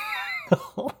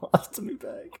 Ostomy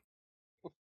bag.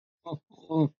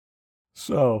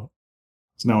 So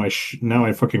now I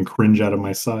fucking cringe out of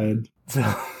my side.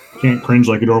 Can't cringe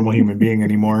like a normal human being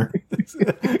anymore.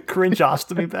 Cringe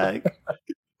ostomy bag.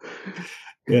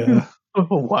 Yeah. Oh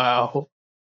wow.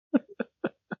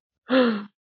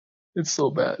 It's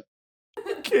so bad.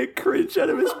 Can't cringe out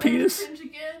of his penis.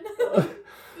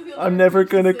 I'm never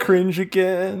gonna cringe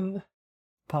again.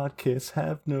 Podcasts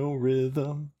have no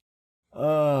rhythm.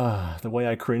 The way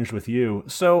I cringed with you.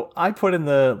 So I put in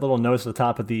the little notes at the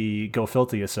top of the Go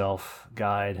Filter Yourself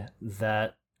guide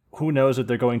that who knows if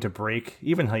they're going to break,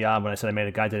 even Hayab, when I said I made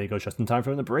a guide today, goes just in time for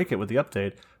them to break it with the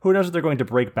update. Who knows if they're going to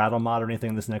break Battle Mod or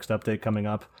anything in this next update coming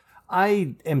up.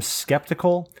 I am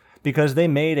skeptical because they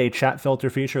made a chat filter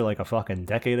feature like a fucking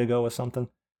decade ago or something.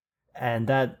 And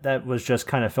that was just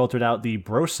kind of filtered out the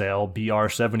Brosale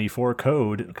BR74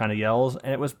 code kind of yells,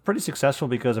 and it was pretty successful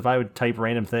because if I would type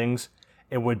random things,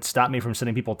 it would stop me from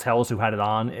sending people tells who had it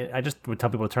on. I just would tell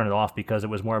people to turn it off because it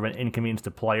was more of an inconvenience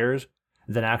to players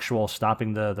than actual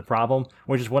stopping the problem,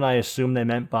 which is what I assume they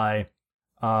meant by,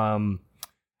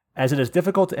 as it is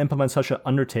difficult to implement such an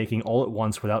undertaking all at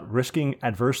once without risking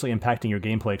adversely impacting your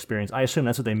gameplay experience. I assume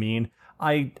that's what they mean.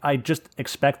 I just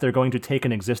expect they're going to take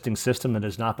an existing system that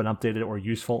has not been updated or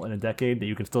useful in a decade that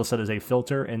you can still set as a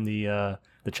filter in the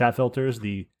chat filters.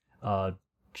 The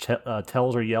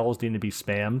tells or yells need to be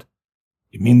spammed.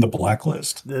 You mean the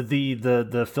blacklist?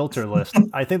 The filter list.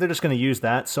 I think they're just going to use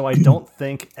that. So I don't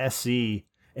think SE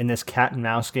in this cat and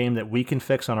mouse game that we can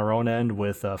fix on our own end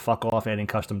with fuck off adding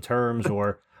custom terms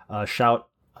or shout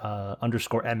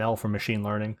 _ML for machine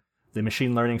learning. The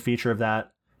machine learning feature of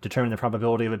that determine the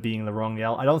probability of it being the wrong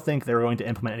yell. I don't think they're going to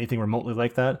implement anything remotely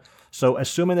like that. So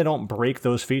assuming they don't break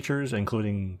those features,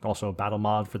 including also battle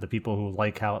mod for the people who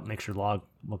like how it makes your log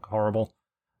look horrible,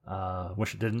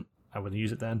 wish it didn't, I wouldn't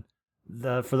use it then.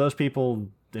 For those people,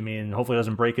 I mean, hopefully it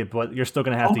doesn't break it, but you're still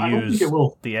going to have to use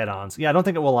the add-ons. Yeah, I don't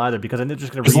think it will either because they're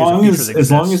just going to reuse a feature that exists.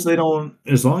 As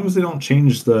long as they don't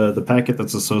change the packet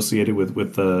that's associated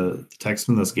with the text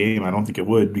in this game, I don't think it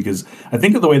would, because I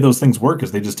think of the way those things work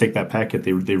is they just take that packet,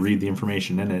 they read the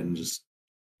information in it, and just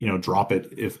drop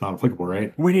it if not applicable,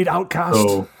 right? We need Outcast.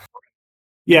 So,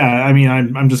 yeah, I mean,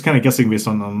 I'm just kind of guessing based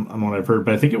on what I've heard,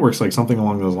 but I think it works like something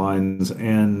along those lines.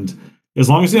 And as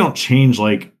long as they don't change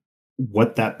like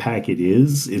what that packet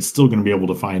is, it's still going to be able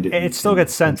to find it. It still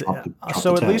gets sent.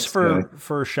 So at least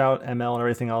for Shout ML and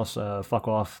everything else,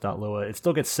 fuckoff.lua, it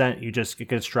still gets sent. It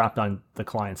gets dropped on the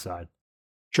client side.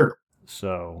 Sure.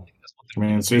 So I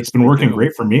mean, it's been working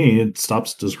great for me. It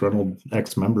stops disgruntled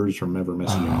ex-members from ever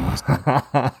messing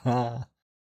up.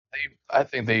 I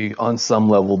think they, on some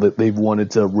level, that they've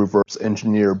wanted to reverse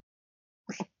engineer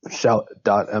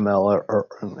shout.ml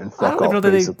and fuck off. I don't even know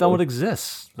that they don't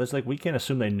exist. It's like we can't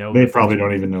assume they know. They probably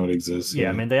don't even know it exists. Yeah,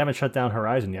 I mean, they haven't shut down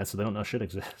Horizon yet, so they don't know shit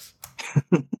exists.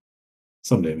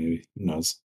 Someday, maybe. Who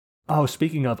knows? Oh,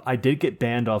 speaking of, I did get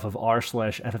banned off of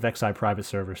r/FFXI private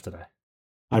servers today.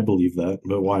 I believe that,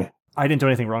 but why? I didn't do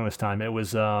anything wrong this time. It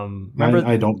was remember.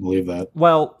 I don't believe that.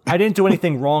 Well, I didn't do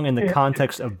anything wrong in the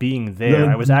context of being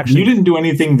there. I was actually. You didn't do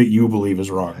anything that you believe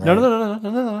is wrong.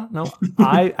 Right? No.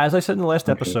 As I said in the last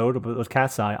episode with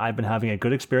Cat's Eye, I've been having a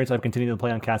good experience. I've continued to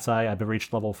play on Cat's Eye. I've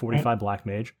reached level 45 Black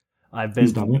Mage. I've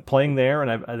been playing there,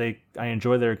 and I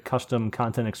enjoy their custom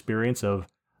content experience of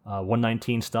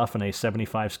 119 stuff in a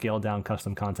 75 scaled down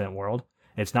custom content world.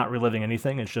 It's not reliving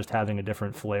anything. It's just having a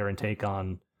different flair and take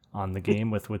on the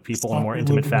game with people in a more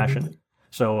intimate fashion.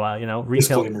 So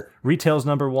retail's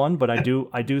number one, but I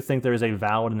do think there is a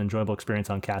valid and enjoyable experience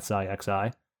on Cat's Eye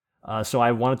XI. So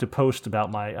I wanted to post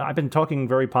about I've been talking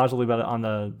very positively about it on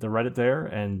the Reddit there,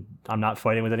 and I'm not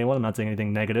fighting with anyone. I'm not saying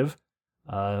anything negative.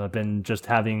 I've been just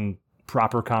having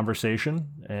proper conversation,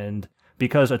 and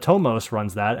because Atomos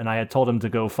runs that, and I had told him to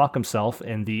go fuck himself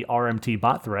in the RMT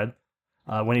bot thread,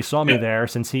 when he saw me there,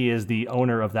 since he is the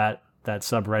owner of that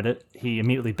subreddit, he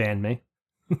immediately banned me.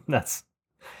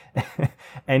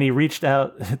 And he reached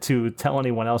out to tell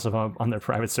anyone else if I'm on their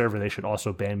private server they should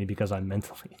also ban me because I'm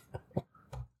mentally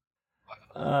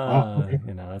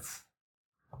that's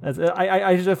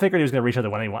I just figured he was going to reach out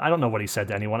to anyone. I don't know what he said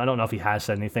to anyone. I don't know if he has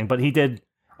said anything, but he did.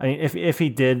 I mean, if he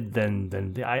did,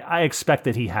 then I expect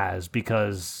that he has,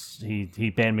 because he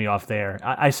banned me off there.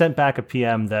 I sent back a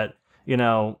PM that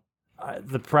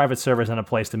the private server is in a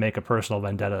place to make a personal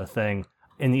vendetta thing.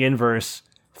 In the inverse,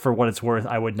 for what it's worth,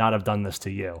 I would not have done this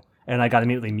to you. And I got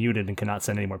immediately muted and cannot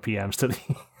send any more PMs to the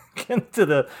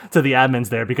to the admins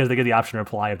there, because they get the option to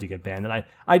reply if you get banned. And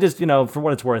I just, for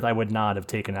what it's worth, I would not have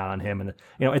taken out on him. And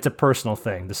it's a personal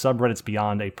thing. The subreddit's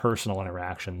beyond a personal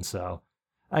interaction. So,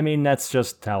 I mean, that's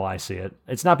just how I see it.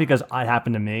 It's not because it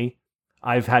happened to me.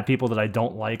 I've had people that I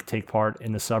don't like take part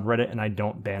in the subreddit, and I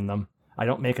don't ban them. I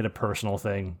don't make it a personal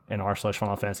thing in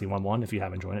r/Final Fantasy 11. If you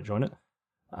haven't joined it, join it.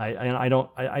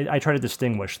 I try to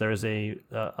distinguish. There is a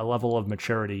level of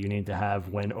maturity you need to have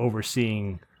when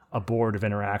overseeing a board of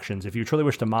interactions. If you truly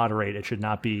wish to moderate, it should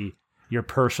not be your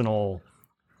personal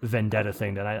vendetta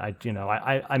thing. That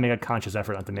I make a conscious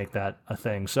effort not to make that a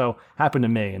thing. So happened to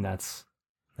me, and that's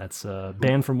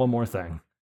banned from one more thing.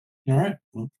 All right.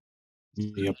 Well,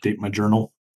 let me update my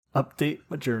journal.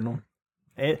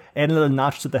 Add another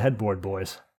notch to the headboard,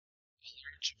 boys.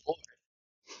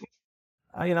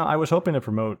 I was hoping to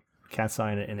promote Cat's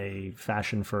Eye in a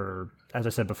fashion for, as I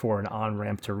said before, an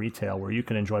on-ramp to retail where you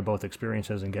can enjoy both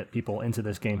experiences and get people into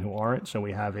this game who aren't. So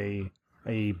we have a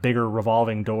a bigger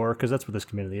revolving door, because that's what this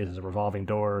community is a revolving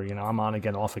door. You know, I'm on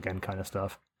again, off again kind of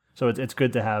stuff. So it's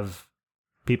good to have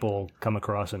people come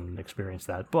across and experience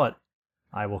that. But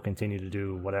I will continue to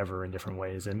do whatever in different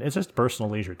ways, and it's just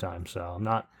personal leisure time. So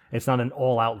it's not an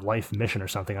all-out life mission or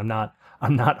something. I'm not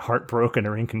heartbroken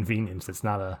or inconvenienced. It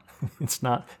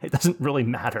doesn't really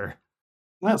matter.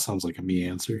 That sounds like a me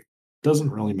answer.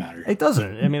 Doesn't really matter. It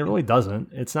doesn't. I mean, it really doesn't.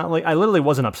 It's not like I literally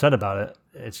wasn't upset about it.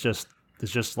 It's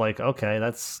just like, okay,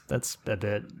 that's a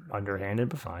bit underhanded,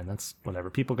 but fine. That's whatever.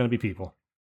 People are going to be people.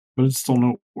 But it's still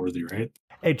noteworthy, right?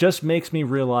 It just makes me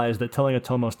realize that telling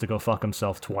Atomos to go fuck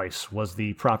himself twice was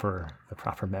the proper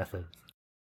method.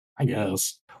 I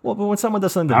guess. Well, but when someone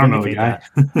does something I to don't know the vindicate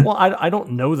guy. that, well, I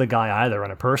don't know the guy either on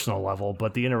a personal level,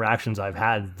 but the interactions I've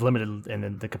had, limited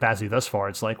in the capacity thus far,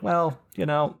 it's like, well, you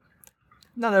know,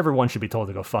 not everyone should be told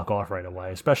to go fuck off right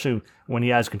away, especially when he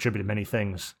has contributed many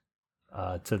things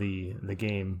to the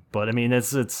game. But I mean,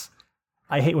 it's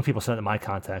I hate when people send it in my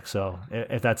context, so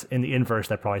if that's in the inverse,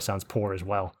 that probably sounds poor as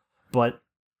well. But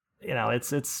you know,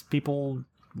 it's people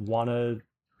want to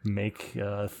make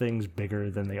things bigger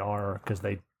than they are because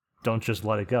they don't just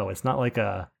let it go. It's not like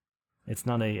a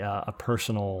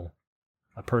personal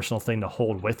thing to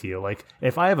hold with you. Like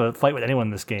if I have a fight with anyone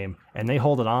in this game and they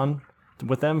hold it on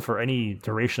with them for any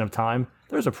duration of time,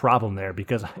 there's a problem there,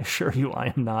 because I assure you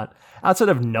I am not, outside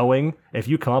of knowing if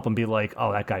you come up and be like,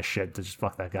 oh, that guy's shit, just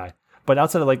fuck that guy. But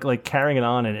outside of like carrying it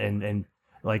on and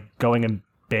like going and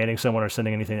banning someone or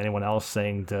sending anything to anyone else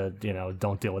saying to, you know,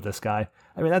 don't deal with this guy.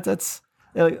 I mean, that's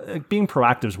like, being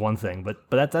proactive is one thing, but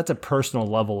that's a personal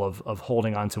level of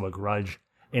holding on to a grudge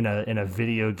in a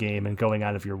video game and going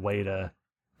out of your way to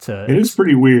It is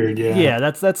pretty weird, yeah.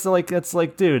 Yeah, that's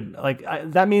like, dude, like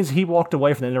that means he walked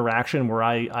away from the interaction where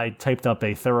I typed up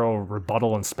a thorough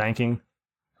rebuttal and spanking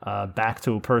back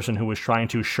to a person who was trying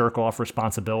to shirk off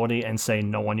responsibility and say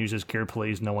no one uses Gear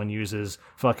Please, no one uses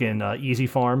fucking Easy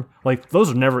Farm. Like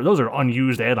those are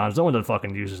unused add-ons. No one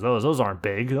fucking uses those. Those aren't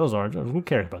big. Who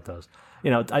cares about those? You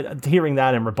know, hearing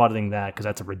that and rebutting that, because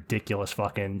that's a ridiculous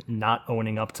fucking not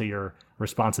owning up to your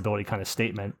responsibility kind of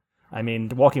statement. I mean,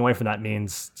 walking away from that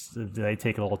means they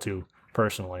take it all too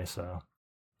personally. So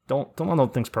don't handle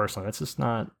things personally. That's just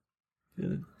not.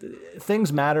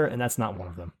 Things matter, and that's not one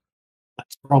of them.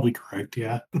 That's probably correct.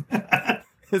 Yeah.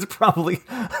 It's probably.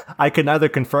 I can neither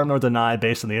confirm nor deny,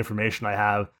 based on the information I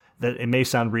have, that it may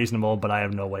sound reasonable, but I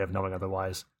have no way of knowing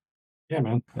otherwise. Yeah,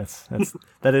 man.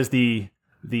 That is the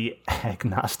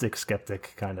agnostic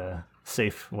skeptic kind of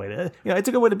safe way to. You know, it's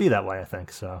a good way to be that way, I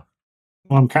think. So.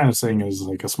 What I'm kind of saying is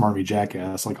like a smarmy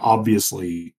jackass. Like,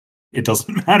 obviously, it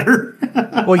doesn't matter.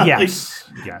 Well, yes,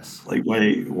 yes. Like,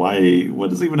 why?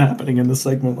 What is even happening in this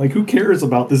segment? Like, who cares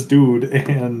about this dude?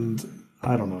 And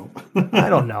I don't know. I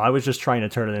don't know. I was just trying to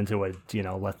turn it into a, you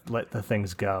know, let the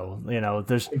things go. You know,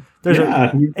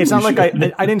 it's not like I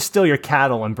didn't steal your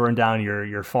cattle and burn down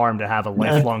your farm to have a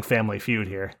lifelong family feud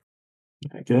here.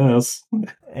 I guess.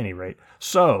 At any rate,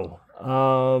 so. This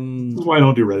is why I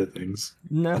don't do Reddit things.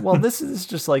 No, well, this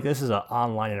is an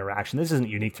online interaction. This isn't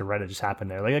unique to Reddit. It just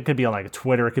happened there. Like it could be on like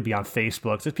Twitter. It could be on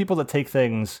Facebook. There's people that take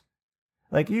things.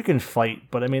 Like you can fight,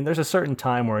 but I mean, there's a certain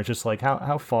time where it's just like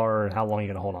how far and how long are you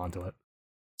going to hold on to it?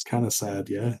 It's kind of sad,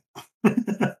 yeah.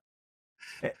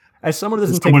 As someone who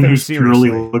doesn't take things seriously,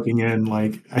 purely looking in,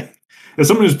 like as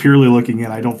someone who's purely looking in,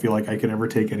 I don't feel like I could ever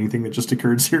take anything that just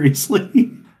occurred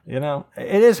seriously. You know,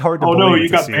 it is hard to believe. Oh no, you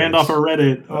got banned off of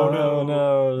Reddit. Oh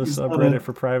no, the subreddit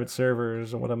for private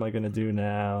servers. What am I going to do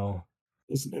now?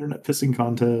 It's an internet pissing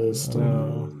contest.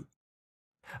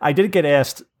 I did get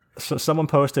asked. So someone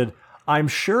posted, I'm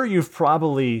sure you've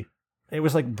probably. It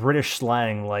was like British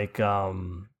slang, like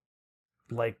dunked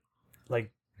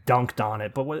on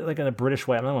it, but like in a British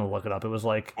way. I'm not going to look it up. It was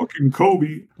like fucking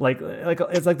Kobe. Like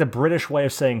it's like the British way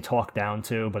of saying talk down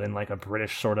to, but in like a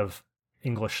British sort of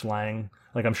English slang.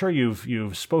 Like, I'm sure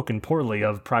you've spoken poorly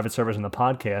of private servers in the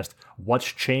podcast. What's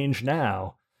changed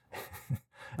now?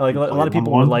 Like, a lot of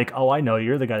people were like, oh, I know,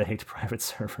 you're the guy that hates private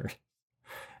servers.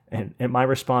 And my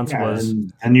response was...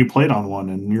 And you played on one,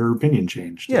 and your opinion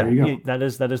changed. Yeah, there you go. That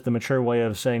is the mature way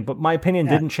of saying, but my opinion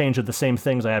didn't change with the same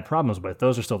things I had problems with.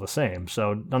 Those are still the same.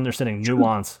 So, understanding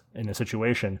nuance in a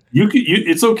situation...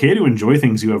 It's okay to enjoy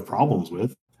things you have problems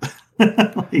with.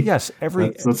 Yes,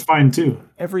 that's fine too.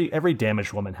 Every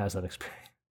damaged woman has that experience.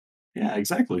 Yeah,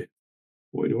 exactly.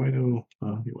 Boy, do I know.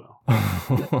 Well.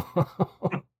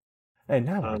 Hey,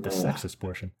 now we're at the sexist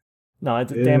portion. No,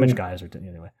 damaged guys are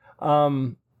anyway.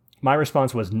 My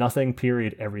response was nothing.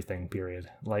 Period. Everything. Period.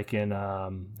 Like in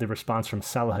the response from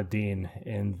Salahuddin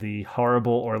in the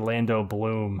horrible Orlando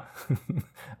Bloom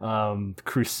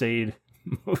Crusade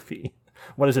movie.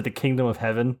 what is it, the Kingdom of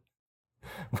Heaven?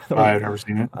 I've never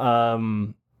seen it.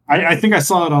 Um, I think I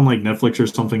saw it on like Netflix or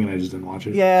something, and I just didn't watch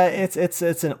it. yeah,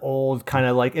 it's an old kind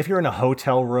of like, if you're in a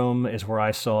hotel room is where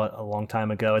I saw it a long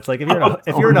time ago. It's like if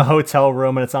you're in a hotel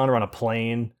room and it's on or on a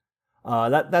plane,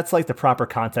 that's like the proper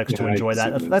context to enjoy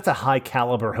that. That's a high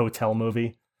caliber hotel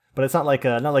movie, but it's not like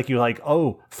you like,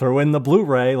 oh, throw in the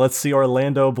Blu-ray, let's see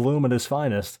Orlando Bloom at his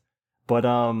finest. But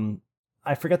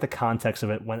I forget the context of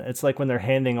it, when it's like when they're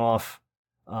handing off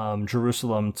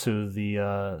Jerusalem to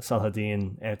the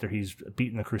Saladin after he's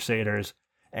beaten the Crusaders,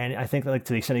 and I think like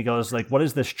to the extent he goes like, what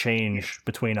is this change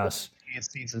between us? He had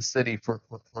seen the city for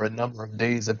a number of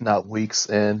days, if not weeks,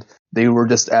 and they were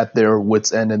just at their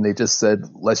wits' end, and they just said,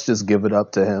 let's just give it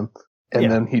up to him.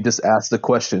 And then he just asked the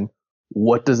question,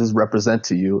 what does this represent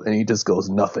to you? And he just goes,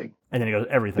 nothing. And then he goes,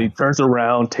 everything. And he turns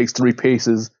around, takes 3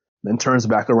 paces, then turns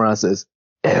back around and says,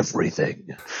 everything.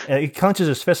 And he clenches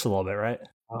his fist a little bit, right?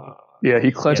 Yeah,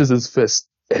 he clenches his fist.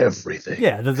 Everything.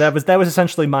 Yeah, that was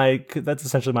essentially my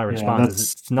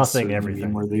response. It's nothing,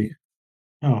 everything. Worthy.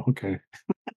 Oh, okay.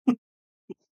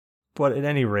 But at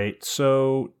any rate,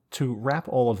 so to wrap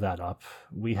all of that up,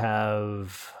 we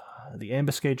have the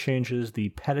ambuscade changes, the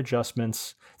pet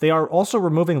adjustments. They are also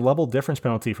removing level difference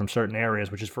penalty from certain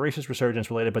areas, which is Voracious Resurgence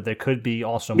related, but there could be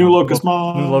also new locust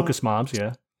mobs.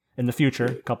 Yeah. In the future,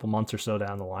 a couple months or so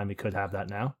down the line, we could have that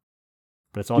now.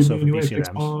 But it's also for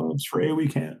BCMs. Mobs for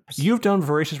AoE camps. You've done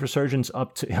Voracious Resurgence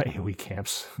up to AoE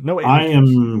camps. No, AoE I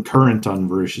am current on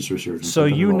Voracious Resurgence. So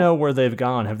you know where they've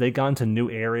gone. Have they gone to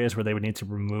new areas where they would need to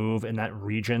remove in that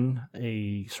region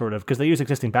a sort of, because they use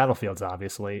existing battlefields,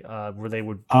 obviously, where they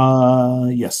would.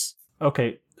 Yes.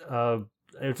 Okay.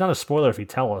 It's not a spoiler if you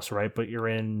tell us, right? But you're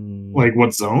in. Like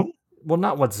what zone? Well,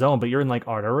 not what zone, but you're in like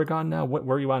Art Aragon now.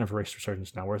 Where are you at in Voracious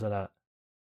Resurgence now? Where's that at?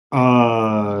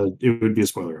 It would be a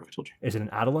spoiler if I told you. Is it in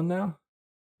Adelan now?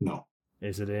 No.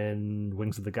 Is it in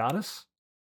Wings of the Goddess?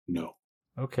 No.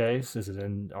 Okay. So is it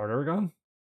in Art Aragon?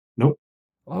 Nope.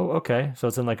 Oh, okay. So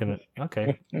it's in like an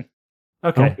okay.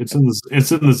 Okay. No, it's in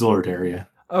the Zillard area.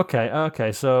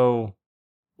 Okay. So,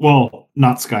 well,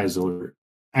 not Sky Zillard.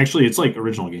 Actually, it's like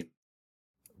original game.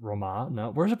 Roma?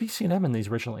 No. Where's a BCNM in these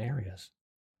original areas?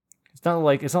 It's not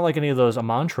like any of those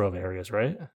Amontrove areas,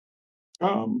 right?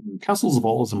 Castles of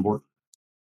All is important.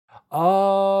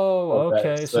 Oh,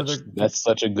 okay. That's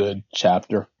such a good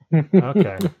chapter.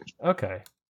 Okay.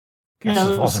 Yeah,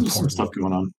 there's some stuff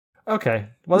going on. Okay.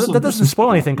 Well, that doesn't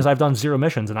spoil anything because I've done 0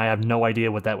 missions and I have no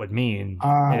idea what that would mean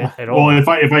at all. Well, if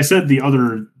I said the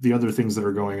other things that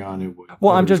are going on, it would.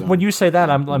 Well, I'm just when you say that,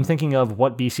 I'm thinking of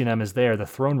what BCNM is there. The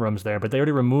throne room's there, but they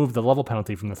already removed the level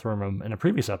penalty from the throne room in a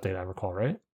previous update, I recall,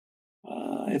 right?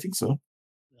 I think so.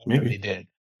 Maybe they did.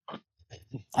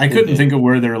 I couldn't think of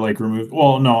where they're like removing.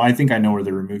 Well, no, I think I know where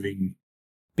they're removing.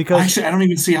 Because actually, I don't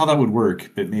even see how that would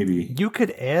work, but maybe you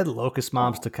could add locust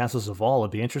mobs to Castles of All.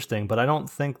 It'd be interesting, but I don't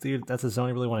think that's a zone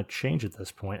you really want to change at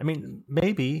this point. I mean,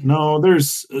 maybe. No,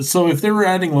 so if they were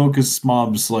adding locust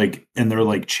mobs, like, and they're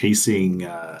like chasing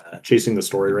the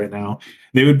story right now,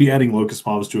 they would be adding locust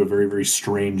mobs to a very, very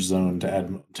strange zone to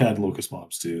add locust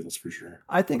mobs to. That's for sure.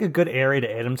 I think a good area to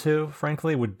add them to,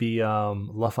 frankly, would be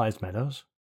Luffy's Meadows.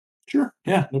 Sure.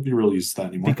 Yeah, nobody really uses that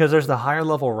anymore. Because there's the higher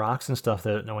level rocks and stuff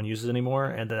that no one uses anymore,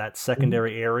 and that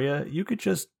secondary area, you could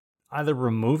just either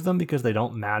remove them because they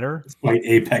don't matter. Like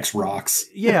Apex rocks.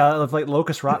 Yeah, like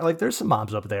Locust Rock. Like there's some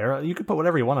mobs up there. You could put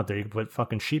whatever you want up there. You could put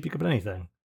fucking sheep. You could put anything.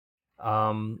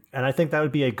 And I think that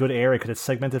would be a good area because it's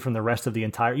segmented from the rest of the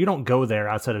entire. You don't go there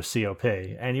outside of COP,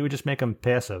 and you would just make them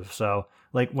passive. So,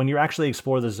 like when you actually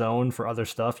explore the zone for other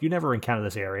stuff, you never encounter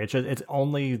this area. It's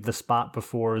only the spot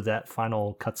before that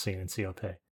final cutscene in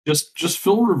COP. Just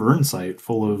fill Revern Site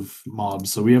full of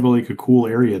mobs, so we have like a cool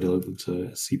area to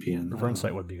CPN. Revern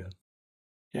Site would be good.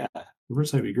 Yeah, Revern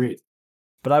Site would be great.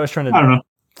 But I was trying to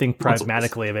think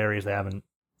pragmatically of areas they haven't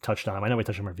touched on. I know we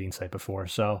touched on Ravine Site before,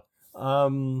 so.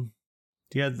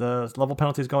 Yeah, the level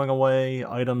penalties going away,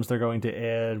 items they're going to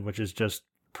add, which is just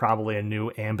probably a new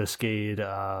ambuscade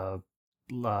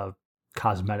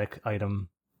cosmetic item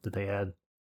that they add,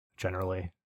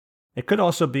 generally. It could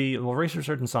also be, well, Voracious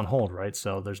Resurgence on hold, right?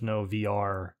 So there's no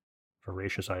VR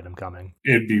Voracious item coming.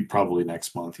 It'd be probably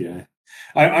next month, yeah.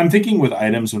 I'm thinking with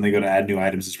items, when they go to add new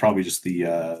items, it's probably just the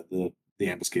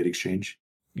ambuscade exchange.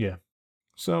 Yeah.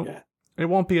 So It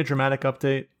won't be a dramatic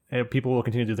update. People will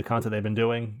continue to do the content they've been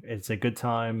doing. It's a good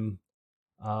time.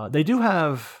 They do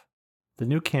have the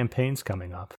new campaigns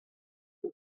coming up.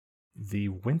 The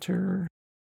winter...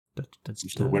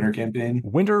 The winter campaign?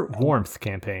 Winter Warmth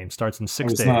campaign starts in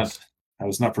 6 days. I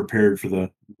was not prepared for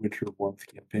the winter warmth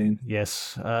campaign.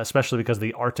 Yes, especially because of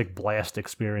the Arctic blast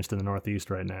experienced in the Northeast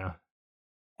right now.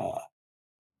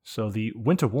 So the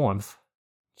Winter Warmth,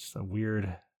 it's a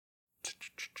weird,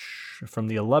 from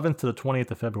the 11th to the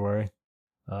 20th of February,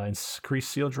 increased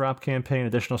seal drop campaign,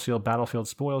 additional sealed battlefield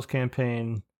spoils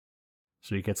campaign.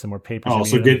 So you get some more papers. Oh,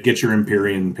 so get your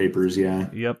Empyrean papers, yeah.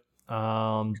 Yep.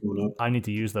 I need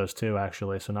to use those too,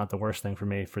 actually. So not the worst thing for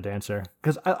me for Dancer,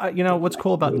 because I what's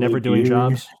cool about never doing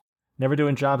jobs. Never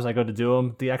doing jobs, I go to do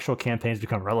them. The actual campaigns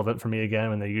become relevant for me again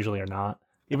when they usually are not.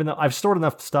 Even though I've stored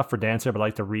enough stuff for Dancer, but I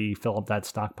like to refill up that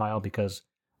stockpile because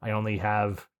I only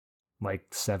have like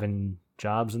 7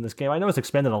 jobs in this game. I know it's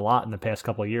expanded a lot in the past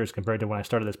couple of years compared to when I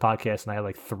started this podcast, and I had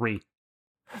like 3.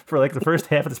 For like the first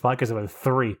half of this podcast, I had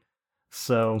 3.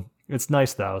 So it's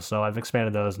nice though. So I've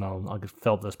expanded those, and I'll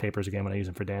fill up those papers again when I use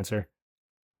them for Dancer.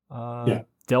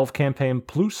 Delve campaign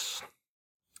plus.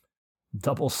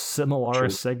 Double Similar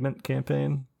segment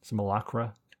campaign.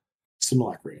 Simulacra.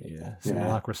 Yeah.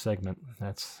 Simulacra segment.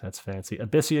 That's fancy.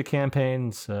 Abyssia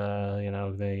campaigns,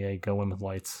 they go in with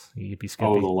lights. Yippee skippy.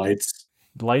 Oh, the lights.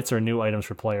 Lights are new items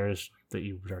for players that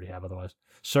you already have otherwise.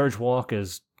 Surge Walk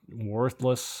is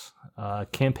worthless.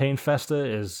 Campaign Festa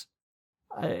is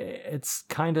it's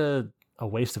kind of a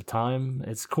waste of time.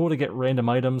 It's cool to get random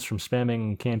items from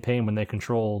spamming campaign when they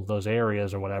control those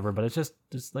areas or whatever, but it's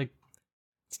like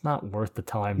it's not worth the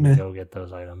time to go get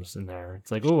those items in there.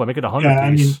 It's like, oh, I make it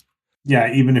 100 piece.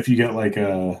 Even if you get like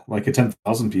a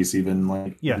 10,000 piece, even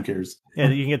who cares? Yeah,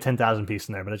 you can get 10,000 piece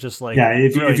in there, but it's just like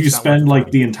if you spend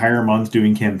like the entire month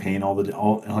doing campaign all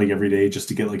like every day just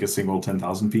to get like a single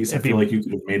 10,000 piece, I feel like you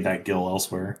could have made that gil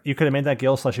elsewhere. You could have made that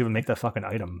gil / even make that fucking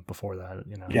item before that.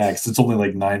 Yeah, because it's only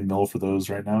like 9 mil for those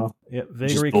right now. Yeah,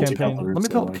 Vagary campaign. Let me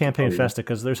pull up campaign Festa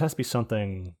because there has to be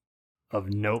something of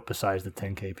note besides the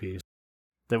 10k piece.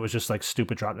 That was just like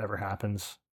stupid drop never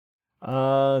happens.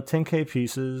 10k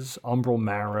pieces, Umbral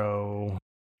Marrow,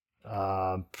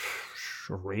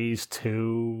 Raise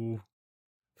 2,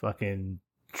 fucking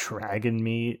Dragon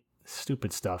Meat,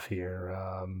 stupid stuff here.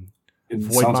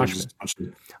 Void Mosh.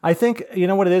 I think, you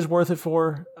know what it is worth it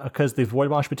for? Because the Void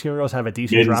Mosh materials have a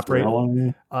decent drop rate.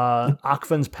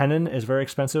 Akvan's Pennon is very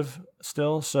expensive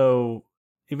still, so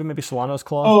even maybe Solano's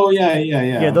Claw. Oh, yeah.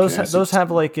 Yeah, those have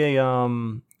like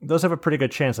a... Those have a pretty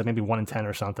good chance, like maybe 1 in 10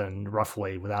 or something,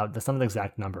 roughly. That's not an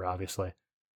exact number, obviously.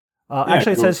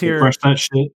 Actually, it says here,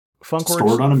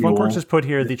 Funkworks has put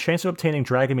here, the chance of obtaining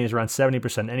Dragon Meat is around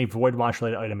 70%. Any Void Wash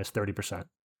related item is 30%.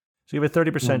 So you have a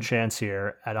 30% chance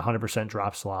here at 100%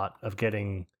 drop slot of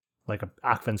getting like a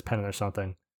Akvan's Pennon or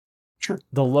something. Sure.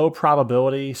 The low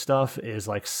probability stuff is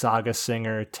like Saga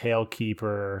Singer,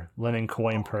 Tailkeeper, Linen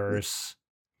Coin Purse,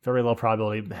 very low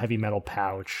probability, Heavy Metal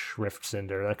Pouch, Rift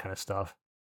Cinder, that kind of stuff.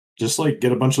 Just like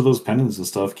get a bunch of those pennants and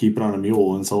stuff, keep it on a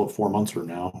mule, and sell it 4 months from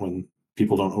now when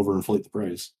people don't overinflate the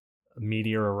price.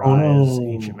 Meteor Arise,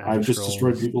 Ancient Magic I've just Scrolls.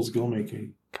 Destroyed people's gill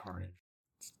making. Carnage.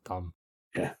 It's dumb.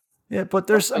 Yeah, but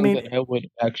there's, I would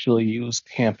actually use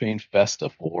Campaign Festa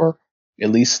for, at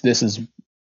least this is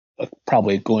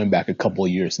probably going back a couple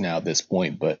of years now at this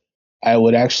point, but I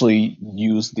would actually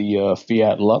use the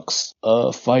Fiat Lux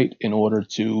fight in order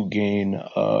to gain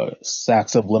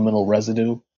sacks of liminal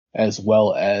residue, as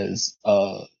well as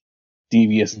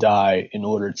Devious Die in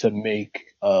order to make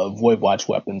Void Watch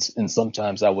weapons, and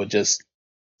sometimes I would just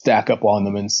stack up on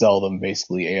them and sell them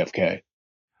basically AFK.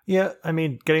 Yeah, I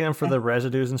mean, getting them for the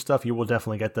residues and stuff, you will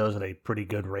definitely get those at a pretty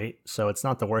good rate, so it's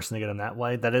not the worst thing to get them that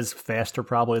way. That is faster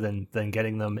probably than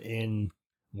getting them in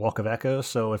Walk of Echoes,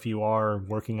 so if you are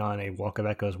working on a Walk of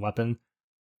Echoes weapon,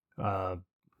 I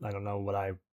don't know what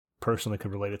I personally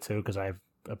could relate it to, because I've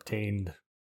obtained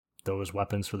those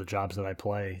weapons for the jobs that I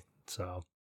play, so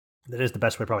that is the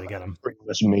best way probably to get them. Pretty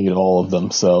much made all of them,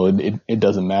 so it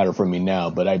doesn't matter for me now,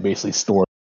 but I basically store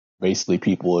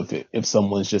people, if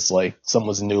someone's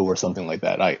new or something like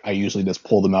that, I usually just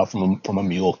pull them out from a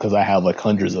mule, because I have like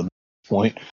hundreds of them at this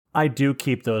point. I do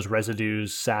keep those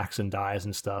residues, sacks, and dies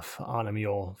and stuff on a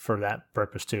mule for that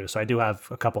purpose too. So I do have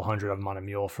a couple hundred of them on a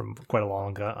mule from quite a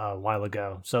while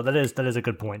ago. So that is a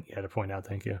good point. Yeah, to point out.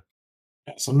 Thank you.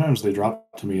 Yeah, sometimes they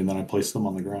drop to me and then I place them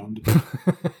on the ground.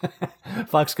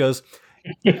 Fox goes,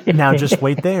 now just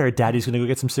wait there. Daddy's going to go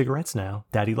get some cigarettes now.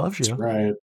 Daddy loves you. That's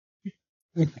right.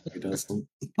 He does them.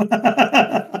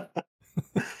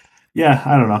 Yeah,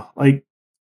 I don't know. Like,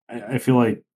 I feel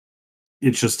like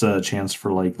it's just a chance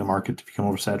for like the market to become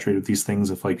oversaturated with these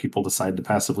things if like people decide to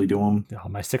passively do them. All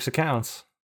my 6 accounts.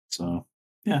 So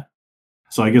yeah.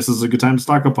 So I guess this is a good time to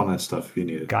stock up on that stuff if you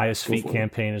need it. Gaia's Feet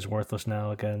campaign is worthless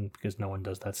now again because no one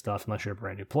does that stuff unless you're a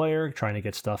brand new player trying to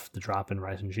get stuff to drop in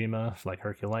Rise and Jima like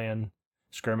Herculean.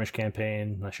 Skirmish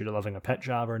campaign unless you're loving a pet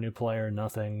job or a new player,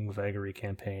 nothing. Vagary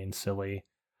campaign, silly.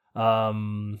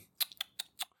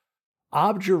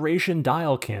 Objuration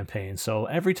Dial campaign. So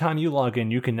every time you log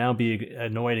in, you can now be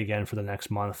annoyed again for the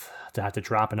next month to have to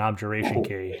drop an objuration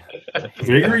key.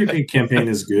 Vagary campaign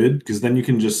is good because then you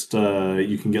can just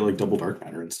you can get like double dark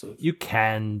matter and stuff You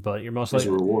can, but you're most as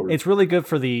a likely reward. it's really good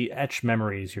for the etch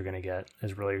memories you're gonna get.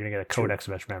 You're gonna get a codex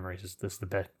of etch memories. Is this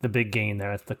the big gain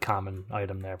there? That's the common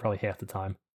item there, probably half the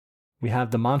time. We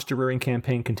have the monster rearing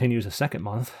campaign continues a second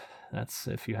month. That's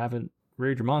if you haven't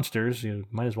reared your monsters, you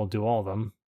might as well do all of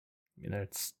them. You know,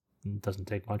 it doesn't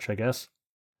take much, I guess.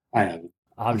 I have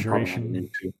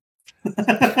Objuration.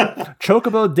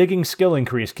 Chocobo digging skill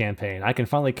increase campaign. I can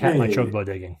finally cap my chocobo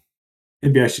digging.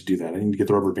 Maybe I should do that. I need to get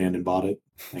the rubber band and bot it.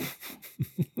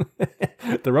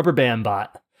 The rubber band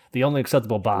bot. The only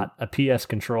acceptable bot. A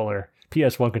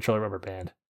PS1 controller rubber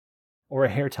band. Or a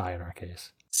hair tie in our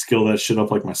case. Skill that shit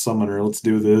up like my summoner. Let's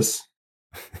do this.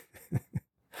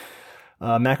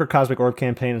 Macrocosmic Orb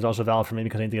campaign is also valid for me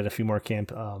because I need to get a few more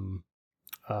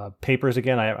papers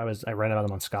again. I ran out of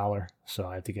them on Scholar, so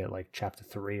I have to get like chapter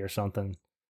 3 or something.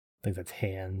 I think that's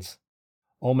hands.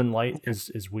 Omen Light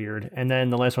is weird. And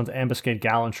then the last one's Ambuscade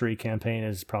Gallantry campaign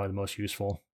is probably the most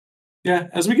useful. Yeah,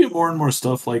 as we get more and more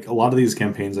stuff, like a lot of these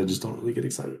campaigns I just don't really get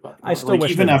excited about. I still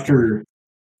wish even after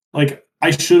like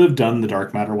I should have done the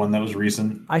dark matter one that was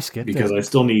recent. I skipped because it. I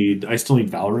still need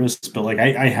Valorous, but like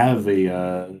I have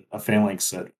a phalanx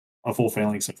set, a full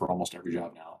phalanx set for almost every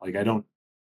job now. Like I don't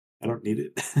need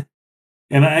it.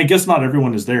 And I guess not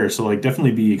everyone is there, so like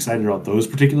definitely be excited about those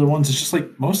particular ones. It's just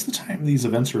like most of the time these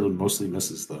events are mostly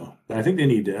misses though. I think they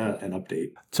need an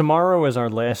update. Tomorrow is our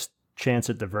last chance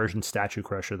at Diversion Statue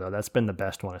Crusher though. That's been the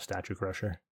best one, a Statue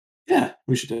Crusher. Yeah,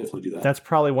 we should definitely do that. That's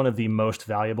probably one of the most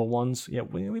valuable ones. Yeah,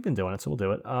 we've been doing it, so we'll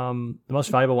do it. The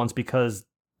most valuable ones because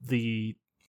the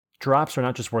drops are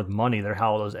not just worth money, they're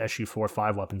how those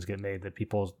SU-4-5 weapons get made that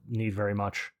people need very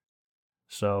much.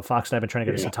 So Fox and I have been trying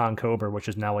to get a Satan Cobra, which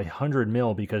is now 100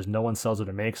 mil because no one sells it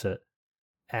or makes it.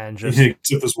 And just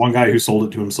except this one guy who sold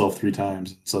it to himself 3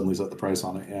 times and suddenly set the price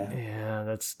on it.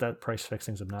 Yeah, that price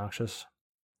fixing's obnoxious.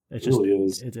 It really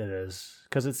is. It is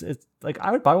because it's like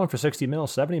I would buy one for 60 mil,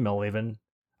 70 mil even.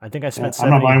 I think I spent. I'm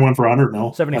not buying one for 100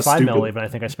 mil. 75 mil even. I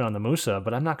think I spent on the Musa,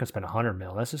 but I'm not going to spend 100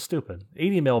 mil. That's just stupid.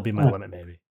 80 mil will be my limit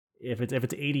maybe. If it's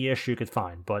 80ish, you could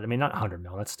find, but I mean not 100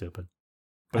 mil. That's stupid.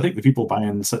 But I think the people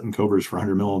buying Satan Cobras for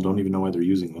 100 mil don't even know why they're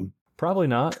using them. Probably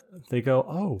not. They go,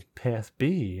 oh, Path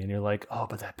B, and you're like, oh,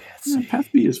 but that Path C. Path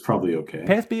B is probably okay.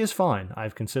 Path B is fine.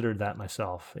 I've considered that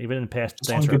myself, even in past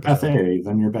Dancer episodes. Path A,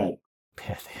 then you're bad.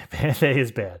 Path A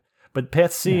is bad. But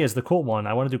Path C is the cool one.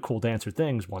 I want to do cool Dancer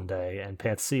things one day, and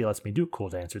Path C lets me do cool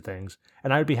Dancer things.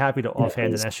 And I would be happy to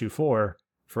offhand an SU-4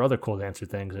 for other cool Dancer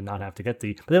things and not have to get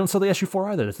the... But they don't sell the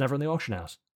SU-4 either. It's never in the auction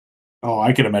house. Oh,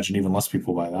 I could imagine even less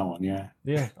people buy that one, yeah.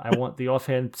 Yeah, I want the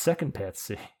offhand second Path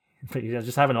C. But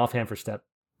just have an offhand for step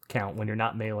count when you're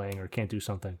not meleeing or can't do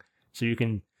something. So you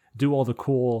can do all the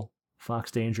cool Fox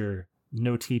Danger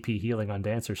no TP healing on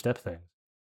Dancer step things.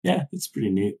 Yeah, it's pretty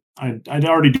neat. I'd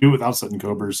already do it without setting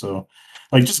Cobras, so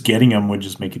like just getting them would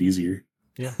just make it easier.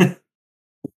 Yeah.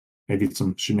 Maybe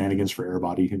some shenanigans for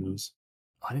Airbody, who knows?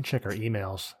 I didn't check our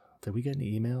emails. Did we get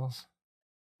any emails?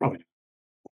 Probably.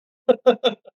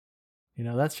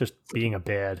 That's just being a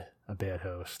bad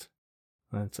host.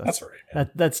 That's all right.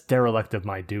 That's derelict of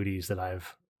my duties that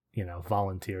I've,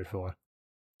 volunteered for.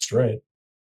 That's right.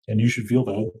 And you should feel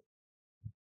that.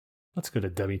 Let's go to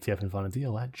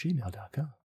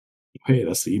WTFandFunAdeal@gmail.com. Hey,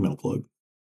 that's the email plug.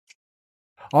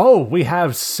 Oh, we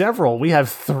have several. We have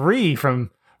 3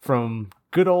 from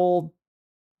good old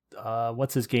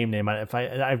what's his game name? I've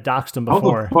doxed him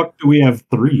before. How the fuck do we have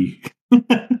 3?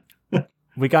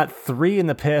 We got 3 in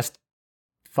the past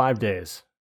 5 days.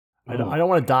 I don't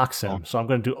want to dox him, so I'm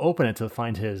going to open it to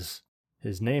find his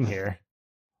name here.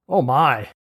 Oh my!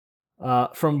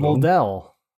 From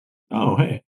Lodell. Oh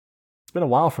hey! It's been a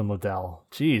while from Lodell.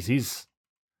 Jeez,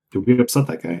 Did we upset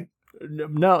that guy?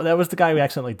 No, that was the guy we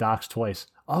accidentally doxed twice.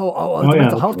 Oh, the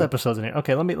mental health episodes in here.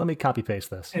 Okay, let me copy paste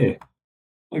this. Hey,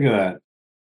 look at that.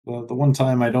 The one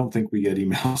time I don't think we get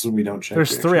emails when we don't check.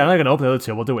 There's 3. I'm not going to open the other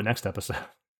 2. We'll do it next episode.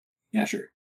 Yeah, sure.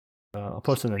 I'll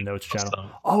post it in the notes channel.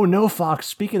 Oh no, Fox!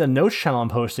 Speaking of the notes channel, I'm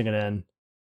posting it in.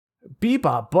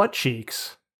 Bebop butt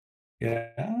cheeks. Yeah.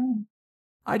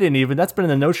 I didn't even. That's been in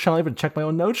the notes channel. I didn't even check my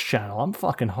own notes channel. I'm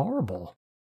fucking horrible.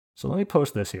 So let me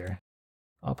post this here.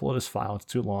 Upload this file. It's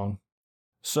too long.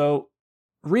 So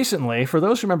recently, for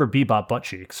those who remember Bebop butt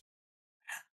cheeks,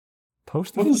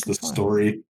 post. What is the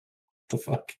story? What the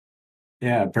fuck?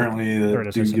 Yeah, apparently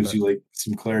the dude gives you like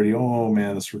some clarity. Oh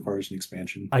man, this requires an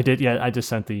expansion. I did. Yeah, I just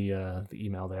sent the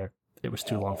email there. It was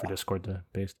too long for Discord to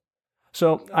paste.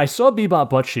 So I saw Bebop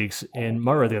Buttcheeks in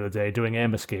Murrah the other day doing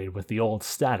Ambuscade with the old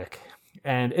Static.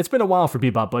 And it's been a while for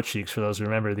Bebop Buttcheeks, for those who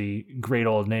remember the great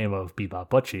old name of Bebop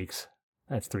Buttcheeks.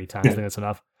 That's 3 times, I think that's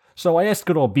enough. So I asked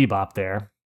good old Bebop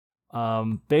there.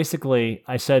 Basically,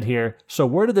 I said here, so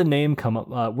where did the name come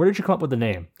up? Where did you come up with the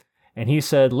name? And he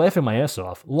said, laughing my ass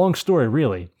off. Long story,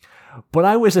 really. But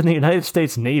I was in the United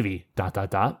States Navy, ...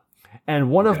 And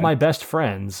one of my best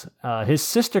friends, his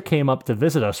sister came up to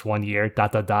visit us one year, ...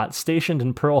 stationed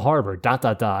in Pearl Harbor, ...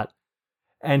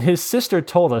 And his sister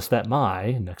told us that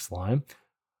my, next line,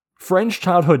 friend's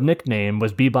childhood nickname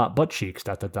was Bebop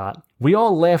Buttcheeks, ... We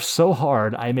all laughed so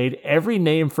hard, I made every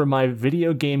name for my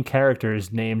video game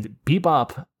characters named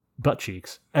Bebop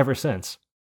Buttcheeks ever since.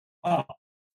 Oh,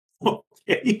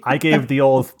 okay. I gave the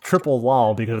old triple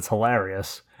lol because it's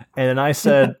hilarious. And then I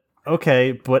said,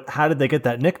 okay, but how did they get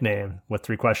that nickname? With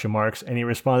 3 question marks. And he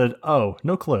responded, oh,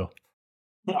 no clue.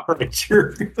 All right,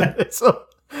 sure. So,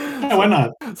 Yeah, why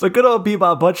not? So good old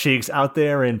Bebop Buttcheeks out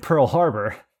there in Pearl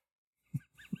Harbor.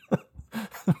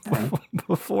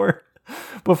 Before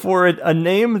a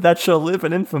name that shall live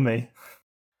in infamy.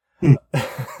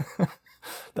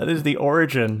 That is the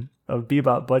origin of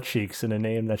Bebop Buttcheeks in a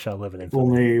name that shall live in infamy.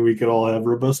 Only we could all have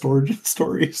robust origin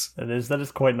stories. That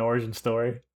is quite an origin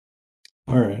story.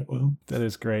 All right, well. That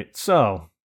is great. So,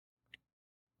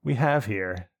 we have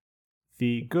here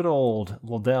the good old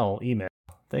Liddell email.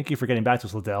 Thank you for getting back to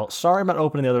us, Liddell. Sorry I'm not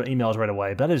opening the other emails right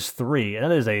away, but that is 3. And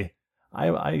that is I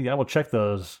will check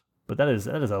those, but that is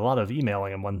a lot of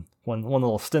emailing in one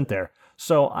little stint there.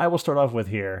 So I will start off with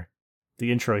here,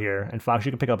 the intro here, and Fox,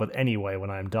 you can pick up with anyway when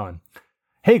I'm done.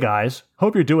 Hey guys,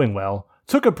 hope you're doing well.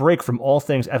 Took a break from all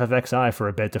things FFXI for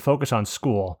a bit to focus on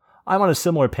school. I'm on a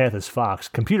similar path as Fox,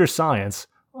 computer science.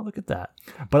 Oh, look at that.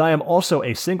 But I am also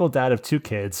a single dad of 2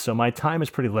 kids, so my time is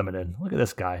pretty limited. Look at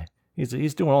this guy.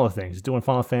 He's doing all the things. He's doing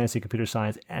Final Fantasy, computer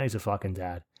science, and he's a fucking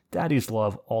dad. Daddy's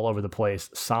love all over the place.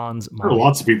 Sans There are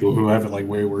lots of people who have it like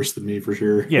way worse than me for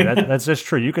sure. Yeah, that's just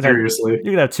true. You could Seriously.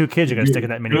 have 2 kids you're gonna stick in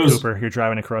that Mini Kudos. Cooper. You're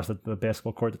driving across the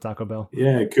basketball court to Taco Bell.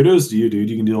 Yeah, kudos to you, dude.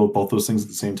 You can deal with both those things at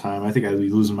the same time. I think I'd be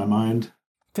losing my mind.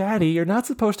 Daddy, you're not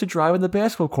supposed to drive in the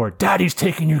basketball court. Daddy's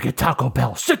taking you to get Taco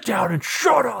Bell. Sit down and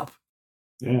shut up.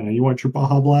 Yeah, you want your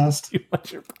Baja Blast? You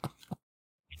want your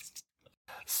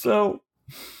So,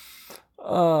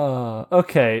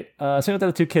 okay. Single dad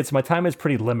of 2 kids, so my time is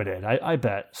pretty limited, I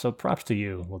bet. So props to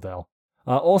you, Liddell.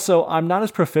 Also, I'm not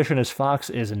as proficient as Fox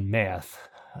is in math.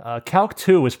 Calc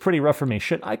 2 is pretty rough for me.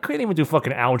 Shit, I couldn't even do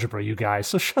fucking algebra, you guys.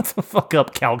 So shut the fuck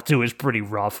up. Calc 2 is pretty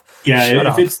rough. Yeah, Shut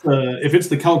up. if it's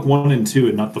the Calc 1 and 2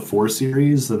 and not the 4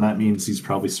 series, then that means he's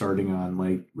probably starting on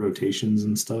like rotations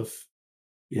and stuff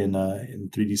in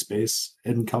 3D space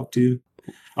in Calc 2.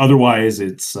 Otherwise,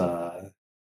 it's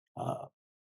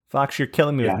Fox, you're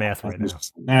killing me with math right now.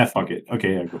 Nah, fuck it.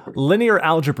 Okay, yeah, go for it. Linear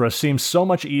algebra seems so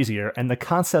much easier, and the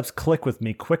concepts click with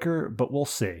me quicker, but we'll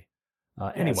see. Yeah,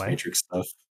 it's Anyway, Matrix stuff.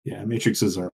 Yeah,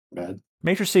 matrices are bad.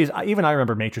 matrices, even I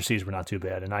remember matrices were not too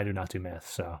bad, and I do not do math,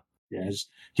 so. Yeah,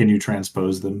 can you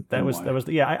transpose them? That And was why?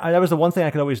 that was the one thing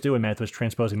I could always do in math was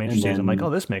transposing matrices. I'm like, then-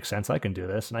 oh, this makes sense. I can do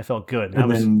this, and I felt good. And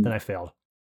then- Then I failed.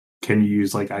 Can you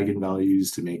use like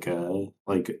eigenvalues to make a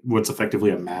like what's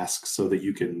effectively a mask so that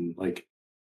you can like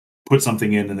put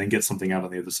something in and then get something out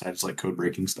on the other side? It's like code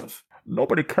breaking stuff.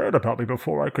 Nobody cared about me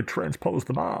before I could transpose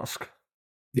the mask.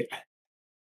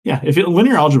 Yeah, if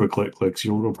linear algebra clicks,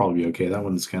 you'll probably be okay. That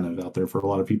one's kind of out there for a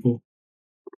lot of people.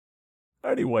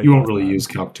 Anyway, You won't really use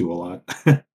Calc 2 a lot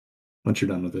once you're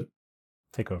done with it.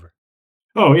 Take over.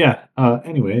 Oh yeah.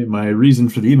 Anyway, my reason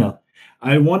for the email.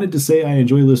 I wanted to say I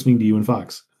enjoy listening to you and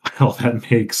Fox. Well,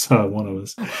 that makes one of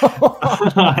us.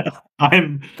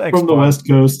 I'm Thanks, from the Bob. West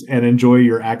Coast and enjoy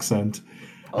your accent.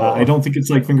 Oh. I don't think it's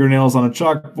like fingernails on a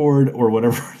chalkboard or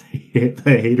whatever the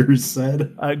haters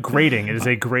said. Grating. It is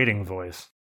a grating voice.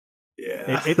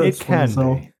 Yeah, It that's can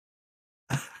funny.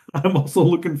 be. I'm also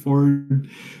looking forward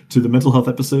to the mental health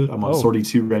episode. I'm on Oh. Sortie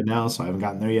 2 right now, so I haven't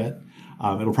gotten there yet.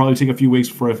 It'll probably take a few weeks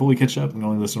before I fully catch up. I'm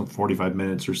only listening for 45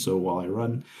 minutes or so while I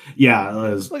run. Yeah.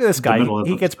 Look at this the guy. mental health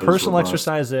He gets episodes were personal rough.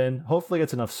 exercise in. Hopefully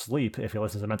gets enough sleep if he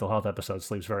listens to mental health episodes.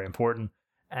 Sleep's very important.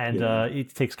 And Yeah. he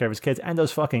takes care of his kids. And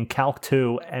those fucking Calc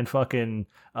 2 and fucking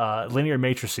linear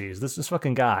matrices. This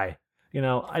fucking guy. You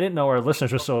know, I didn't know our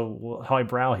listeners were so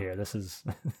highbrow here. This is...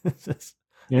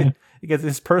 Yeah. He gets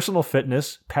his personal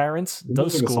fitness, parents, It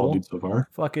does looks like a solid school, dude so far.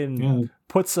 fucking Yeah.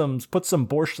 put some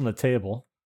borscht on the table.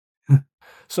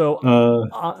 So...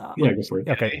 Yeah, go for it.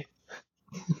 Okay.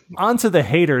 On to the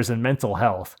haters and mental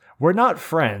health. We're not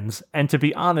friends, and to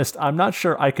be honest, I'm not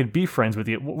sure I could be friends with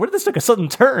you. Where did this take a sudden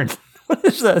turn? What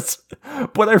is this?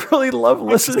 But I really love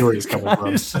listening. story's coming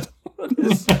from. guys. What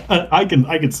I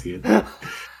can see it.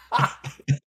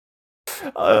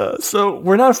 So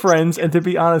we're not friends, and to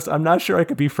be honest, I'm not sure I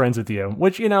could be friends with you.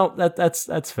 Which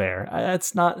that's fair.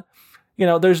 That's not.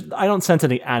 I don't sense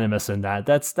any animus in that.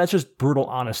 That's just brutal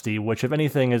honesty, which, if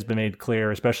anything, has been made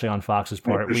clear, especially on Fox's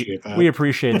part. We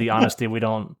appreciate the honesty. We're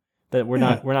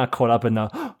not caught up in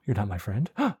the you're not my friend.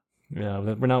 We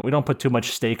don't put too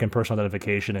much stake in personal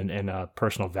identification and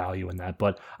personal value in that.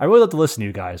 But I really love to listen to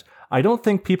you guys. I don't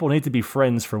think people need to be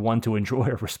friends for one to enjoy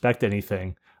or respect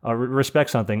anything, respect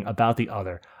something about the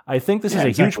other. I think this is a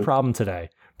huge problem today.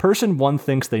 Person one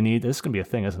thinks they need, this is going to be a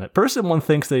thing, isn't it? Person one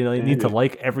thinks they need to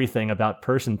like everything about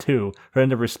person two for them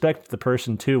to respect the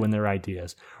person two and their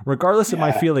ideas. Regardless of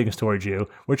my feelings towards you,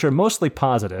 which are mostly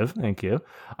positive, thank you,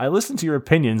 I listen to your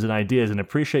opinions and ideas and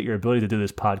appreciate your ability to do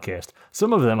this podcast.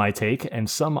 Some of them I take and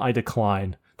some I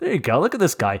decline. There you go. Look at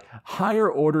this guy. Higher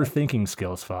order thinking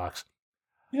skills, Fox.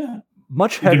 Yeah. He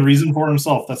can reason for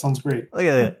himself. That sounds great. Look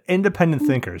at that. Independent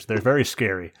thinkers. They're very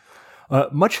scary.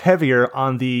 Much heavier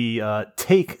on the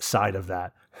take side of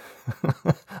that.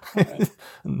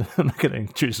 I'm not going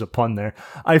to choose a pun there.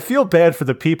 I feel bad for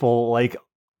the people like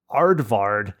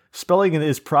Aardvark, spelling it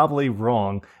is probably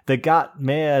wrong, that got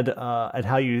mad at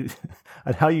how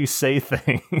you say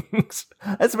things.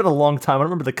 It's been a long time. I don't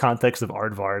remember the context of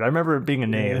Aardvark. I remember it being a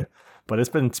name, but it's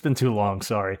been too long.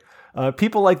 Sorry.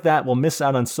 People like that will miss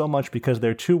out on so much because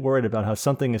they're too worried about how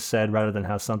something is said rather than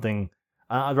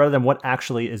what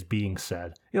actually is being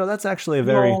said. That's actually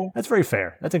that's very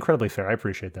fair. That's incredibly fair. I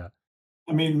appreciate that.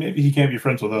 I mean, maybe he can't be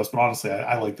friends with us, but honestly,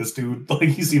 I like this dude. Like,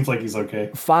 he seems like he's okay.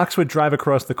 Fox would drive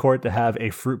across the court to have a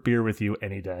fruit beer with you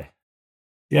any day.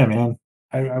 Yeah, man.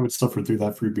 I would suffer through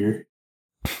that fruit beer.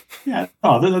 Yeah.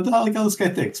 Oh, I like how this guy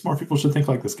thinks. More people should think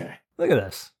like this guy. Look at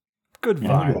this. Good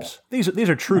vibes. These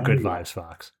are true good vibes,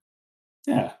 Fox.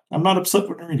 Yeah. I'm not upset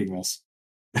when reading this.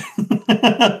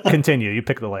 Continue. You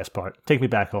pick the last part. Take me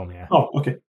back home, yeah. Oh,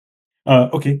 okay.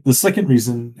 Okay. The second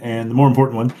reason, and the more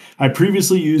important one, I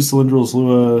previously used Cylindril's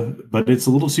Lua, but it's a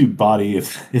little too body,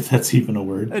 if that's even a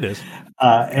word. It is.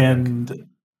 And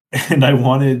I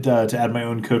wanted to add my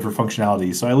own code for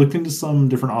functionality, so I looked into some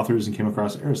different authors and came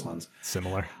across Arislens.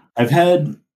 Similar. I've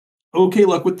had okay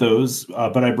luck with those,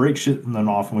 but I break shit from them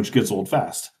often, which gets old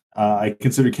fast. I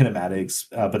consider kinematics,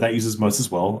 but that uses most as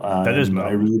well. That is most.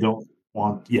 I really don't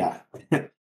want,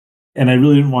 and I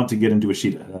really didn't want to get into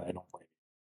Ashita. I don't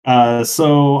play.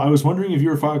 So I was wondering if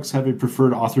you or Fox have a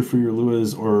preferred author for your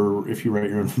Luas, or if you write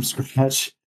your own from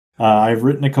scratch. I've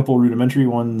written a couple rudimentary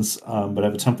ones, but I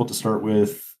have a template to start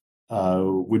with.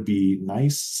 Would be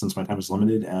nice since my time is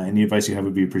limited. Any advice you have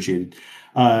would be appreciated.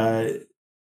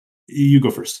 You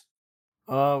go first.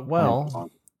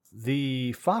 Well,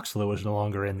 the Fox Lua is no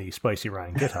longer in the Spicy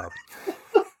Ryan GitHub.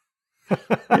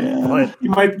 But you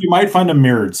might find them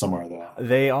mirrored somewhere though.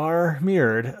 They are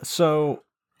mirrored. So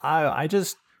I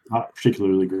just not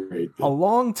particularly great. But a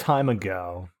long time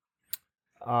ago,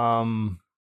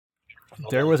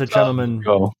 there was a gentleman.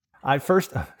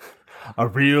 A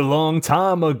real long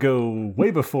time ago,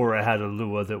 way before I had a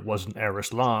Lua that wasn't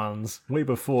Arislan's, way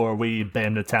before we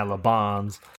banned the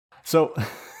Talibans. So,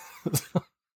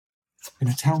 in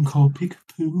a town called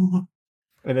Peekapoo.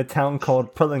 In a town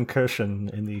called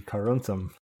Pullinkirchen in the Caruntum.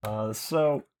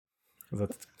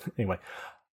 Anyway,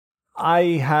 I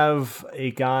have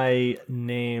a guy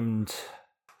named,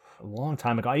 a long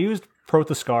time ago, I used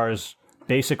Protoscar's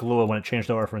basic Lua when it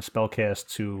changed over from Spellcast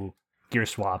to Gear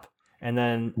Swap. And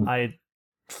then I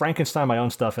Frankenstein my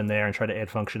own stuff in there and try to add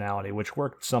functionality, which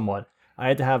worked somewhat. I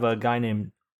had to have a guy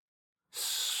named,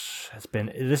 this has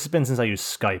been since I used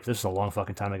Skype. This is a long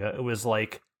fucking time ago. It was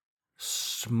like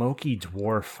Smoky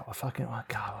Dwarf. What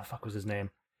the fuck was his name?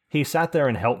 He sat there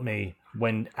and helped me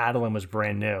when Adeline was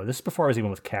brand new. This is before I was even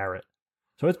with Carrot.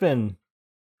 So it's been,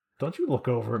 don't you look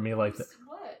over at me like that.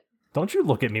 What? Don't you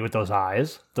look at me with those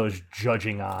eyes, those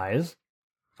judging eyes.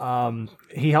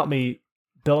 He helped me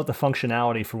built the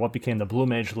functionality for what became the Blue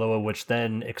Mage Lua, which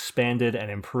then expanded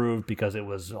and improved because it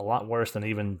was a lot worse than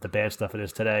even the bad stuff it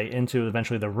is today, into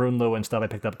eventually the Rune Lua and stuff. I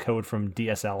picked up code from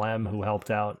DSLM, who helped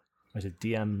out. Was it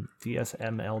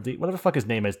DSMLD? Whatever the fuck his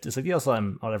name is. It's like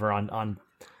DSLM, whatever, on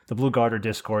the Blue Garter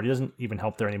Discord. He doesn't even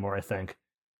help there anymore, I think.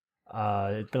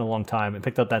 It's been a long time. I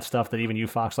picked up that stuff that even you,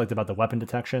 Fox, liked about the weapon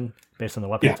detection based on the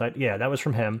weapon type. Yeah, that was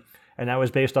from him. And that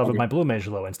was based off of my Blue Mage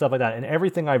Lua and stuff like that. And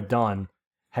everything I've done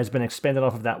has been expanded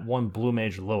off of that one Blue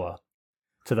Mage Lua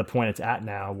to the point it's at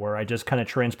now, where I just kind of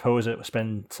transpose it,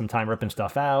 spend some time ripping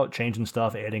stuff out, changing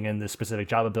stuff, adding in the specific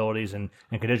job abilities and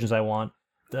conditions I want.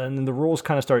 Then the rules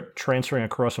kind of start transferring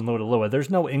across from Lua to Lua. There's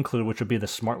no include, which would be the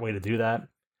smart way to do that.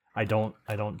 I don't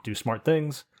do smart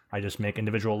things. I just make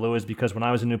individual Luas because when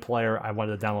I was a new player, I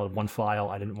wanted to download one file.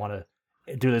 I didn't want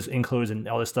to do this includes and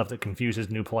all this stuff that confuses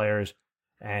new players.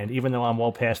 And even though I'm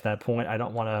well past that point, I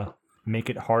don't want to make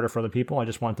it harder for other people. I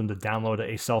just want them to download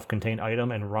a self-contained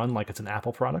item and run like it's an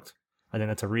Apple product. I think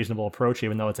that's a reasonable approach,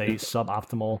 even though it's a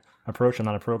suboptimal approach. I'm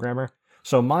not a programmer.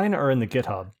 So mine are in the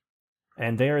GitHub,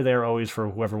 and they are there always for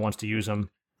whoever wants to use them.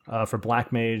 For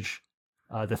Black Mage,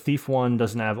 the Thief one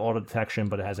doesn't have auto detection,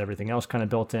 but it has everything else kind of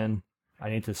built in. I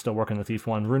need to still work on the Thief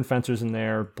one. Rune Fencer's in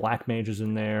there. Black Mage is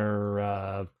in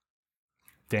there.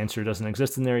 Dancer doesn't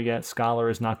exist in there yet. Scholar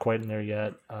is not quite in there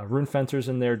yet. Rune Fencer's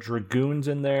in there. Dragoon's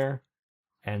in there.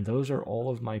 And those are all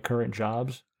of my current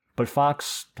jobs. But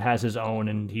Fox has his own,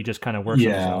 and he just kind of works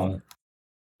on his own.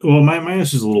 Well, mine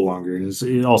is just a little longer.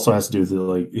 It also has to do with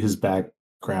like his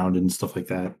background and stuff like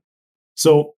that.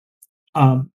 So,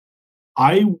 so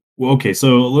I'll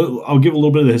give a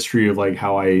little bit of the history of like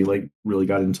how I like really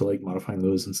got into like modifying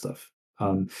those and stuff.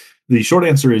 The short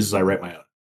answer is I write my own.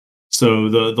 So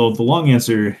the long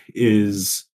answer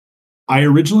is I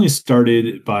originally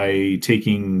started by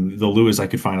taking the Luas I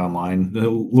could find online,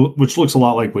 which looks a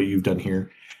lot like what you've done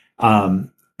here.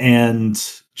 And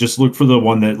just look for the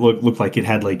one that looked like it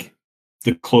had like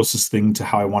the closest thing to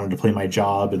how I wanted to play my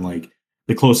job and like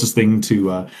the closest thing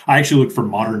to I actually looked for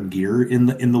modern gear in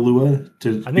the Lua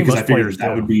because I figured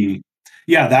that would be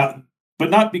but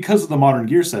not because of the modern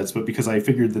gear sets, but because I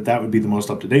figured that would be the most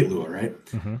up-to-date Lua, right?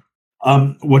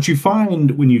 Mm-hmm. What you find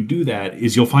when you do that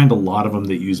is you'll find a lot of them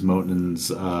that use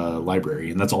Moten's library,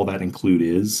 and that's all that include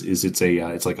is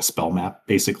it's like a spell map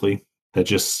basically. That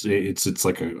just it's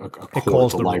like a core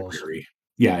to the library. Rules.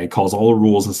 Yeah, it calls all the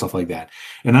rules and stuff like that.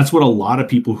 And that's what a lot of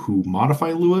people who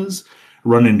modify Luas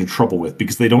run into trouble with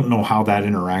because they don't know how that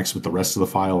interacts with the rest of the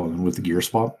file and with the gear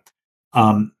swap.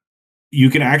 You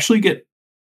can actually get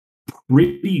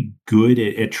pretty good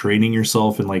at training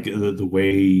yourself in like the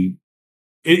way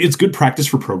it's good practice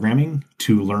for programming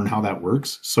to learn how that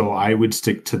works. So I would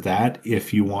stick to that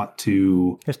if you want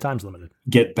to. His time's limited.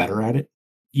 Get better at it.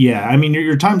 Yeah, I mean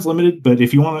your time's limited, but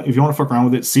if you want to fuck around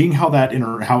with it, seeing how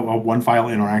how one file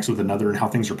interacts with another and how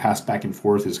things are passed back and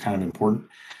forth is kind of important.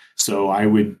 So I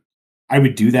would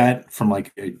do that from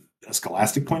like a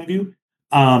scholastic point of view.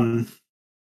 And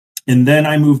then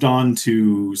I moved on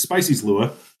to Spicy's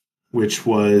Lua, which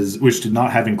did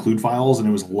not have include files, and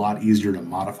it was a lot easier to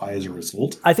modify as a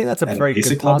result. I think that's a very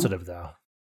good positive, though.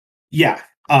 Yeah.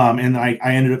 And I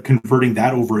ended up converting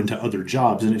that over into other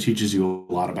jobs, and it teaches you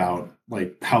a lot about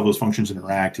like how those functions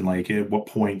interact and like at what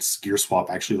points gear swap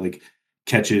actually like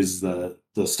catches the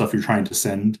stuff you're trying to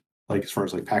send, like as far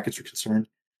as like packets are concerned.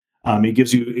 It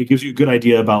gives you a good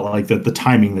idea about like the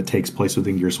timing that takes place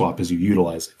within gear swap as you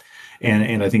utilize it.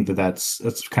 And I think that's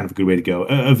kind of a good way to go.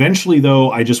 Eventually,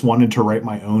 though, I just wanted to write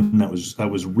my own that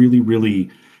was really, really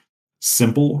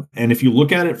simple. And if you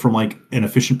look at it from like an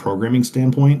efficient programming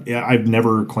standpoint, I've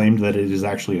never claimed that it is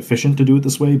actually efficient to do it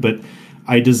this way, but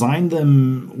I designed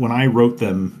them when I wrote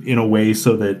them in a way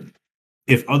so that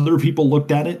if other people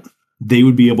looked at it, they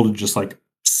would be able to just like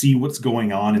see what's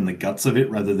going on in the guts of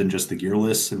it rather than just the gear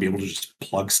lists and be able to just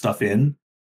plug stuff in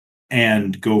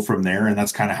and go from there. And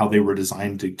that's kind of how they were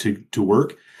designed to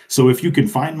work. So if you can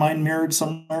find mine mirrored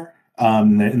somewhere,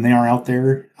 and they are out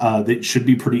there, that should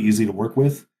be pretty easy to work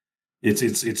with.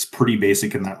 It's pretty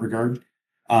basic in that regard.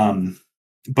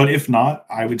 But if not,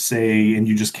 I would say, and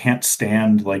you just can't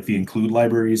stand like the include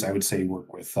libraries, I would say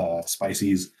work with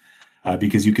Spicy's,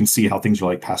 because you can see how things are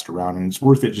like passed around, and it's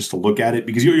worth it just to look at it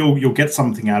because you'll get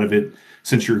something out of it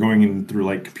since you're going in through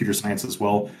like computer science as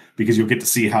well, because you'll get to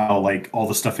see how like all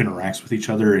the stuff interacts with each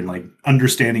other and like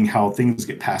understanding how things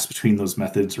get passed between those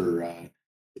methods or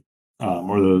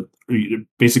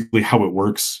basically how it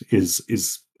works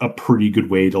is a pretty good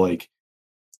way to like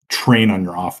train on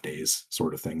your off days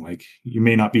sort of thing. Like you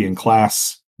may not be in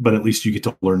class, but at least you get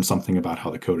to learn something about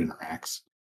how the code interacts.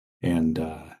 And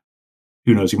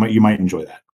who knows, you might enjoy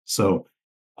that. So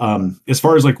as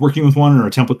far as like working with one or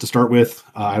a template to start with,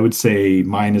 I would say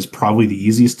mine is probably the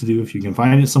easiest to do if you can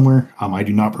find it somewhere. I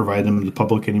do not provide them to the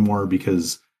public anymore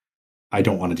because I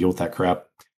don't want to deal with that crap.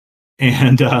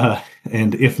 And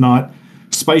if not,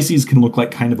 Spicy's can look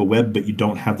like kind of a web, but you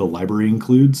don't have the library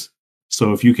includes.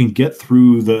 So if you can get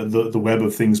through the web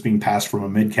of things being passed from a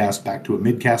midcast back to a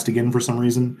midcast again for some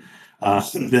reason,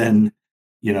 then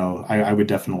I would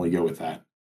definitely go with that.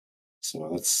 So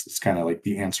that's kind of like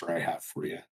the answer I have for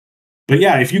you. But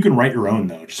yeah, if you can write your own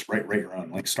though, just write your own.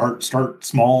 Like start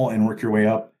small and work your way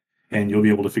up, and you'll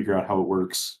be able to figure out how it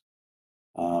works.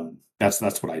 That's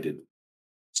what I did.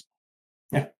 So,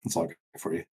 yeah, that's all I got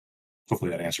for you. Hopefully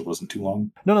that answer wasn't too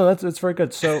long. No, that's very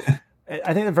good. So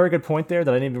I think a very good point there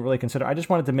that I didn't even really consider. I just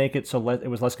wanted to make it so it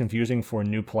was less confusing for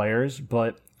new players,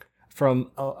 but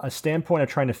from a standpoint of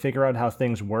trying to figure out how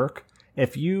things work,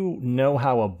 if you know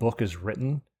how a book is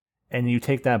written and you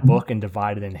take that book and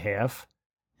divide it in half,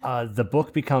 the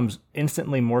book becomes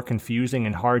instantly more confusing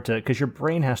and hard to, because your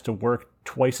brain has to work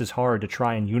twice as hard to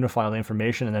try and unify all the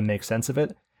information and then make sense of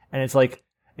it. And it's like,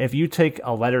 if you take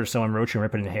a letter someone wrote you and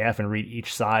rip it in half and read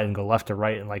each side and go left to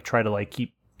right and like try to like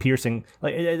keep piercing,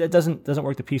 like it doesn't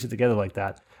work to piece it together like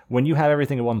that. When you have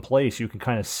everything in one place, you can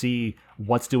kind of see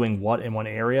what's doing what in one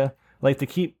area. Like to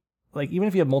keep, like even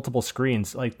if you have multiple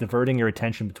screens, like diverting your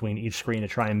attention between each screen to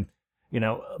try and,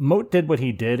 Moat did what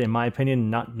he did, in my opinion,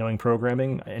 not knowing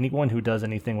programming. Anyone who does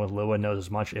anything with Lua knows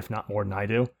as much, if not more than I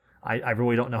do. I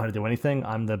really don't know how to do anything.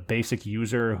 I'm the basic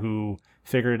user who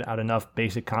figured out enough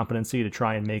basic competency to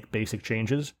try and make basic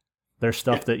changes. There's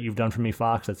stuff that you've done for me,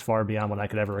 Fox, that's far beyond what I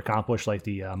could ever accomplish, like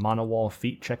the monowall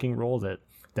feet checking rule that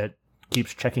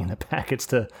keeps checking the packets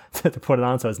to put it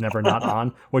on so it's never not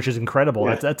on, which is incredible.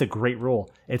 Yeah. That's a great rule.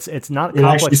 It's not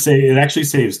complex. It actually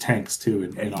saves tanks too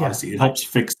in Odyssey. It helps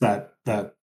fix that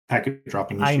packet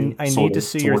dropping issue. I need to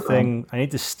see your thing. I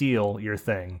need to steal your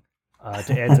thing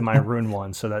to add to my rune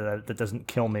one so that doesn't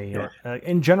kill me. Yeah.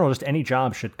 In general, just any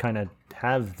job should kind of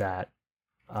have that.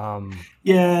 I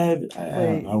wouldn't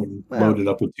load it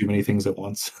up with too many things at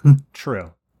once.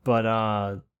 True,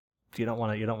 but you don't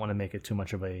want to make it too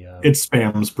much of a. It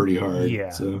spams pretty hard. Yeah.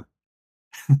 So.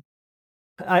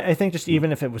 I think just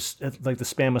even if it was like the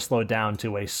spam was slowed down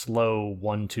to a slow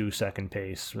 1-2 second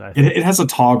pace. It has a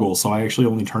toggle, so I actually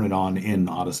only turn it on in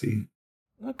Odyssey.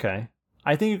 Okay.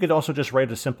 I think you could also just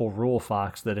write a simple rule,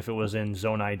 Fox, that if it was in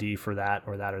zone ID for that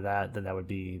or that or that, then that would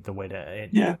be the way to.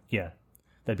 Yeah.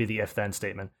 That'd be the if-then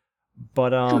statement.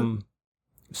 But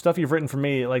stuff you've written for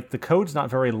me, like the code's not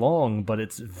very long, but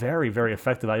it's very, very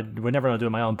effective. I would never want to do it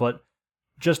on my own, but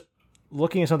just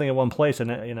looking at something in one place,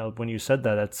 and when you said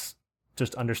that, that's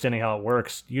just understanding how it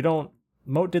works.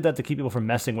 Moat did that to keep people from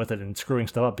messing with it and screwing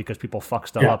stuff up because people fuck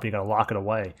stuff up. You got to lock it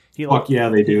away. They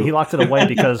do. He locked it away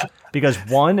because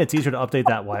one, it's easier to update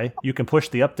that way. You can push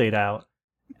the update out,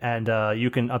 and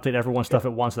you can update everyone's stuff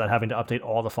at once without having to update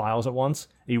all the files at once.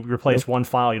 You replace one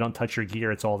file, you don't touch your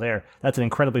gear, it's all there. That's an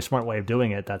incredibly smart way of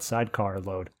doing it, that sidecar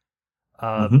load.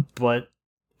 But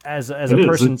as a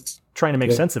person trying to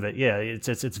make sense of it,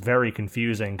 it's very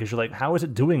confusing because you're like, how is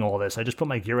it doing all this? I just put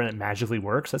my gear in, it magically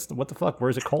works. That's what the fuck?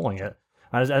 Where is it calling it?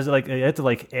 I had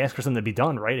to ask for something to be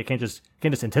done, right? It can't just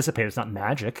anticipate. It's not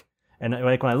magic. And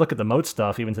like when I look at the Moat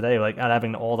stuff, even today, like not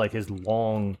having all like his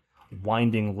long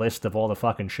winding list of all the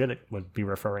fucking shit it would be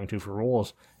referring to for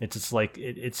rules. It's just like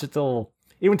it's still,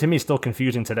 even to me, still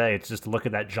confusing today. It's just to look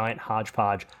at that giant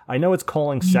hodgepodge. I know it's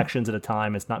calling sections at a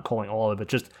time. It's not calling all of it, but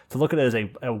just to look at it as a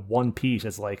one piece,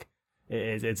 it's like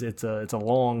it's a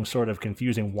long sort of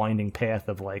confusing winding path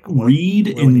of like read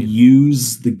and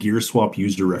use the gear swap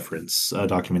user reference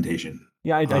documentation.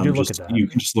 Yeah, I do look at that. You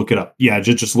can just look it up. Yeah,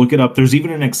 just look it up. There's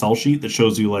even an Excel sheet that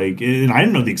shows you and I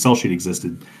didn't know the Excel sheet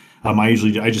existed. I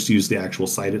just use the actual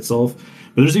site itself,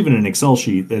 but there's even an Excel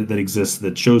sheet that exists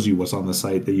that shows you what's on the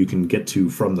site that you can get to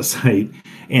from the site,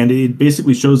 and it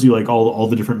basically shows you like all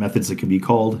the different methods that can be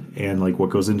called and like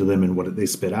what goes into them and what they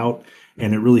spit out,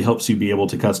 and it really helps you be able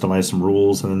to customize some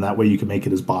rules, and then that way you can make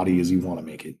it as body as you want to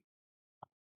make it.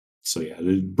 So yeah,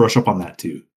 brush up on that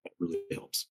too. That really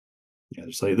helps. Yeah,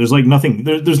 there's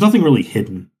nothing really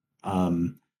hidden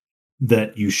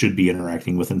that you should be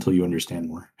interacting with until you understand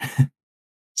more.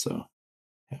 So,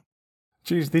 yeah.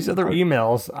 Jeez, these other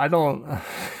emails, I don't.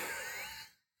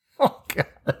 Oh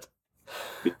God.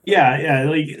 Yeah.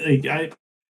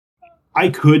 I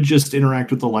could just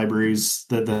interact with the libraries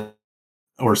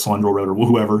or Celendril Road or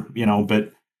whoever,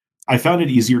 but I found it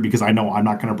easier because I know I'm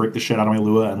not going to break the shit out of my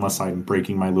Lua unless I'm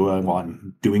breaking my Lua while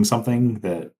I'm doing something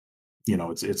that,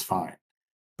 it's fine.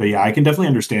 But yeah, I can definitely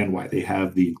understand why they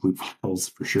have the include files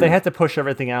for sure. They had to push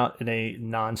everything out in a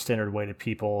non-standard way to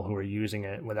people who are using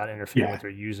it without interfering with their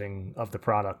using of the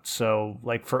product. So,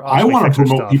 like for us, I want to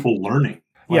promote people learning.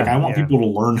 I want people to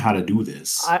learn how to do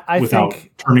this without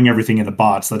turning everything into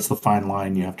bots. That's the fine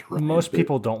line you have to run. Most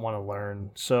people don't want to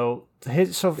learn. So,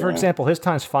 for example, his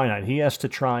time's finite. He has to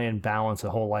try and balance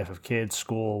the whole life of kids,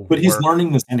 school. But he's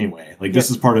learning this anyway. This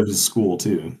is part of his school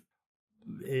too.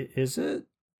 Is it?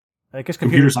 I guess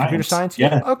computer science.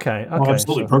 Yeah. Okay. Oh,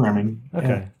 absolutely. Programming. Okay.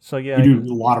 Yeah. So yeah, you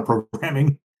do a lot of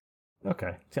programming.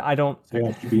 Okay. So I don't.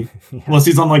 So unless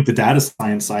he's on the data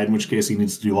science side, in which case he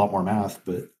needs to do a lot more math.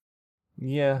 But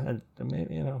yeah,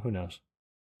 maybe, who knows?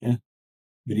 Yeah.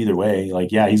 But either way,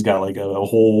 he's got a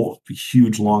whole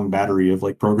huge long battery of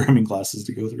programming classes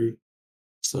to go through.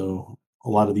 So A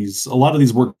lot of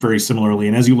these work very similarly,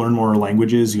 and as you learn more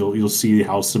languages, you'll see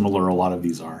how similar a lot of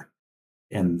these are,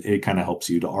 and it kind of helps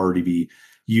you to already be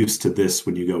used to this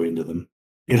when you go into them.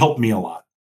 It helped me a lot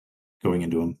going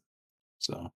into them.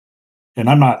 So, and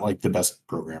I'm not like the best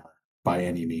programmer by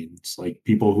any means. Like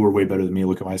people who are way better than me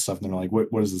look at my stuff and they're like,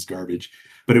 what is this garbage?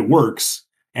 But it works,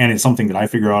 and it's something that I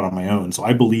figure out on my own. So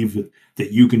I believe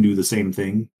that you can do the same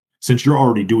thing since you're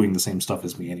already doing the same stuff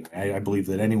as me anyway. I believe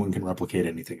that anyone can replicate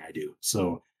anything I do.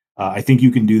 So I think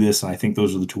you can do this, and I think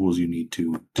those are the tools you need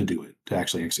to do it, to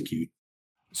actually execute.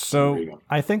 So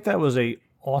I think that was a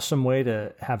awesome way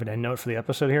to have an end note for the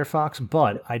episode here, Fox,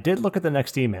 but I did look at the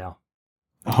next email.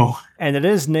 Oh. And it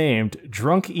is named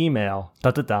drunk email ...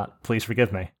 Please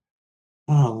forgive me.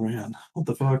 Oh man, what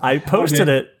the fuck? I posted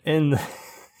it in.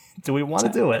 Do we want to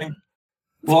do it?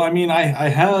 Well, I mean, I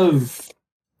have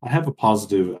a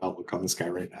positive outlook on this guy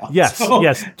right now. Yes, so.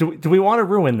 yes. Do we want to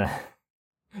ruin that?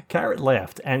 Carrot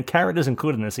laughed, and Carrot is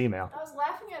included in this email. I was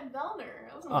laughing at Bellner.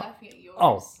 I wasn't laughing at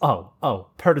yours. Oh.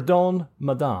 Pardon,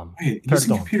 madame. Wait, he's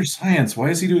in computer science. Why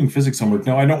is he doing physics homework?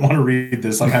 No, I don't want to read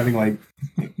this. I'm having like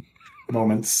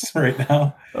moments right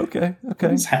now. Okay.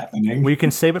 What's happening? We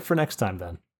can save it for next time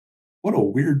then. What a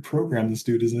weird program this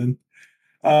dude is in.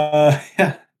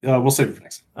 Yeah. We'll save it for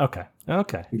next time.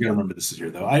 Okay. You gotta remember this is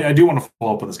here, though. I do want to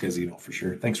follow up on this guy's email for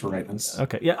sure. Thanks for writing us.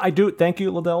 Okay. Yeah, I do. Thank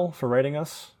you, Liddell, for writing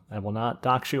us. I will not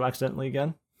dox you accidentally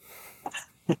again.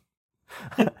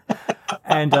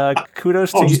 And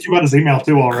kudos to you. Just about his email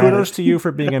too already. Kudos to you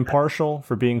for being impartial,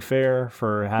 for being fair,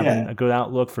 for having a good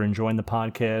outlook, for enjoying the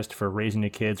podcast, for raising the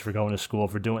kids, for going to school,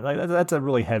 for doing that's a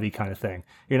really heavy kind of thing.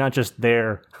 You're not just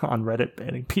there on Reddit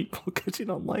banning people because you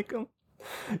don't like them.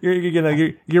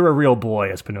 You're a real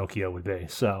boy, as Pinocchio would be.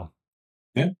 So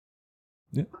yeah.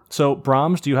 So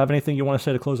Brahms, do you have anything you want to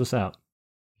say to close us out?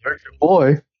 There's your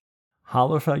boy.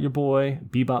 Holler at your boy,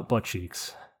 Bebop Butt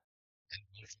Cheeks.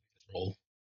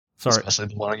 Sorry. Especially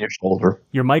the one on your shoulder.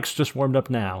 Your mic's just warmed up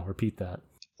now. Repeat that.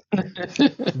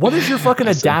 What is your fucking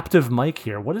adaptive mic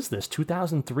here? What is this?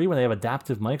 2003 when they have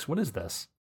adaptive mics? What is this?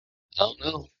 I don't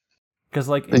know. Because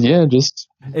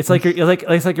it's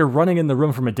like you're running in the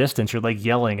room from a distance. You're like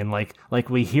yelling and like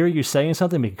we hear you saying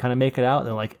something. We can kind of make it out.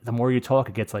 And like the more you talk,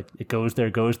 it gets like it goes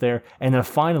there, and then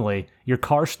finally your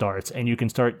car starts and you can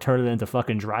start turning it into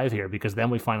fucking drive here because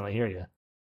then we finally hear you.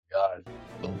 God,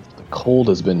 the cold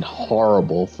has been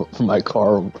horrible for my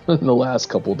car in the last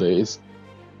couple days.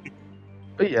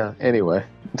 But yeah, anyway,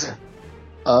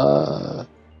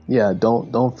 yeah,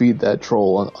 don't feed that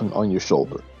troll on your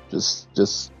shoulder.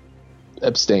 Just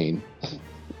abstain.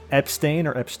 Epstein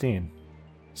or Epstein?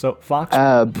 So Fox,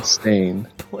 abstain.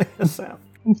 Play us out.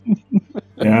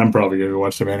 Yeah, I'm probably gonna go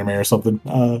watch some anime or something.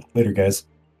 Later, guys.